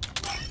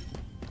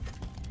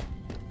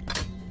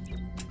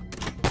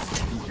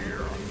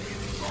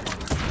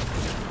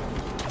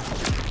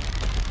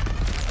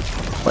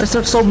 Why is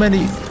there so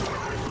many?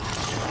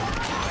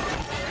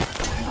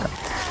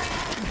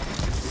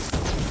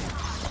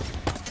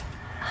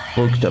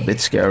 Looked a bit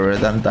scarier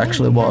than it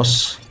actually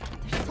was.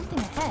 There's something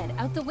ahead,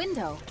 out the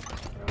window.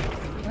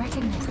 I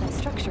recognize that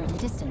structure in the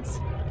distance.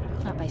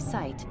 Not by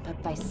sight,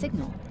 but by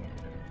signal.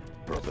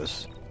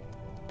 Purpose?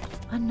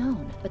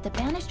 Unknown, but the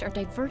Banished are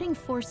diverting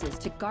forces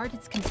to guard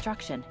its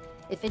construction.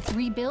 If it's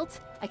rebuilt,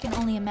 I can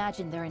only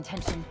imagine their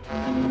intention.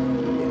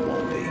 It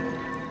won't be.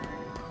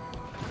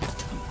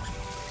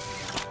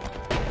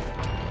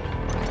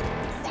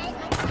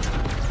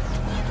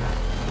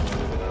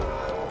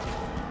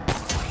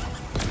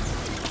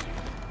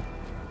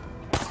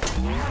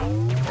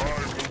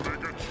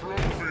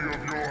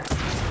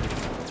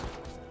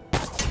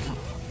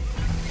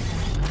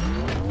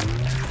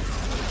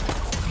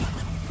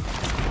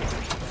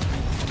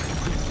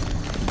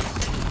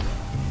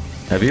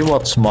 Have you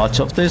watched much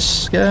of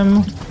this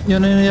game,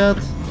 Union, yet?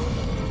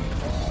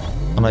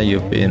 I know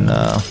you've been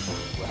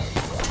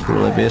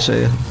really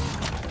busy.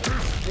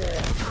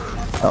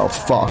 Oh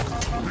fuck.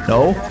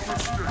 No?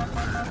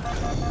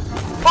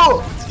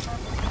 Oh!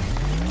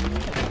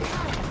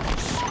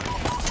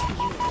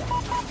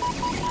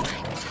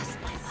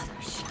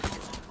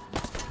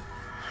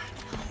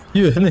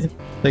 Union,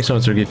 thanks so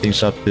much for giving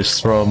up this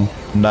from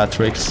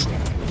Matrix.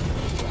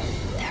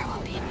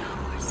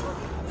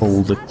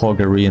 All the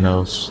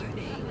Poggerinos.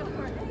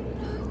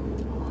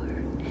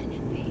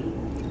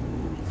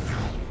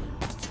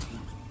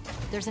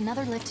 There's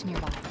another lift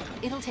nearby.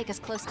 It'll take us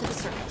close to the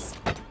surface.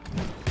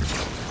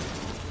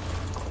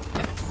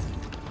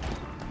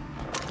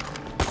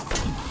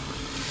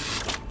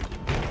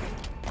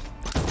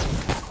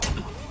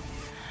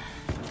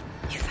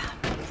 You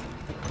found me.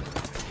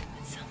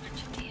 But so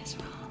much of me is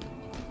wrong.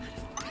 Out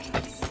of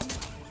grace.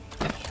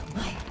 You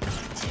might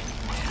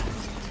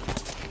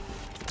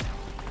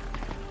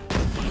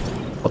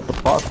What the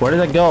fuck? Where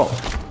did I go?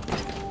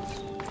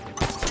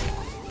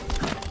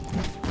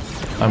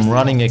 I'm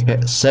running a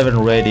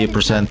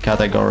 7%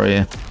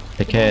 category.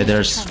 Okay,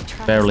 there's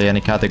barely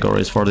any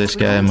categories for this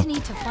game. We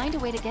need to find a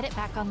way to get it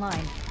back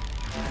online.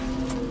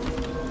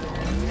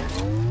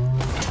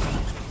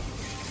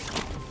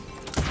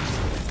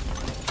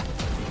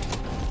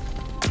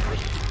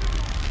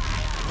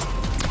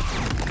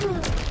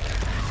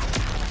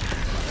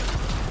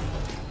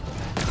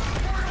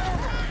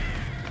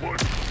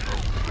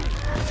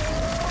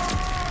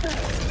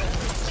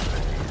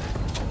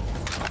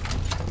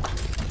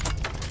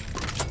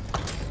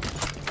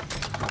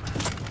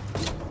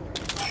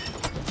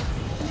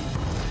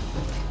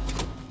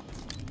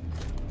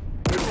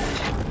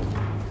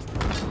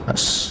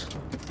 Yes.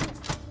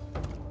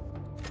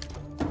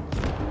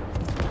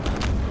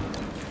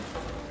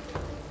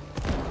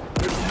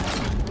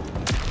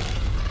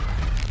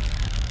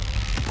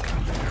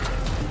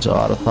 So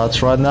out of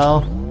touch right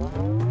now.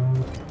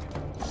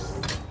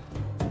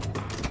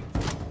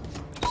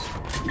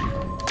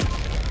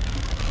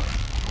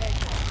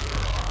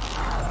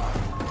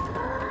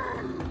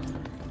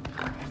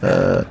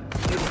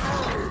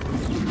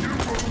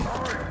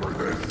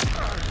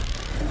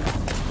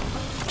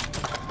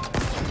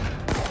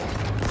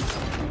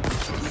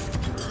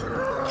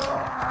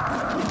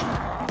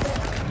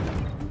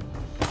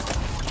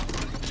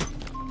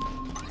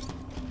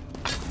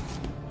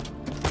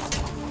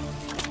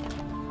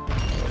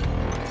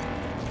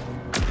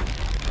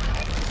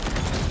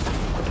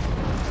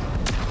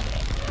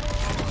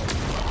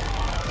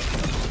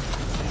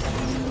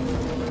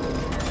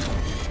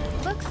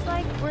 Looks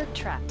like we're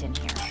trapped in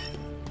here.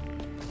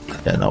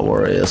 Yeah, no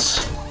worries.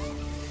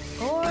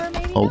 Or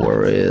maybe No not.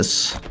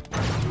 worries.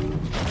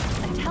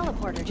 A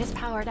teleporter just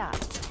powered up.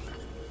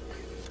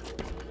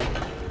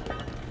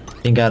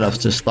 I think I'd have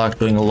to start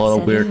doing a lot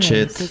of weird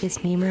shit. Biggest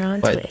memer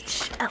on Wait.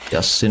 Twitch.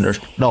 Yes, Cinder.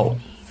 No,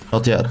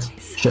 not yet.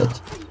 Shit.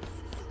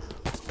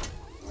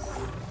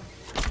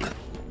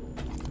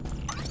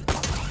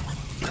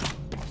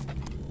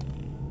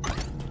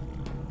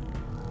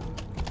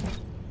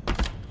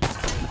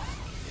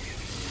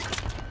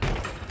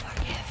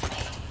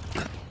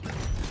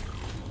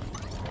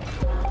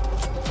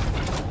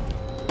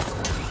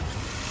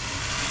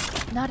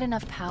 Not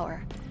enough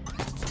power.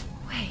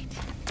 Wait,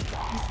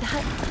 is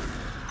that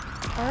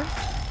Earth?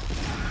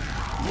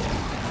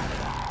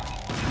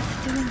 What's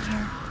it doing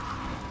here?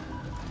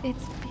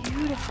 It's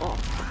beautiful.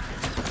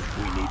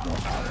 We need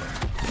more power.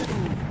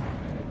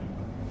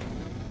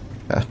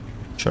 Yeah,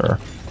 sure.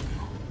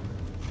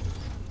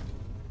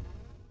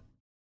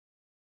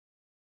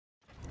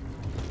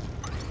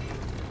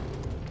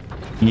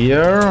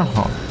 Here?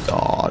 Oh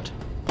god.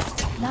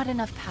 Not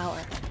enough power.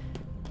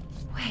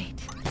 Wait,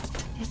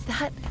 is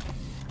that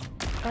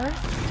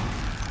Earth?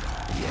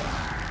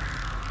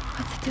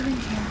 What's it doing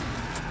here?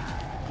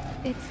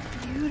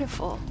 It's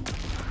beautiful.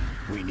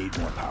 We need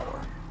more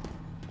power.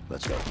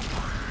 Let's go.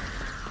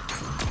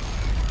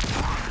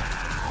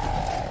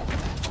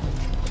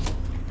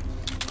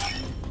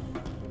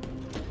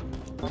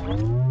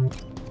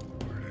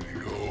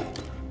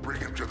 Bring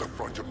him to the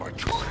front of my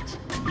turret.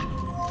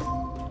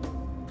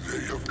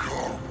 They have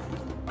come.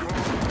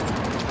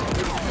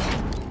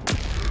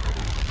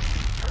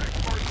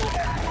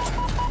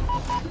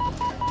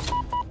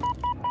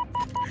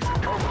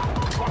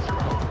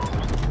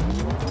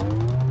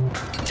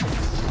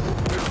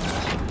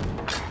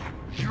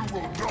 You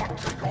will not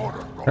take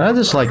order. Can I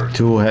just like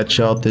two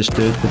headshot this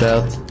dude to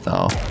death?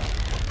 No.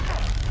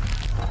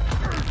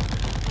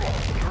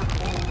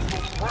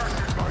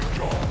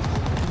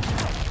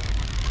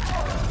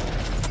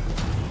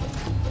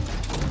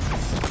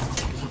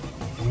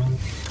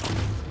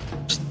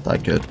 I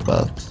could,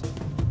 but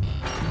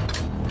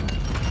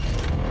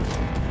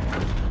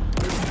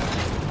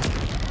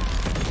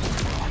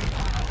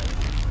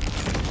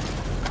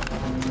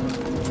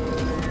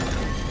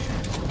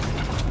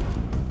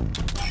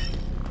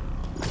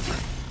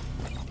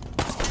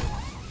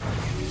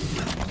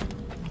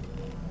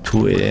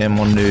two AM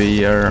on New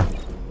Year.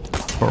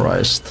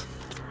 Christ.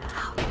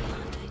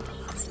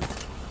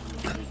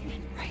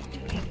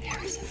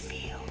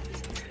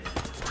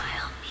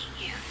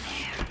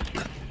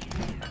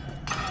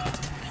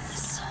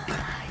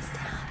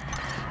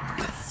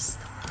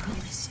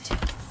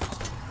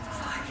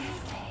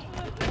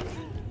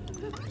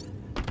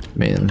 I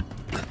mean,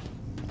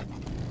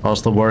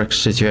 how's the work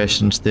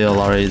situation still?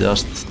 Are you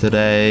just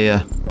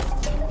today?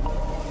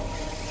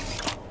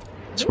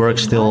 Is work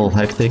still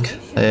hectic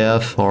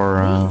AF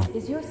or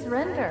Is your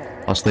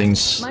surrender? how's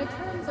things? My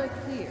terms are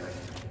clear.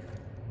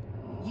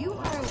 You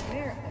are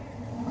aware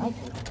of my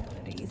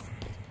capabilities,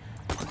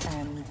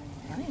 and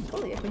I am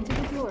fully acquainted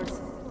with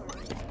yours.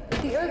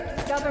 If the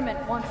Earth's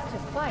government wants to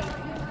fight,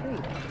 feel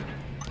free.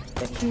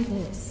 But hear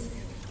this.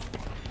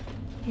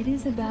 It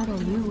is a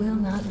battle you will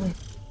not win.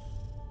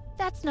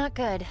 That's not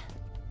good.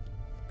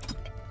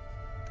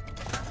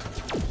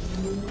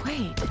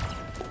 Wait,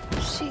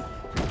 she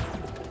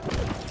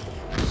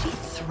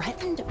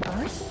threatened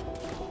Earth?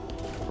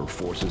 Her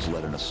forces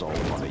led an assault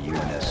on the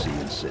UNSC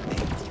in Sydney.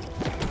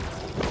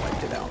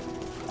 Wiped it out.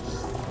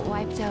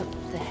 Wiped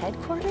out the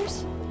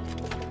headquarters?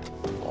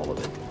 All of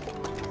it.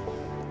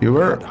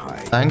 Skewer.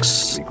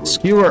 Thanks,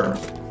 Skewer.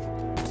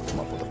 Come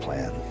up with a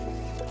plan.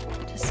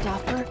 To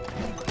stop her?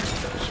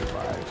 To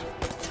survive.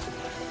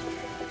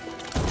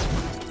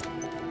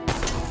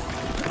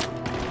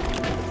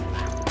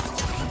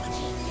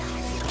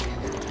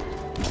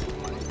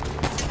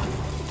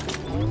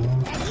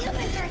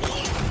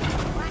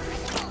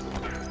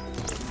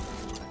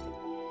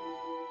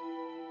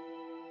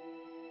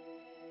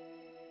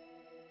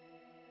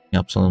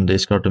 Up some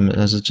Discord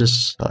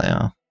messages. Oh,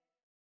 yeah.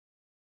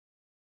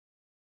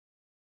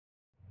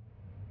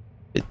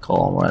 Bit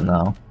calm right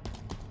now.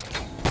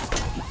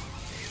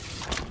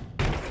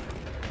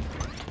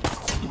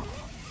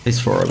 It's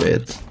for a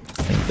bit.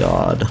 Thank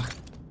God.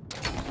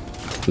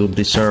 You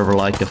deserve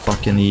like a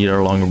fucking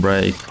year-long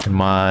break in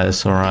my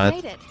eyes, alright?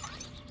 Made it.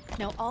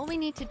 Now all we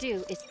need to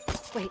do is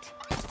wait.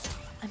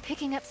 I'm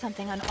picking up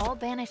something on all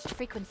banished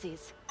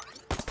frequencies.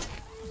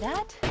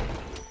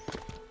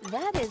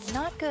 That is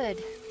not good.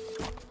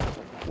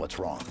 What's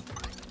wrong?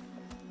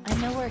 I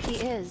know where he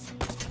is.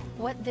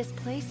 What this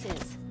place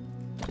is.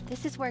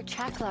 This is where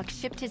Chaklock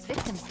shipped his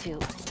victims to.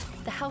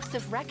 The House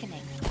of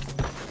Reckoning.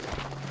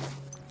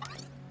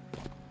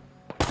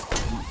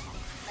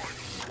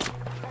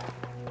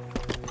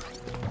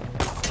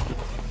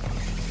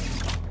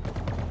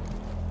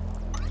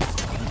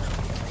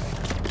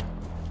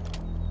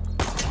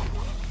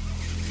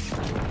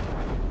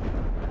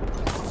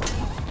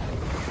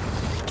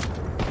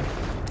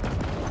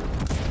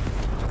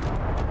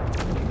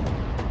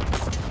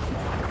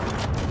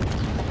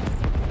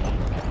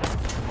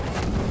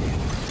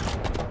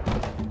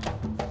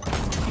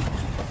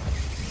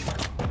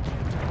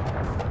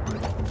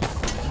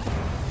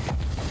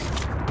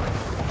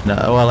 No,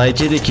 well,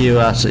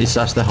 AGDQ is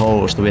as the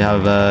host. We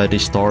have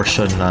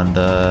Distortion and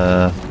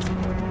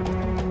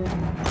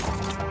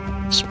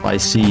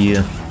Spicy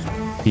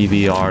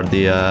PVR,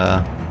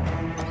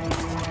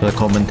 the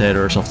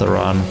commentators of the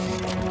run.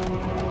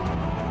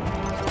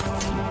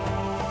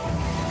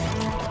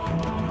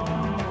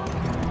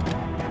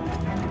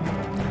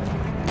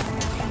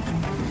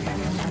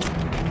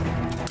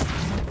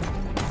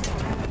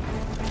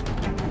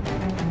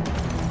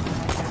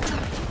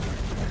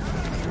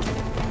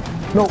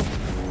 No.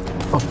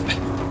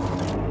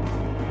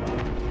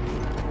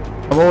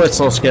 I'm always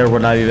so scared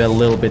when I'm a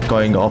little bit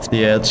going off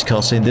the edge,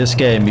 cause in this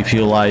game if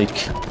you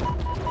like...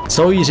 It's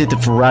so easy to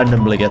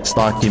randomly get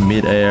stuck in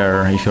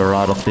mid-air if you're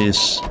out of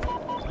these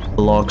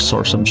blocks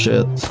or some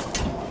shit.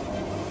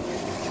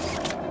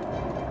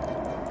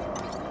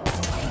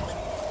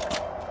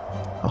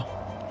 Oh.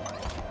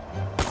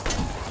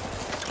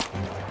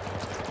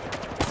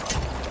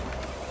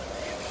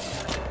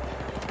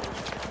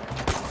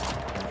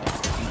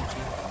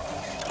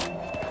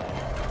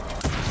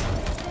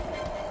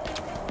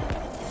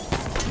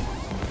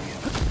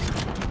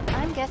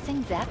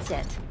 That's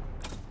it.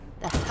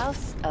 The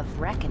House of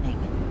Reckoning.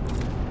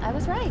 I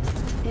was right.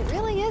 It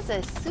really is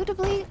a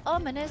suitably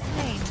ominous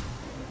name.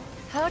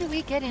 How do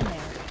we get in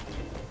there?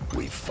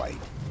 We fight.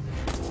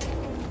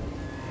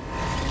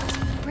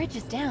 The bridge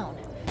is down.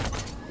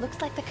 Looks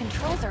like the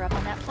controls are up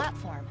on that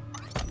platform.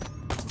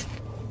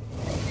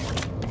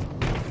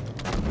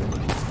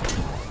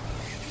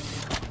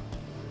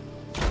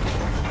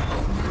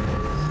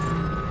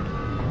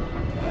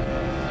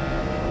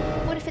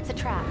 What if it's a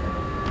trap?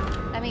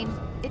 I mean,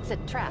 it's a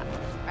trap,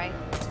 right?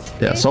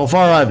 Yeah, so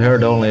far I've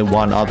heard only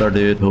one other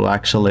dude who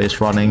actually is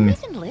running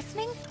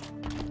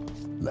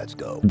Let's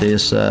go.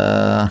 This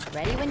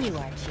Ready when you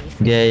are,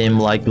 Chief. game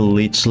like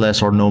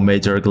glitchless or no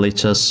major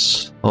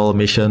glitches. All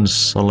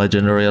missions are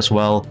legendary as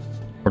well.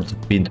 Or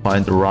been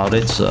trying to route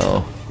it,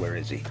 so... Where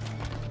is he?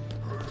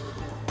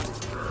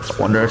 I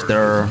wonder if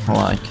they're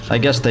like... I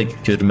guess they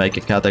could make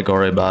a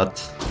category,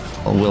 but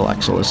we'll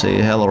actually see.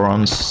 Hell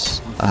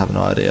runs, I have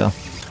no idea.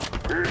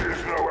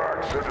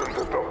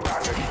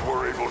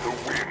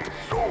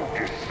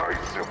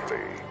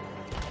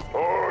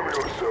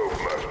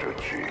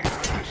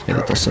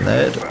 Kill tuossa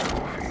need.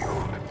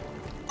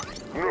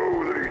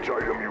 Know that each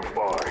item you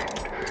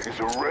find is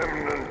a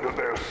remnant of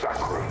their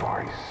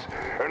sacrifice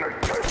and a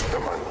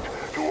testament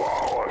to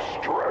our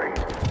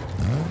strength.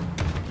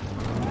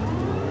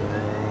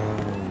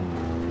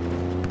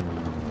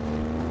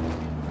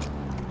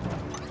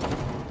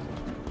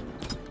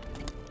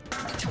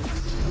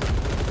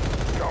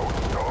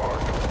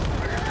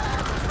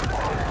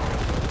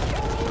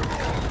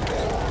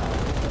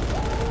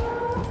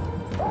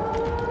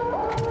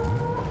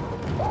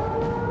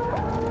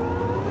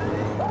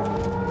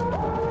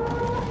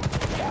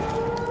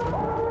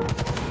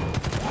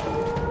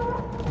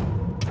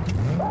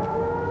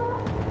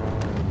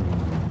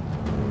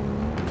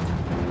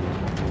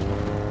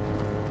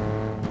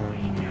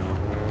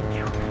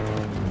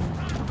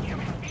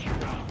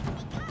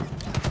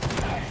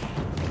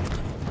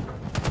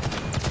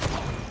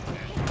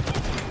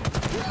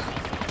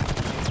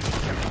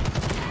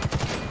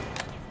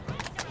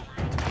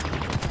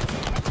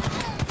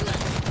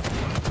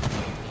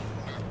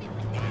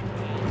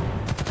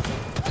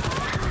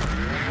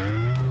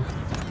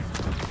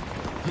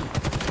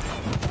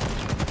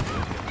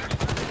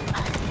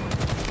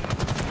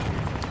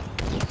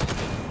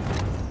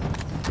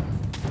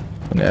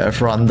 Yeah,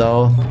 front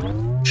though,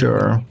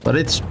 sure, but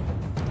it's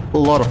a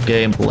lot of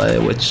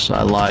gameplay, which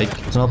I like.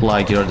 It's not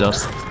like you're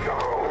just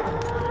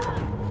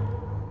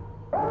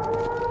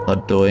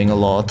not doing a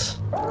lot,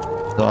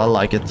 so I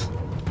like it.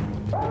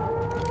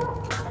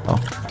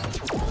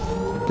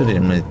 Oh,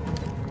 didn't need.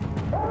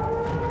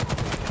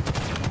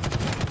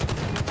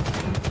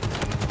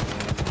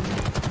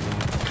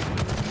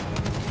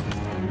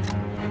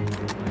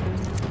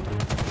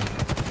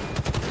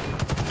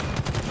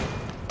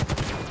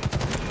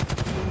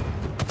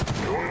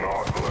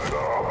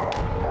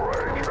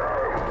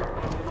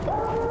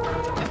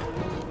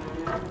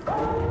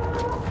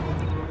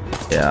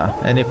 Yeah,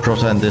 any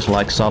percent is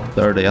like sub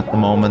 30 at the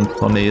moment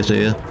on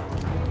easy.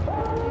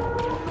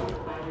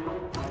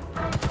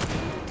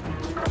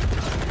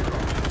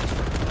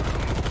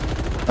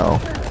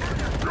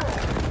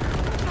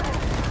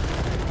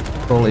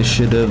 Probably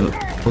should have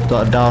put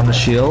down the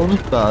shield,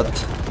 but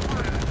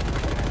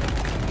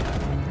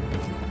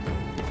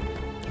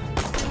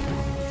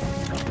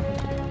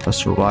I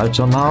survived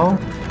somehow.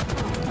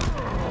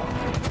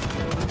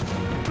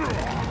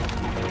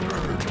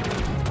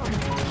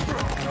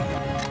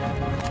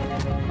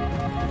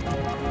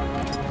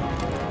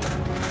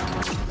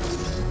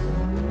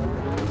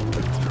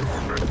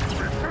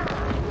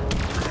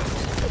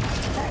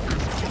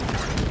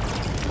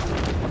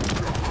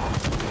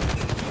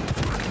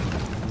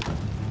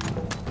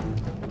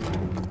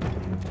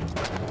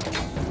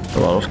 A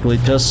lot of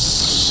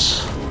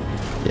glitches.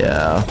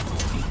 Yeah.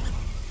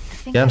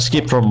 You can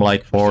skip from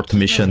like 4th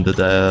mission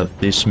to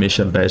this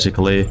mission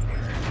basically.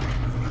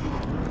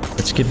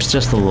 It skips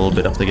just a little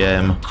bit of the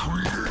game.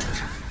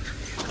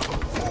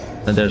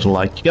 And there's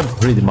like, you get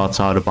pretty much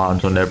out of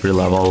bounds on every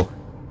level.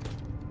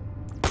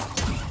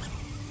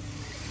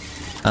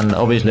 And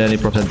obviously any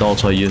percent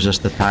also uses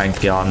the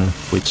tank gun,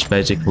 which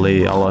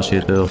basically allows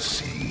you to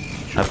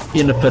have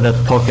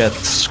infinite pocket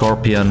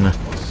scorpion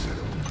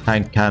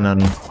tank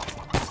cannon.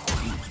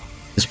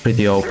 It's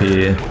pretty OP.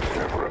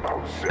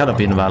 Kind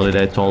of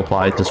invalidates all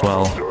fight as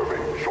well.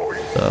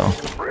 So.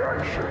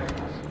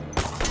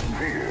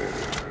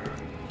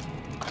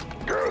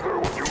 Gather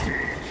what you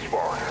need,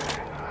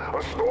 Spartan. A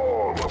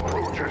storm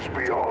approaches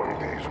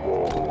beyond these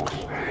walls.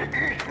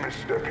 Each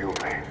misstep you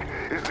make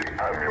is the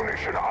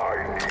ammunition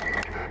I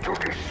need to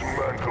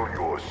dismantle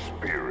your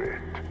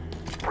spirit.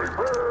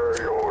 Prepare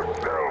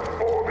yourself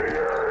for the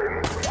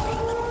end.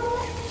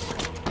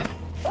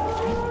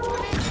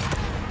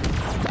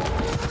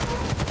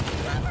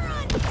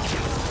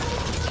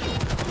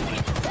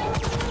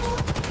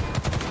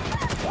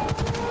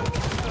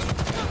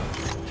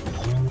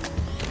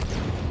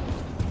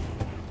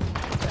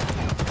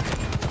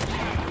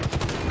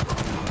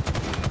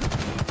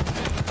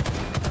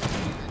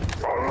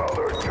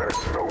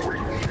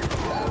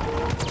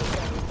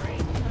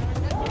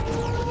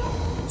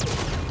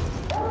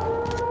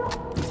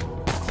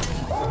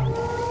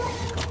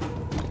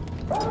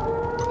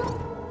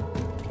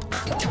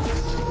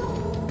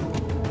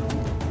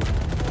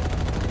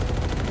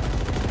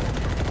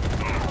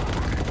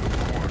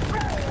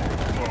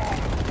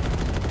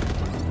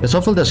 It's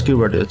awful the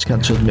skewer dudes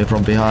can shoot me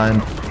from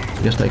behind.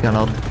 I guess they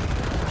cannot.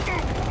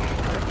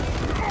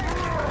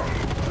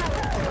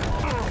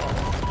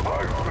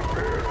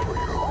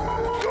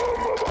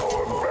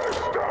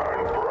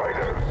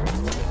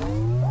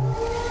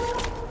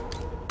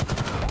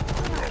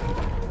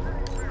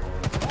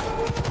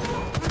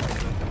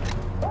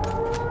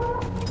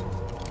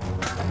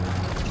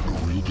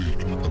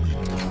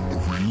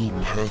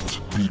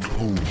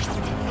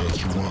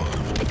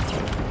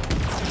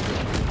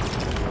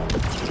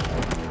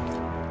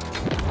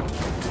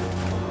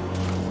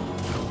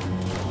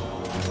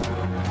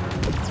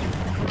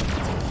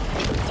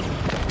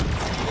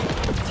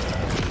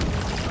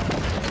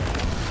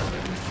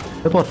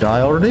 The bot die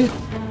already?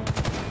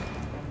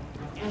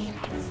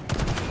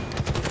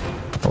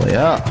 Oh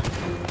yeah.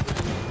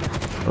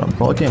 What I'm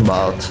talking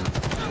about.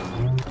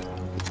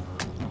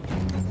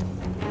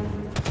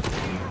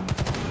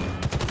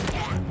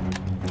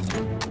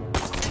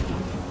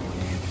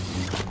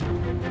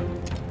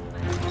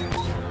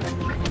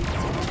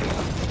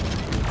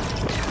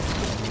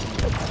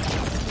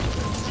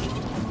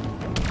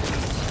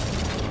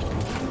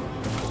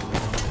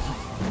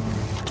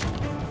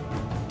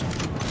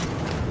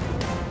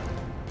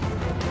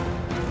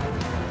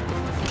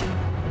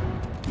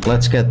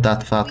 Let's get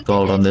that fat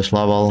gold on this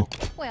level.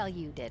 Well,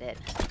 you did it.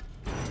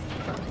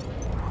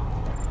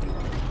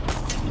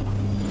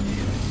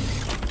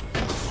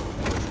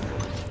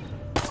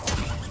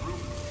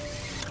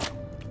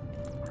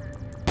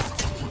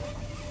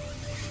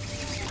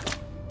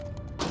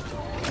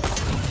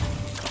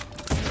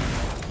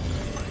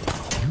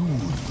 You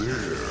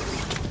there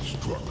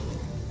struck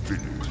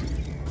victory.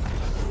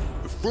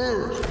 The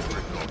first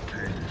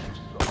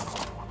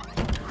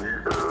the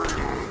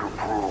end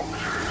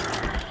approaches.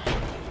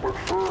 But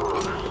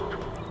first,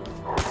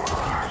 a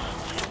last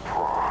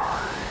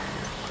surprise.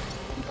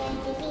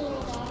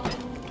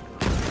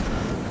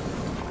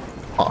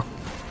 Oh.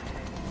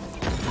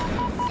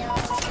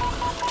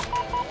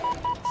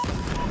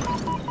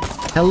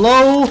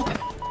 Hello?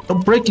 I'm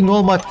breaking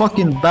all my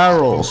fucking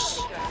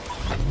barrels.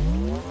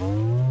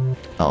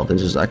 Oh,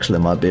 this is actually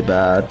might be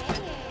bad.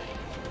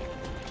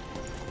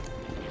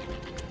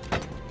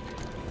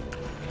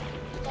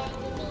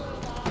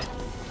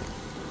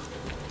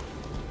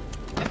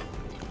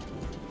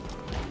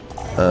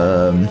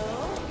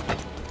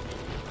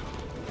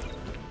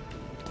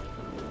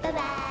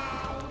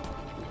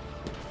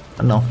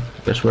 I don't know.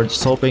 Guess we're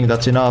just hoping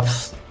that's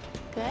enough.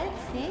 Good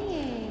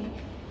singing.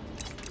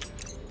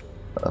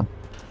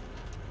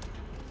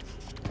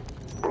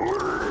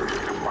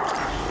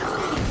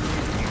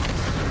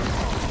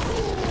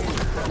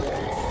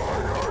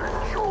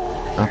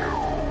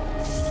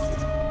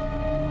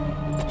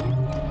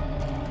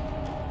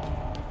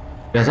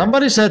 Yeah,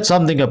 somebody said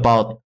something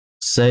about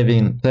save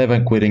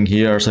and quitting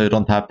here, so you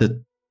don't have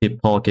to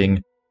keep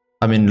talking.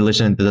 I mean,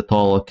 listening to the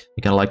talk,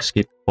 you can like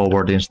skip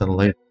forward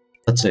instantly.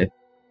 Let's see.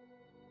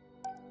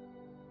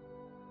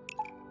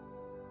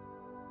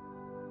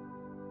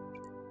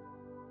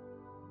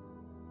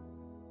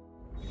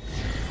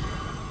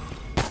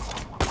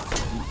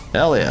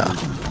 Hell yeah.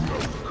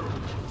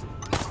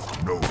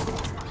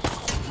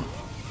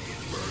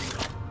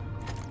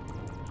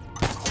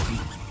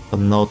 But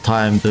no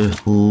time to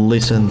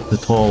listen to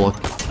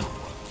talk.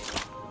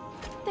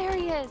 There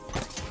he is.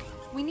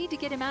 We need to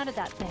get him out of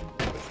that thing.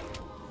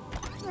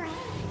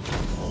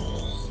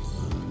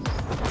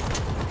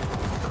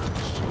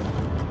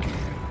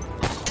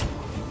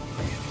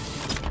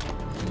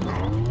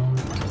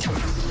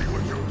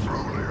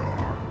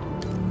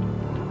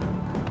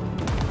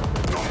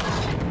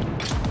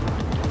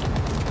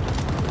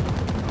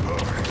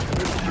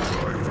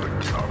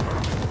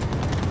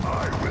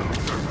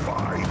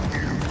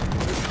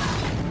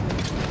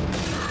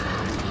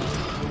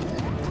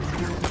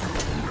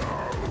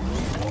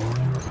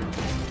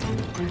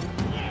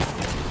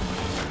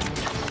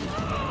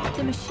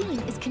 The machine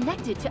is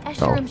connected to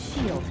Escherum's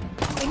shield.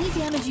 Any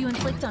damage you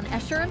inflict on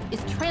Escherum is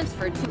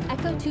transferred to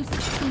Echo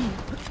 216.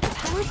 The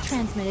power is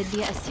transmitted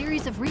via a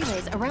series of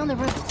relays around the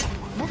room.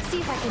 Let's see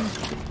if I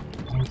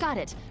can... Got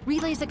it.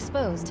 Relay's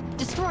exposed.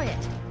 Destroy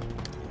it.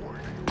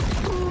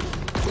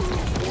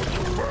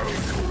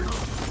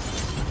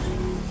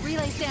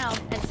 Relay's down,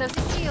 and so's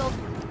the shield.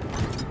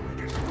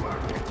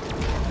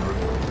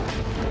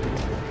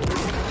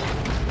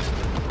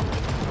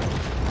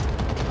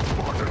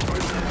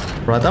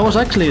 Right, I was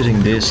actually using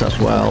this as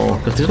well,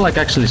 because this like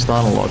actually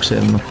stun locks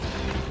him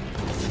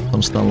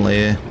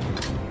constantly.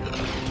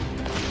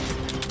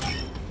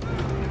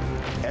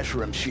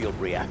 Escherum's shield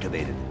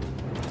reactivated.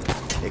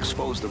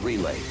 Expose the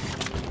relay.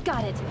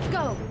 Got it.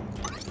 Go.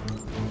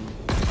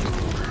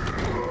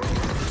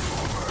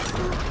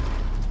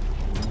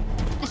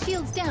 The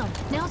shield's down.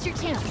 Now's your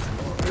chance.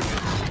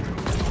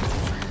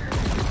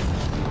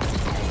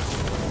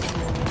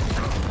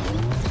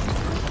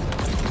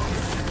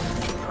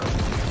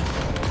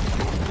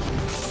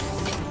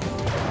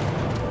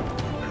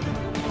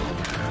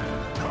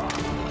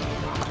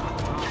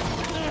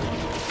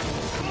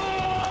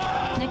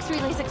 Next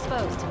relay's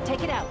exposed.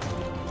 Take it out.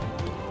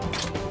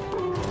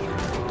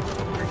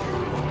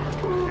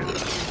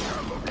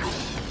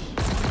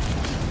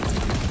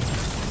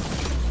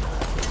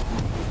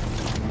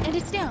 And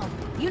it's down.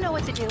 You know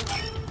what to do.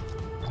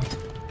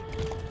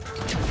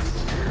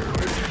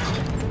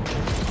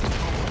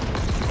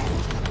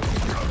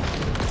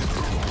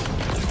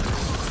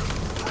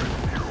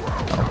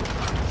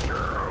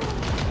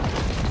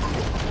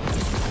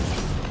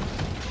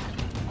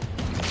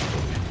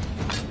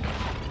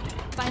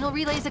 Final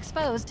relay's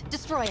exposed.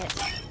 Destroy it.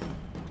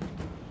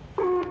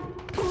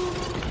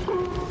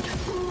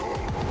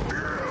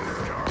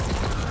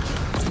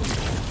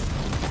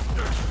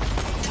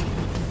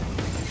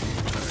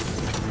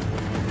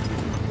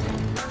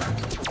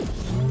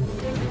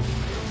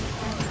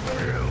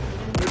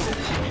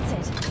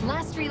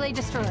 Last relay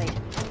destroyed.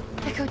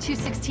 Echo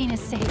 216 is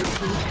saved,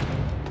 Pete.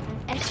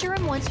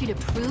 Escherum wants you to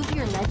prove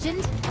your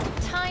legend.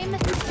 Time to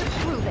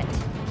prove it.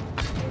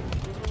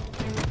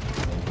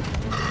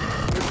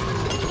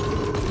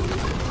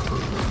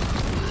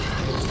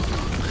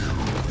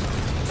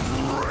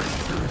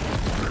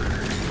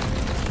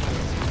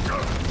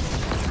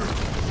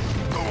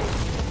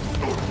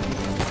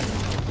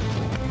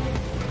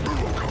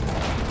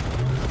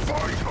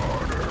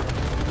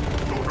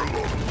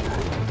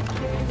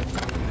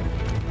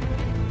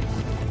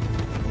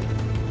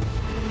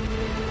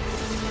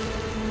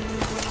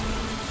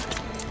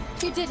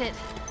 You did it.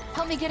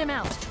 Help me get him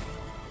out.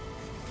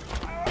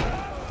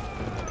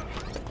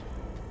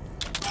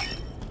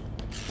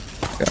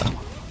 Yeah.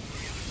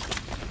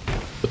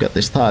 Look at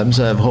this time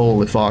save,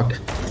 holy fuck.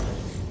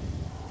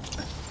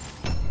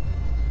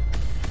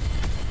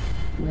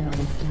 Well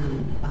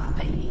done,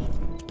 Bobby.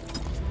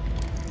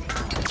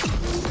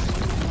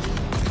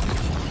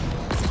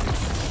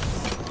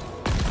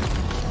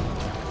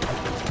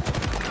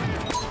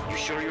 You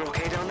sure you're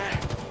okay down there?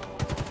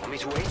 Want me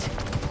to wait?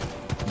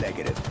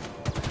 Negative.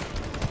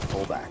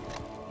 Pull back.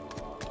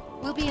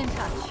 We'll be in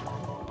touch.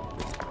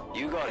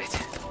 You got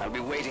it. I'll be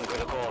waiting for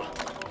the call.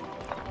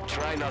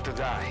 Try not to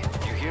die.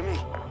 You hear me?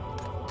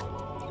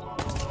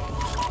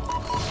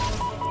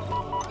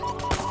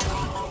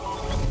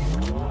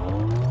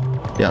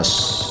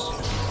 Yes.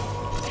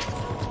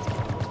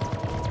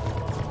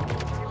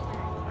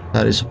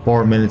 That is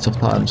 4 minutes of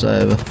time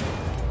save.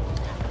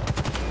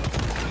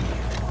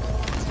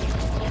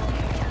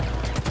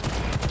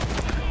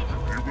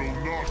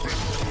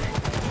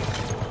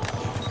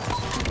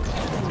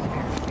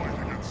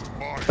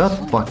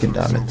 God fucking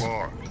damn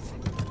it.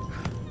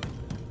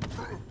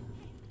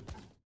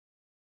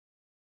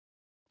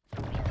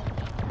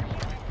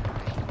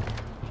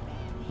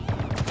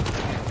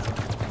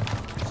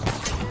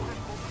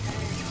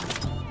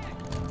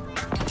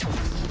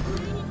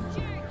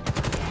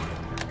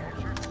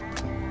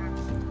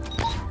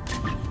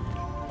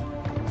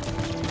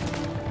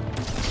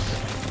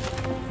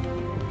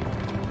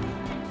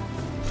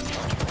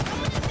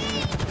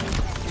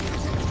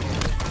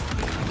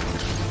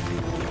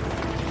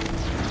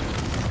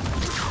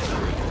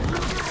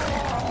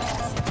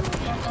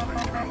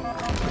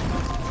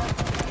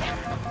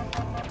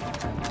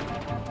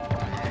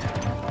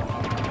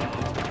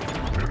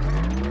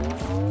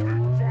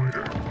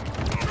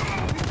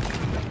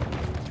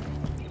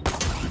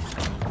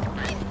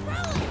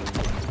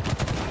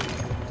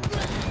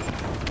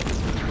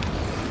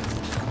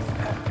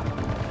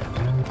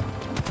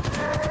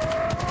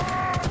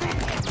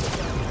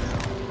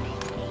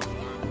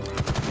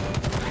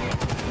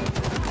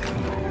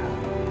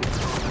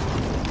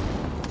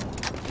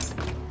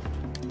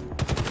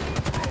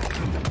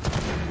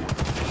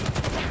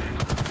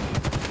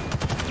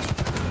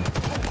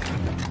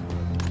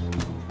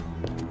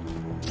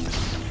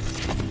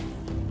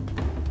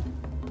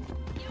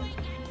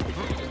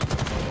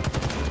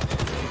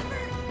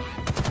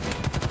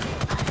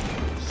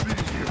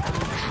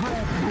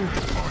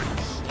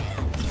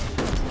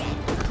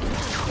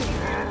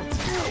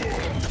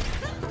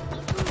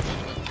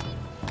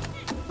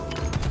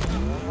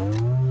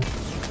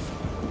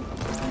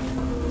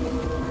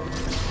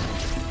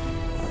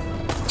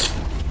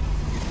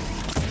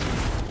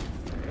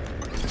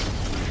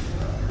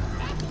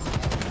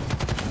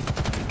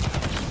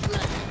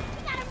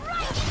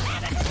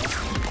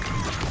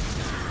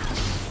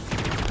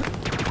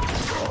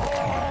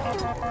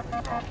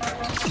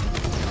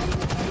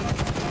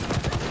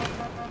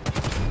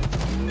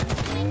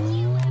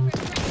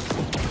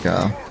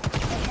 Yeah.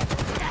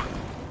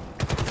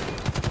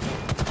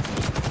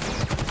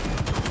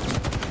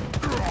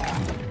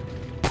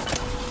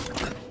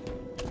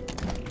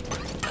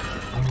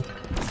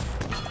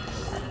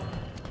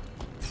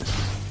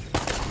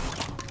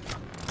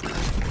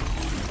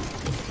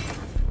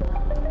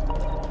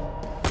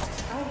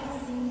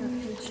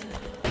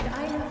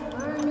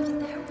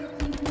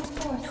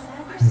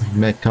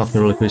 Make coffee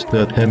really quick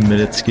to a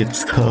 10-minute skip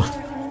though.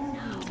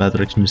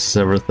 Matrix misses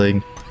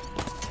everything.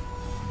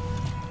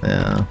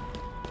 Yeah.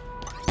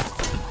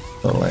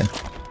 Totally.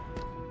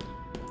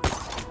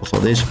 So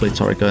these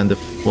splits are going to...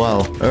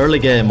 Well, early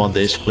game on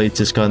these splits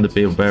is going to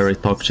be very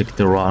toxic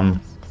to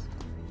run.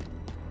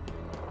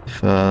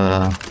 If,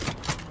 but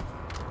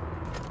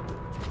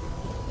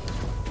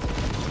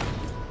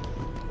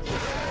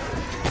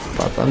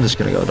I'm just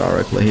gonna go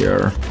directly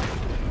here.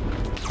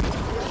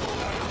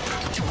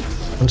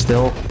 I'm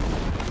still.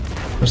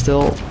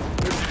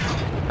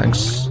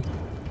 Thanks.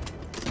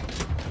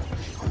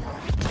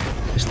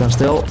 Stand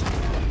still.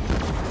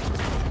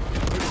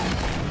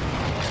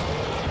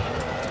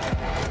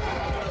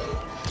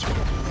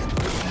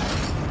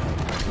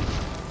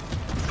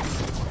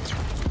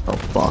 Oh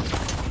fuck.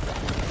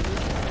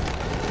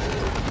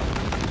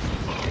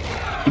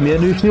 Give me a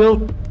new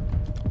shield.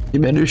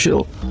 Give me a new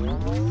shield.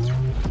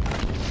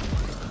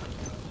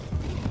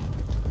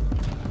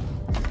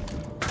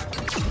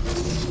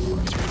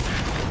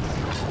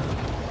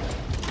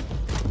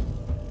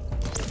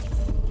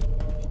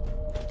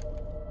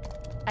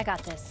 I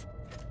got this.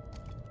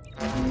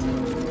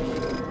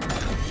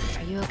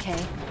 Are you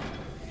okay?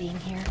 Being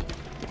here?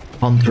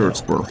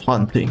 Hunters were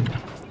hunting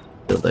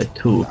till they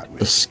took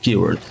the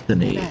skewered to the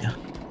knee.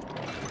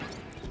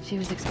 She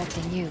was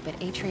expecting you, but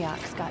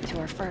Atriox got to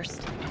her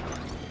first.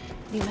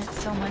 We meant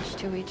so much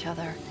to each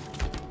other.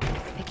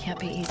 It can't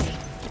be easy.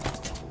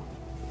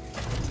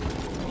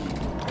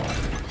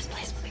 This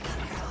place will become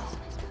your home.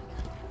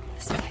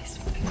 This place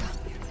will become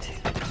your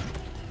tomb.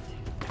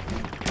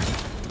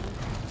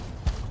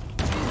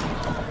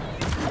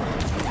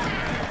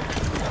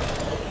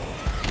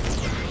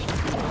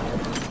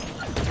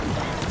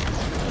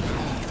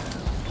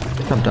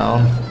 Come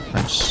down.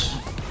 Nice.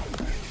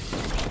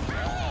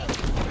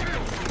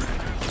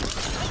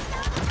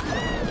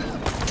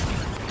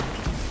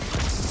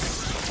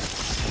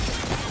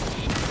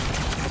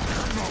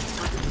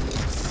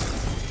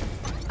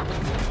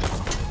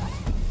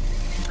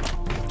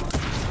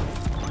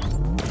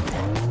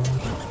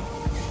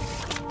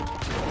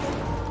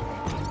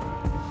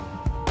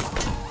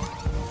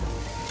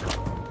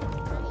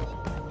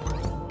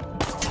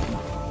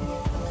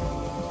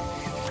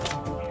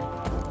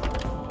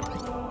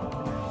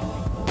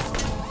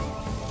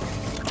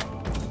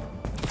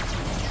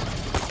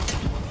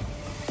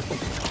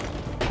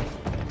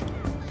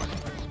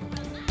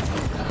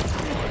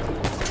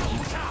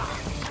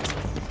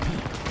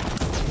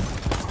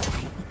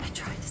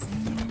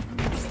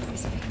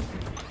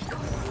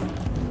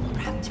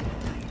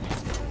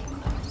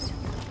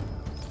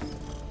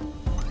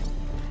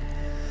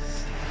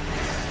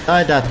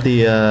 Died at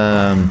the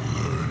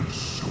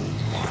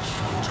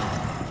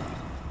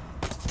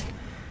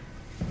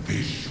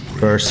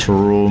first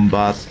room,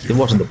 but it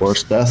wasn't the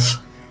worst death.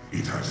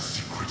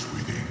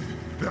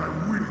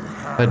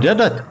 I did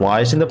that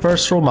twice in the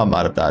first room. I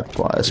might have died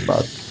twice,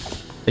 but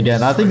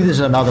again, I think this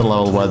is another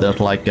level where there's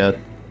like a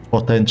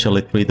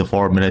potentially 3 to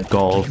 4 minute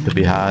goal to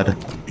be had.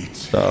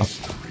 So.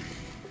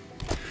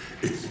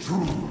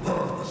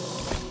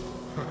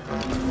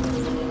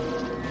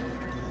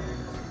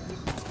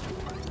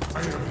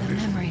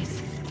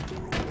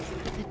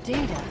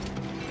 Data.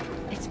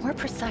 It's more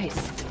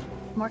precise,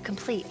 more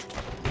complete.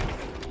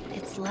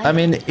 It's like... I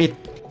mean,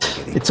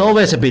 it's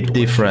always a bit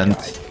different.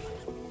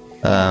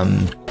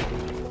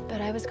 But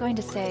I was going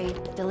to say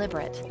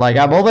deliberate. Like,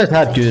 I've always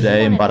had good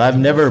aim, but I've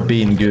never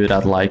been good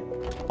at like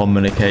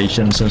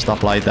communications and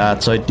stuff like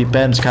that. So it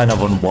depends kind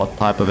of on what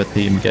type of a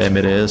team game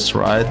it is,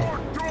 right?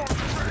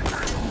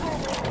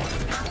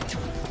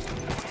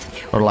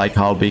 Or like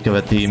how big of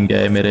a team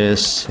game it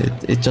is.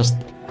 It just,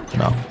 you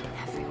know.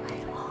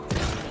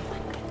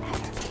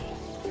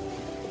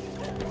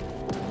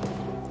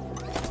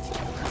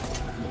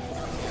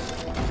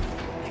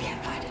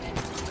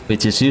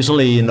 Which is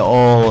usually in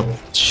all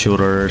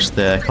shooters,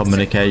 the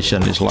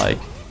communication is like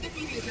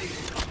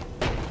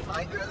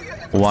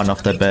one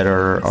of the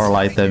better or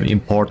like the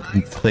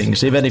important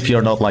things. Even if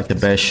you're not like the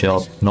best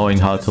shot, knowing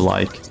how to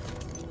like...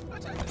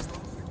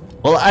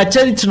 Well, I'd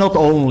say it's not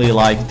only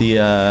like the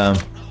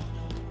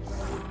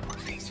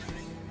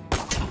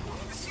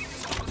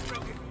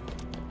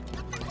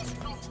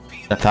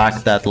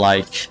fact that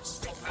like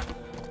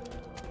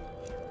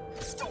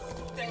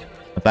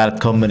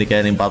bad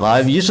communicating, but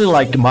I'm usually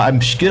like I'm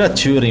good at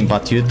shooting,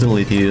 but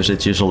utility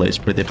usage usually is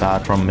pretty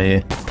bad from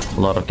me. A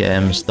lot of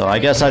games, though. I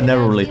guess I've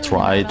never really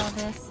tried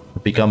to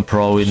become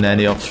pro in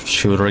any of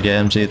shooter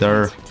games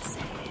either.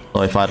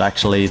 So if I'd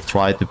actually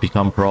try to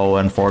become pro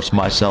and force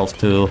myself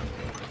to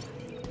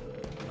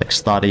like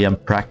study and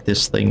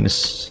practice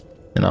things,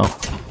 you know,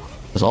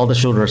 because all the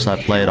shooters I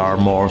played are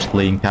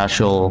mostly in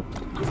casual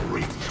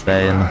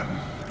pain.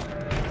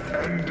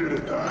 Ended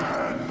at the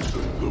hands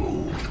of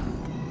those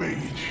who made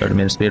you.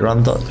 30-minute speedrun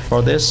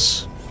for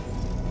this.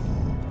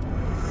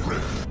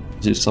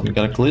 This is some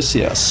kind of glitch,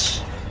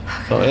 yes.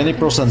 So any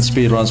percent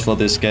speedruns for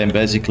this game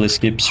basically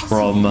skips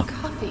from...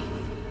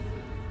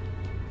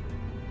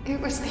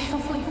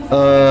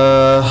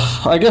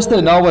 I guess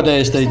they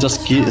nowadays they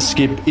just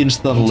skip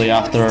instantly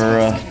after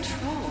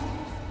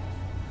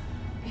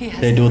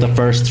they do the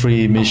first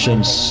 3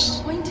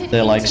 missions.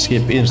 They like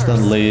skip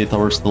instantly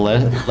towards the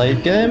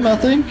late game, I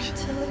think.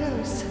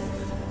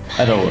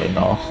 I don't really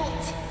know.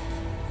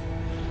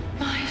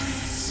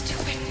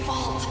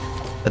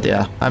 But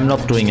yeah, I'm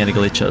not doing any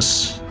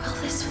glitches.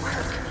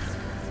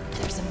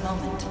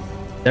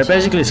 They're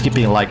basically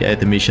skipping like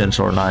 8 missions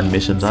or 9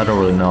 missions, I don't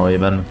really know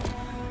even.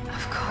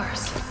 Of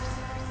course.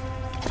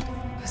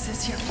 Was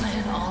this your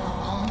plan all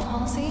along,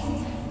 Halsey?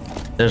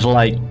 There's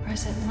like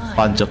a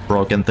bunch of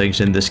broken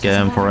things in this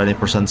game for any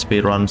percent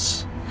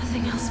speedruns.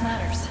 Nothing else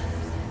matters.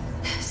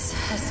 This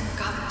has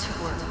got to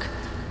work.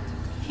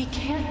 He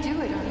can't do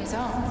it on his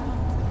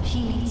own.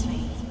 He needs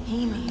me.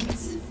 He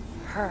needs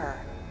her.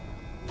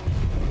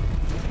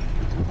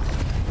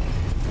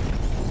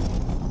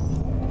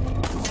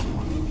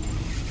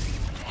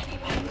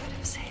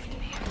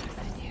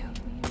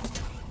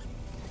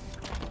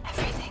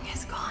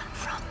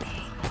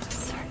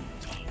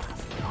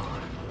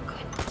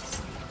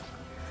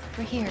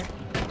 We're here.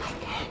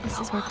 This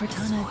is where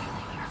Cortana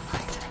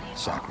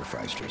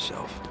sacrificed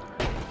herself.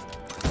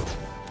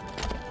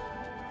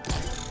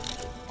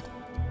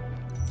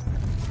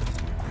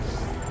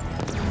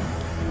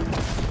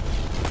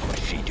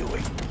 What's she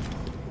doing?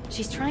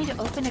 She's trying to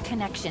open a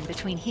connection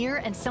between here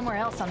and somewhere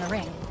else on the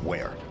ring.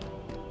 Where?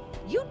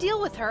 You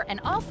deal with her and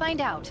I'll find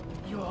out.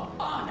 Your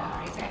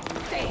honor is at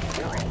stake.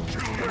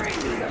 Bring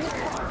the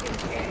target.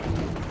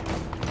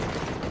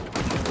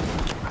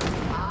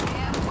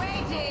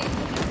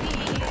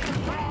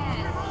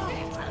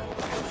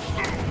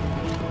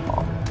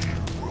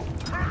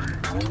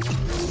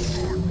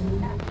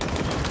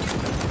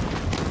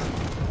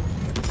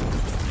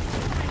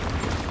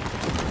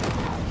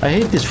 I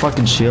hate this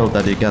fucking shield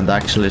that you can't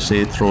actually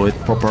see through it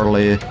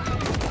properly.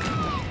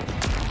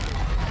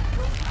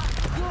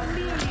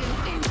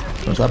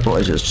 I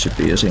probably just should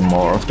be using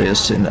more of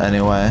this in any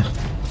way.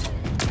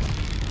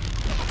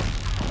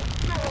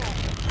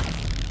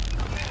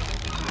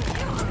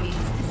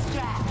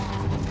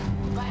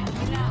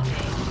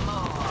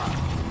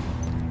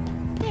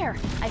 There,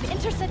 I've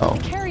intercepted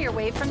the carrier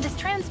wave from this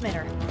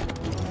transmitter.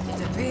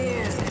 It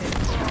appears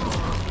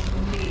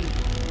me.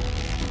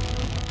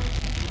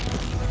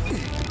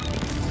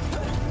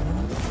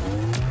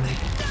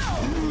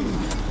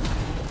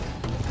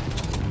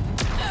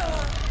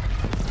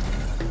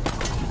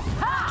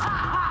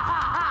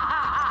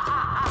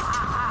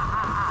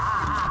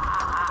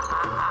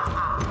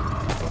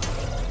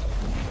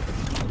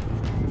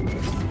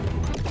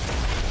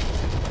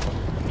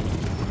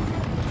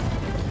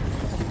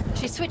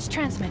 Switch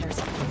transmitters,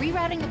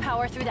 rerouting the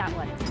power through that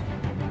one.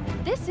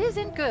 This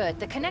isn't good.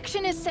 The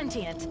connection is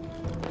sentient.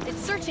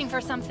 It's searching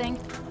for something.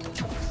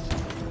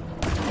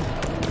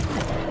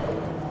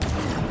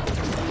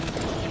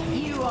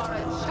 You are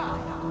a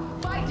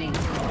child fighting.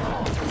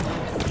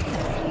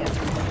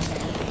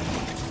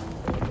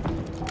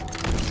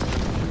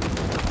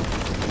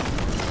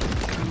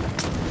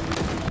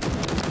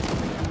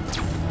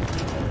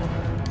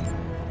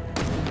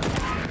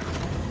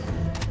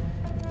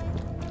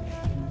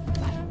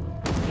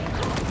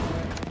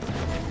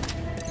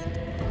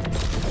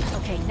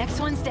 Next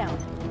one's down.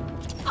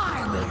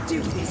 I will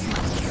do this much.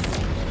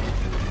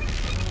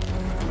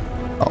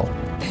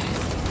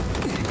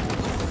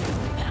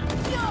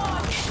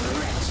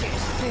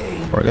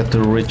 Forgot to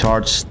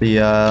recharge the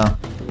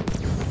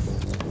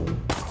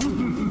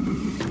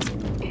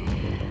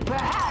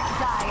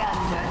Perhaps I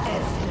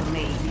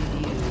underestimated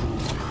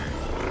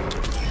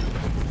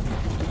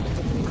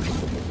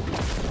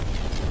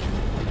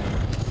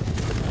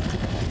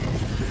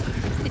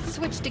you. It's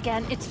switched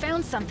again. It's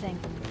found something.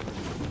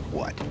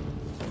 What?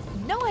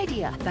 No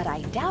idea, but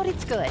I doubt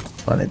it's good.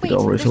 I need to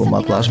go refill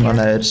my plasma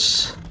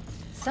nades.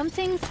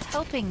 Something's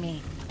helping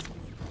me.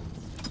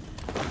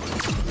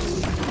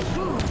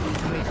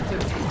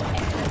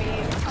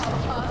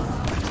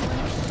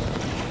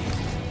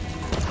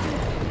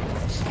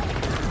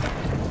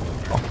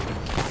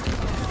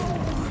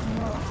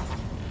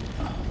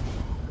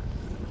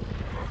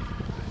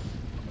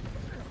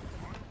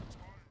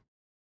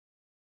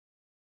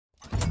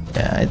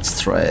 Yeah,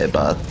 it's Trey,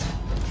 but...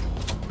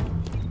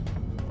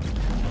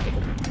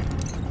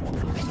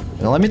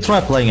 Let me try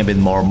playing a bit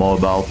more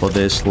mobile for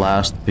this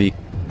last bit.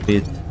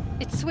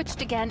 It's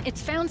switched again. It's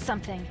found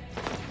something.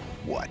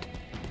 What?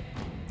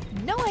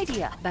 No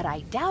idea, but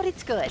I doubt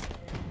it's good.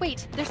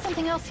 Wait, there's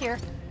something else here.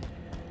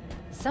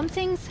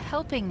 Something's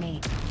helping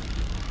me.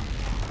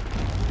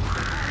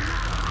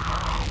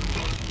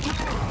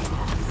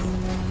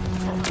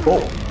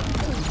 Whoa.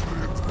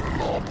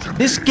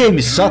 This game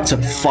is such a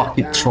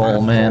fucking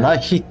troll, man. I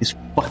hate this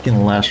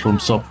fucking last room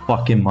so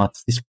fucking much.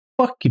 This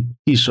fucking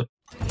piece of...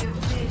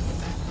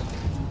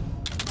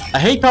 I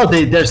hate how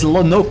there's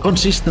no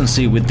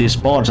consistency with these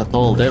spawns at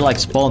all. They like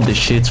spawn these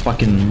shits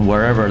fucking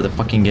wherever the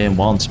fucking game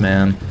wants,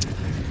 man.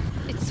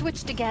 It's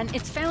switched again.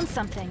 It's found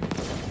something.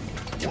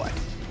 What?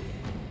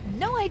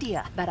 No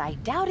idea, but I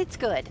doubt it's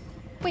good.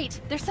 Wait,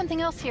 there's something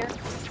else here.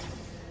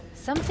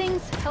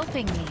 Something's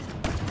helping me.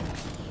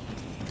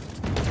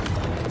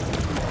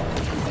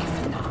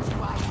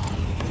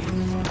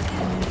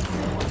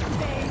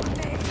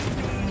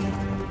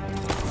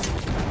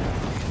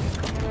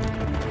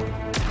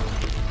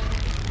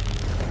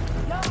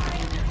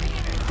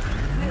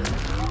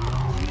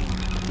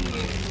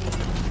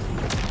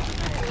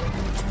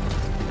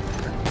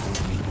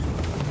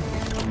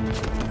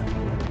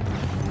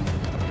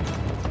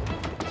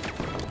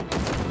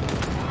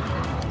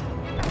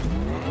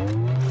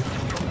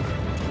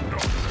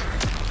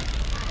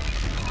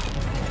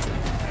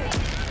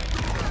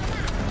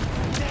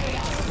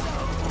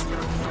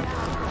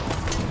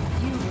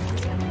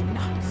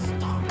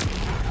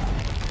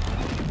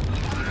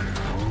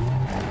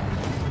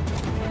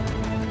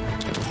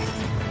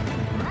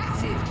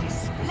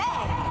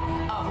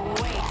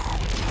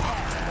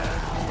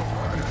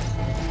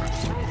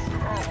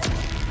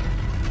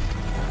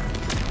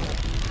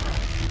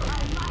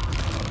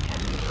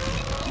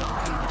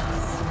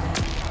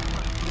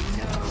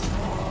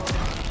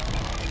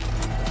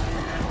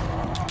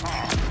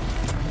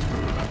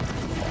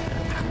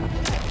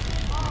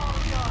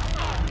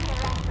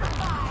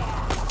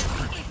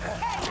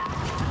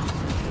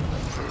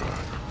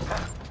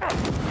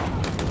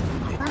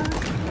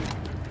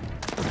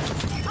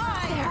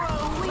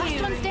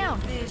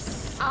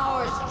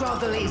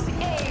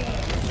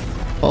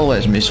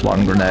 Always miss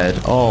one grenade,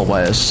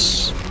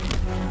 always.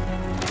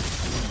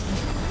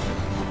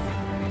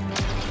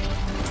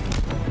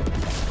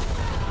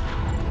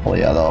 Oh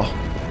yeah, though.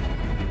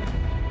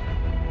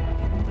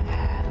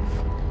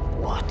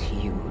 What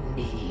you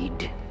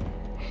need.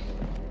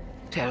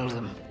 Tell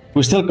them.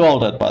 We still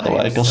called it, by the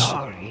way, because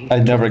I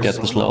never get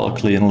this level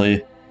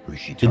cleanly.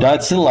 He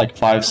died still like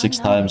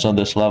 5-6 times on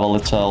this level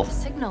itself. The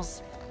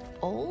signal's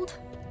old?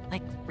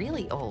 Like,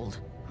 really old.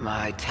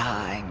 My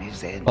time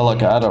is ending. Well,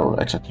 okay, I don't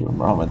exactly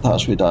remember how many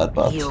times we died,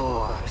 but...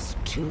 Yours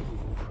too.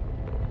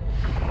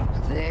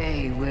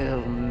 They will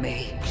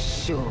make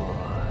sure.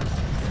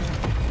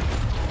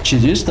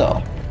 GG's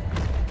though.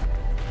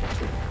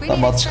 That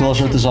much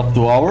closer to up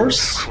to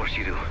hours. Of course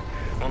you do.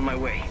 On my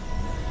way.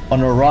 On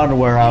a run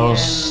where I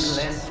was...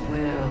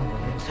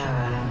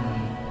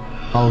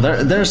 Well,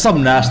 there's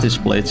some nasty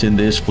splits in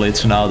these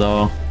splits now,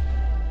 though.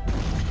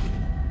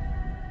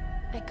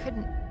 I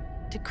couldn't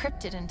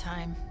decrypt it in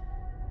time.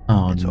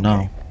 Oh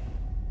no.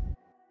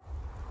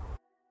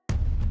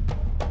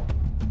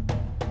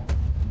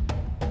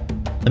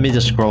 Let me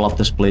just scroll up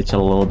the splits a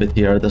little bit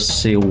here to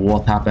see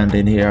what happened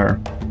in here.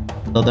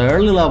 So the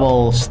early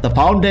levels, the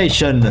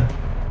foundation.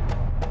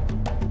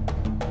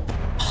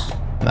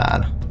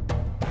 Man.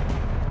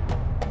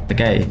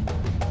 Okay.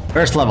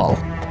 First level.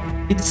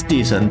 It's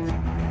decent.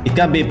 It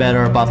can be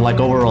better, but like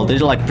overall, this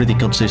is like pretty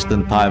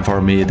consistent time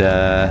for me.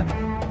 The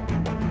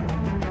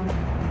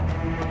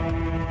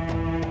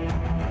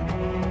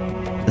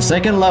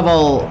second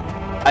level,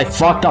 I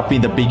fucked up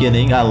in the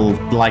beginning. I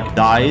like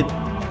died,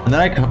 and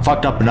then I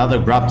fucked up another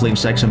grappling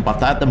section.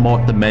 But I had the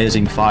most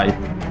amazing fight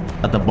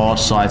at the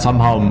boss side.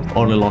 Somehow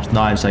only lost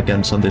 9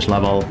 seconds on this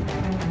level.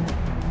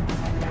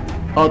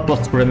 Oh, it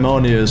was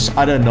ceremonious.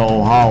 I don't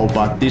know how,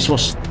 but this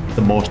was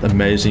the most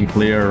amazing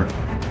clear.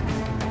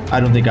 I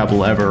don't think I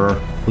will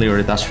ever clear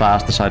it as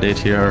fast as I did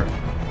here.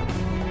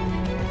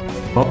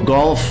 Top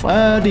golf,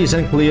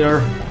 decent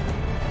clear.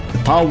 The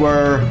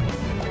tower.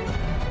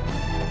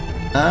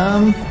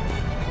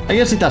 I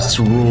guess it has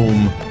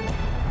room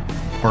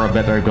for a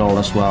better goal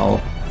as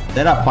well.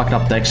 Then I fucked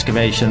up the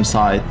excavation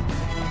side.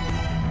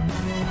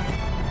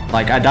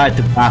 Like I died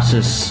to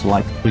passes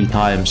like 3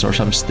 times or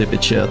some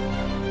stupid shit.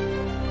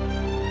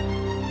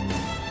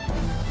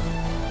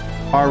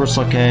 Bar was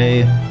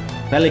okay.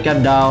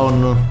 Pelican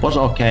down was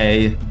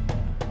okay.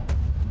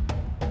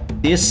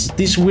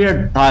 This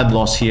weird time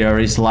loss here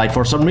is like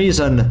for some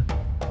reason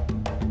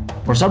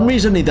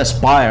in the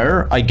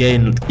Spire I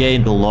gained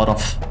a lot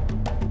of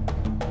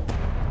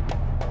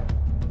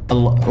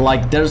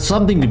like there's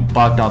something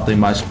bugged out in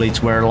my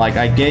splits where like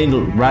I gain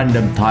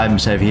random time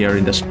save here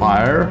in the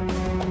Spire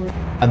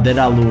and then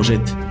I lose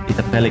it with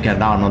the Pelican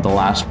down on the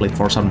last split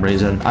for some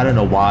reason. I don't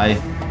know why.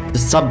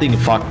 There's something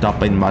fucked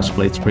up in my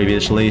splits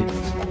previously.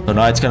 So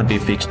now it's gonna be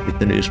fixed with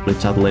the new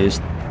splits at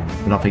least.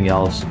 Nothing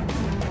else.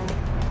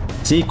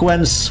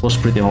 Sequence was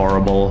pretty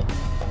horrible.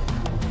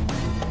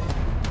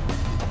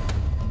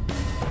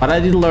 But I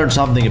did learn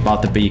something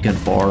about the Beacon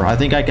 4. I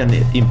think I can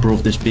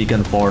improve this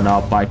Beacon 4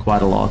 now by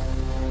quite a lot.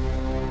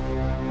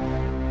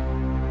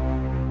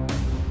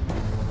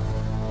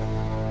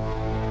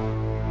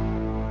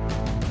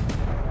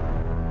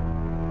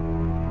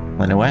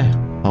 Anyway,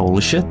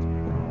 holy shit.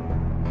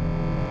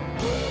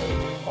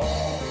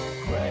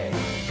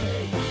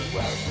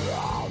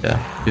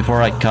 Yeah,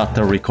 before I cut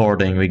the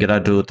recording, we gotta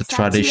do the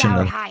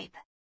tradition.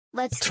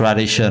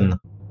 Tradition.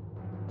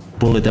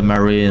 Bully the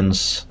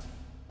Marines.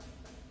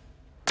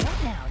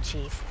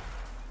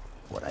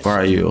 Where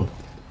are you?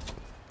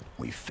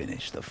 We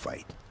finished the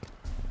fight.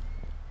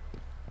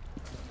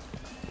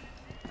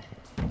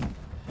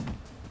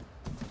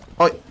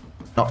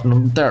 Oh, no,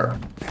 there.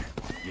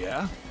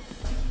 Yeah?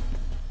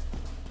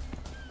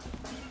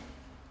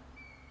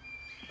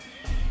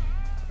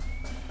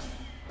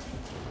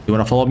 You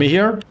wanna follow me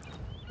here?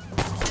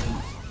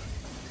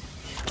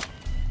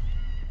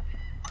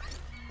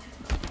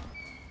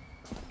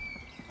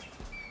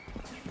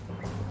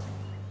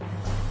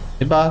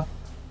 Goodbye.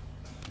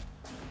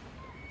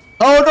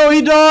 Oh no,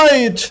 he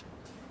died!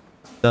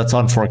 That's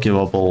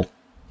unforgivable.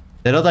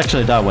 They don't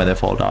actually die when they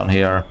fall down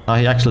here. Oh,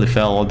 he actually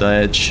fell on the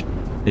edge.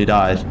 He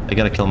died. I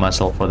gotta kill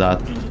myself for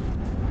that.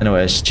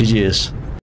 Anyways, GG's.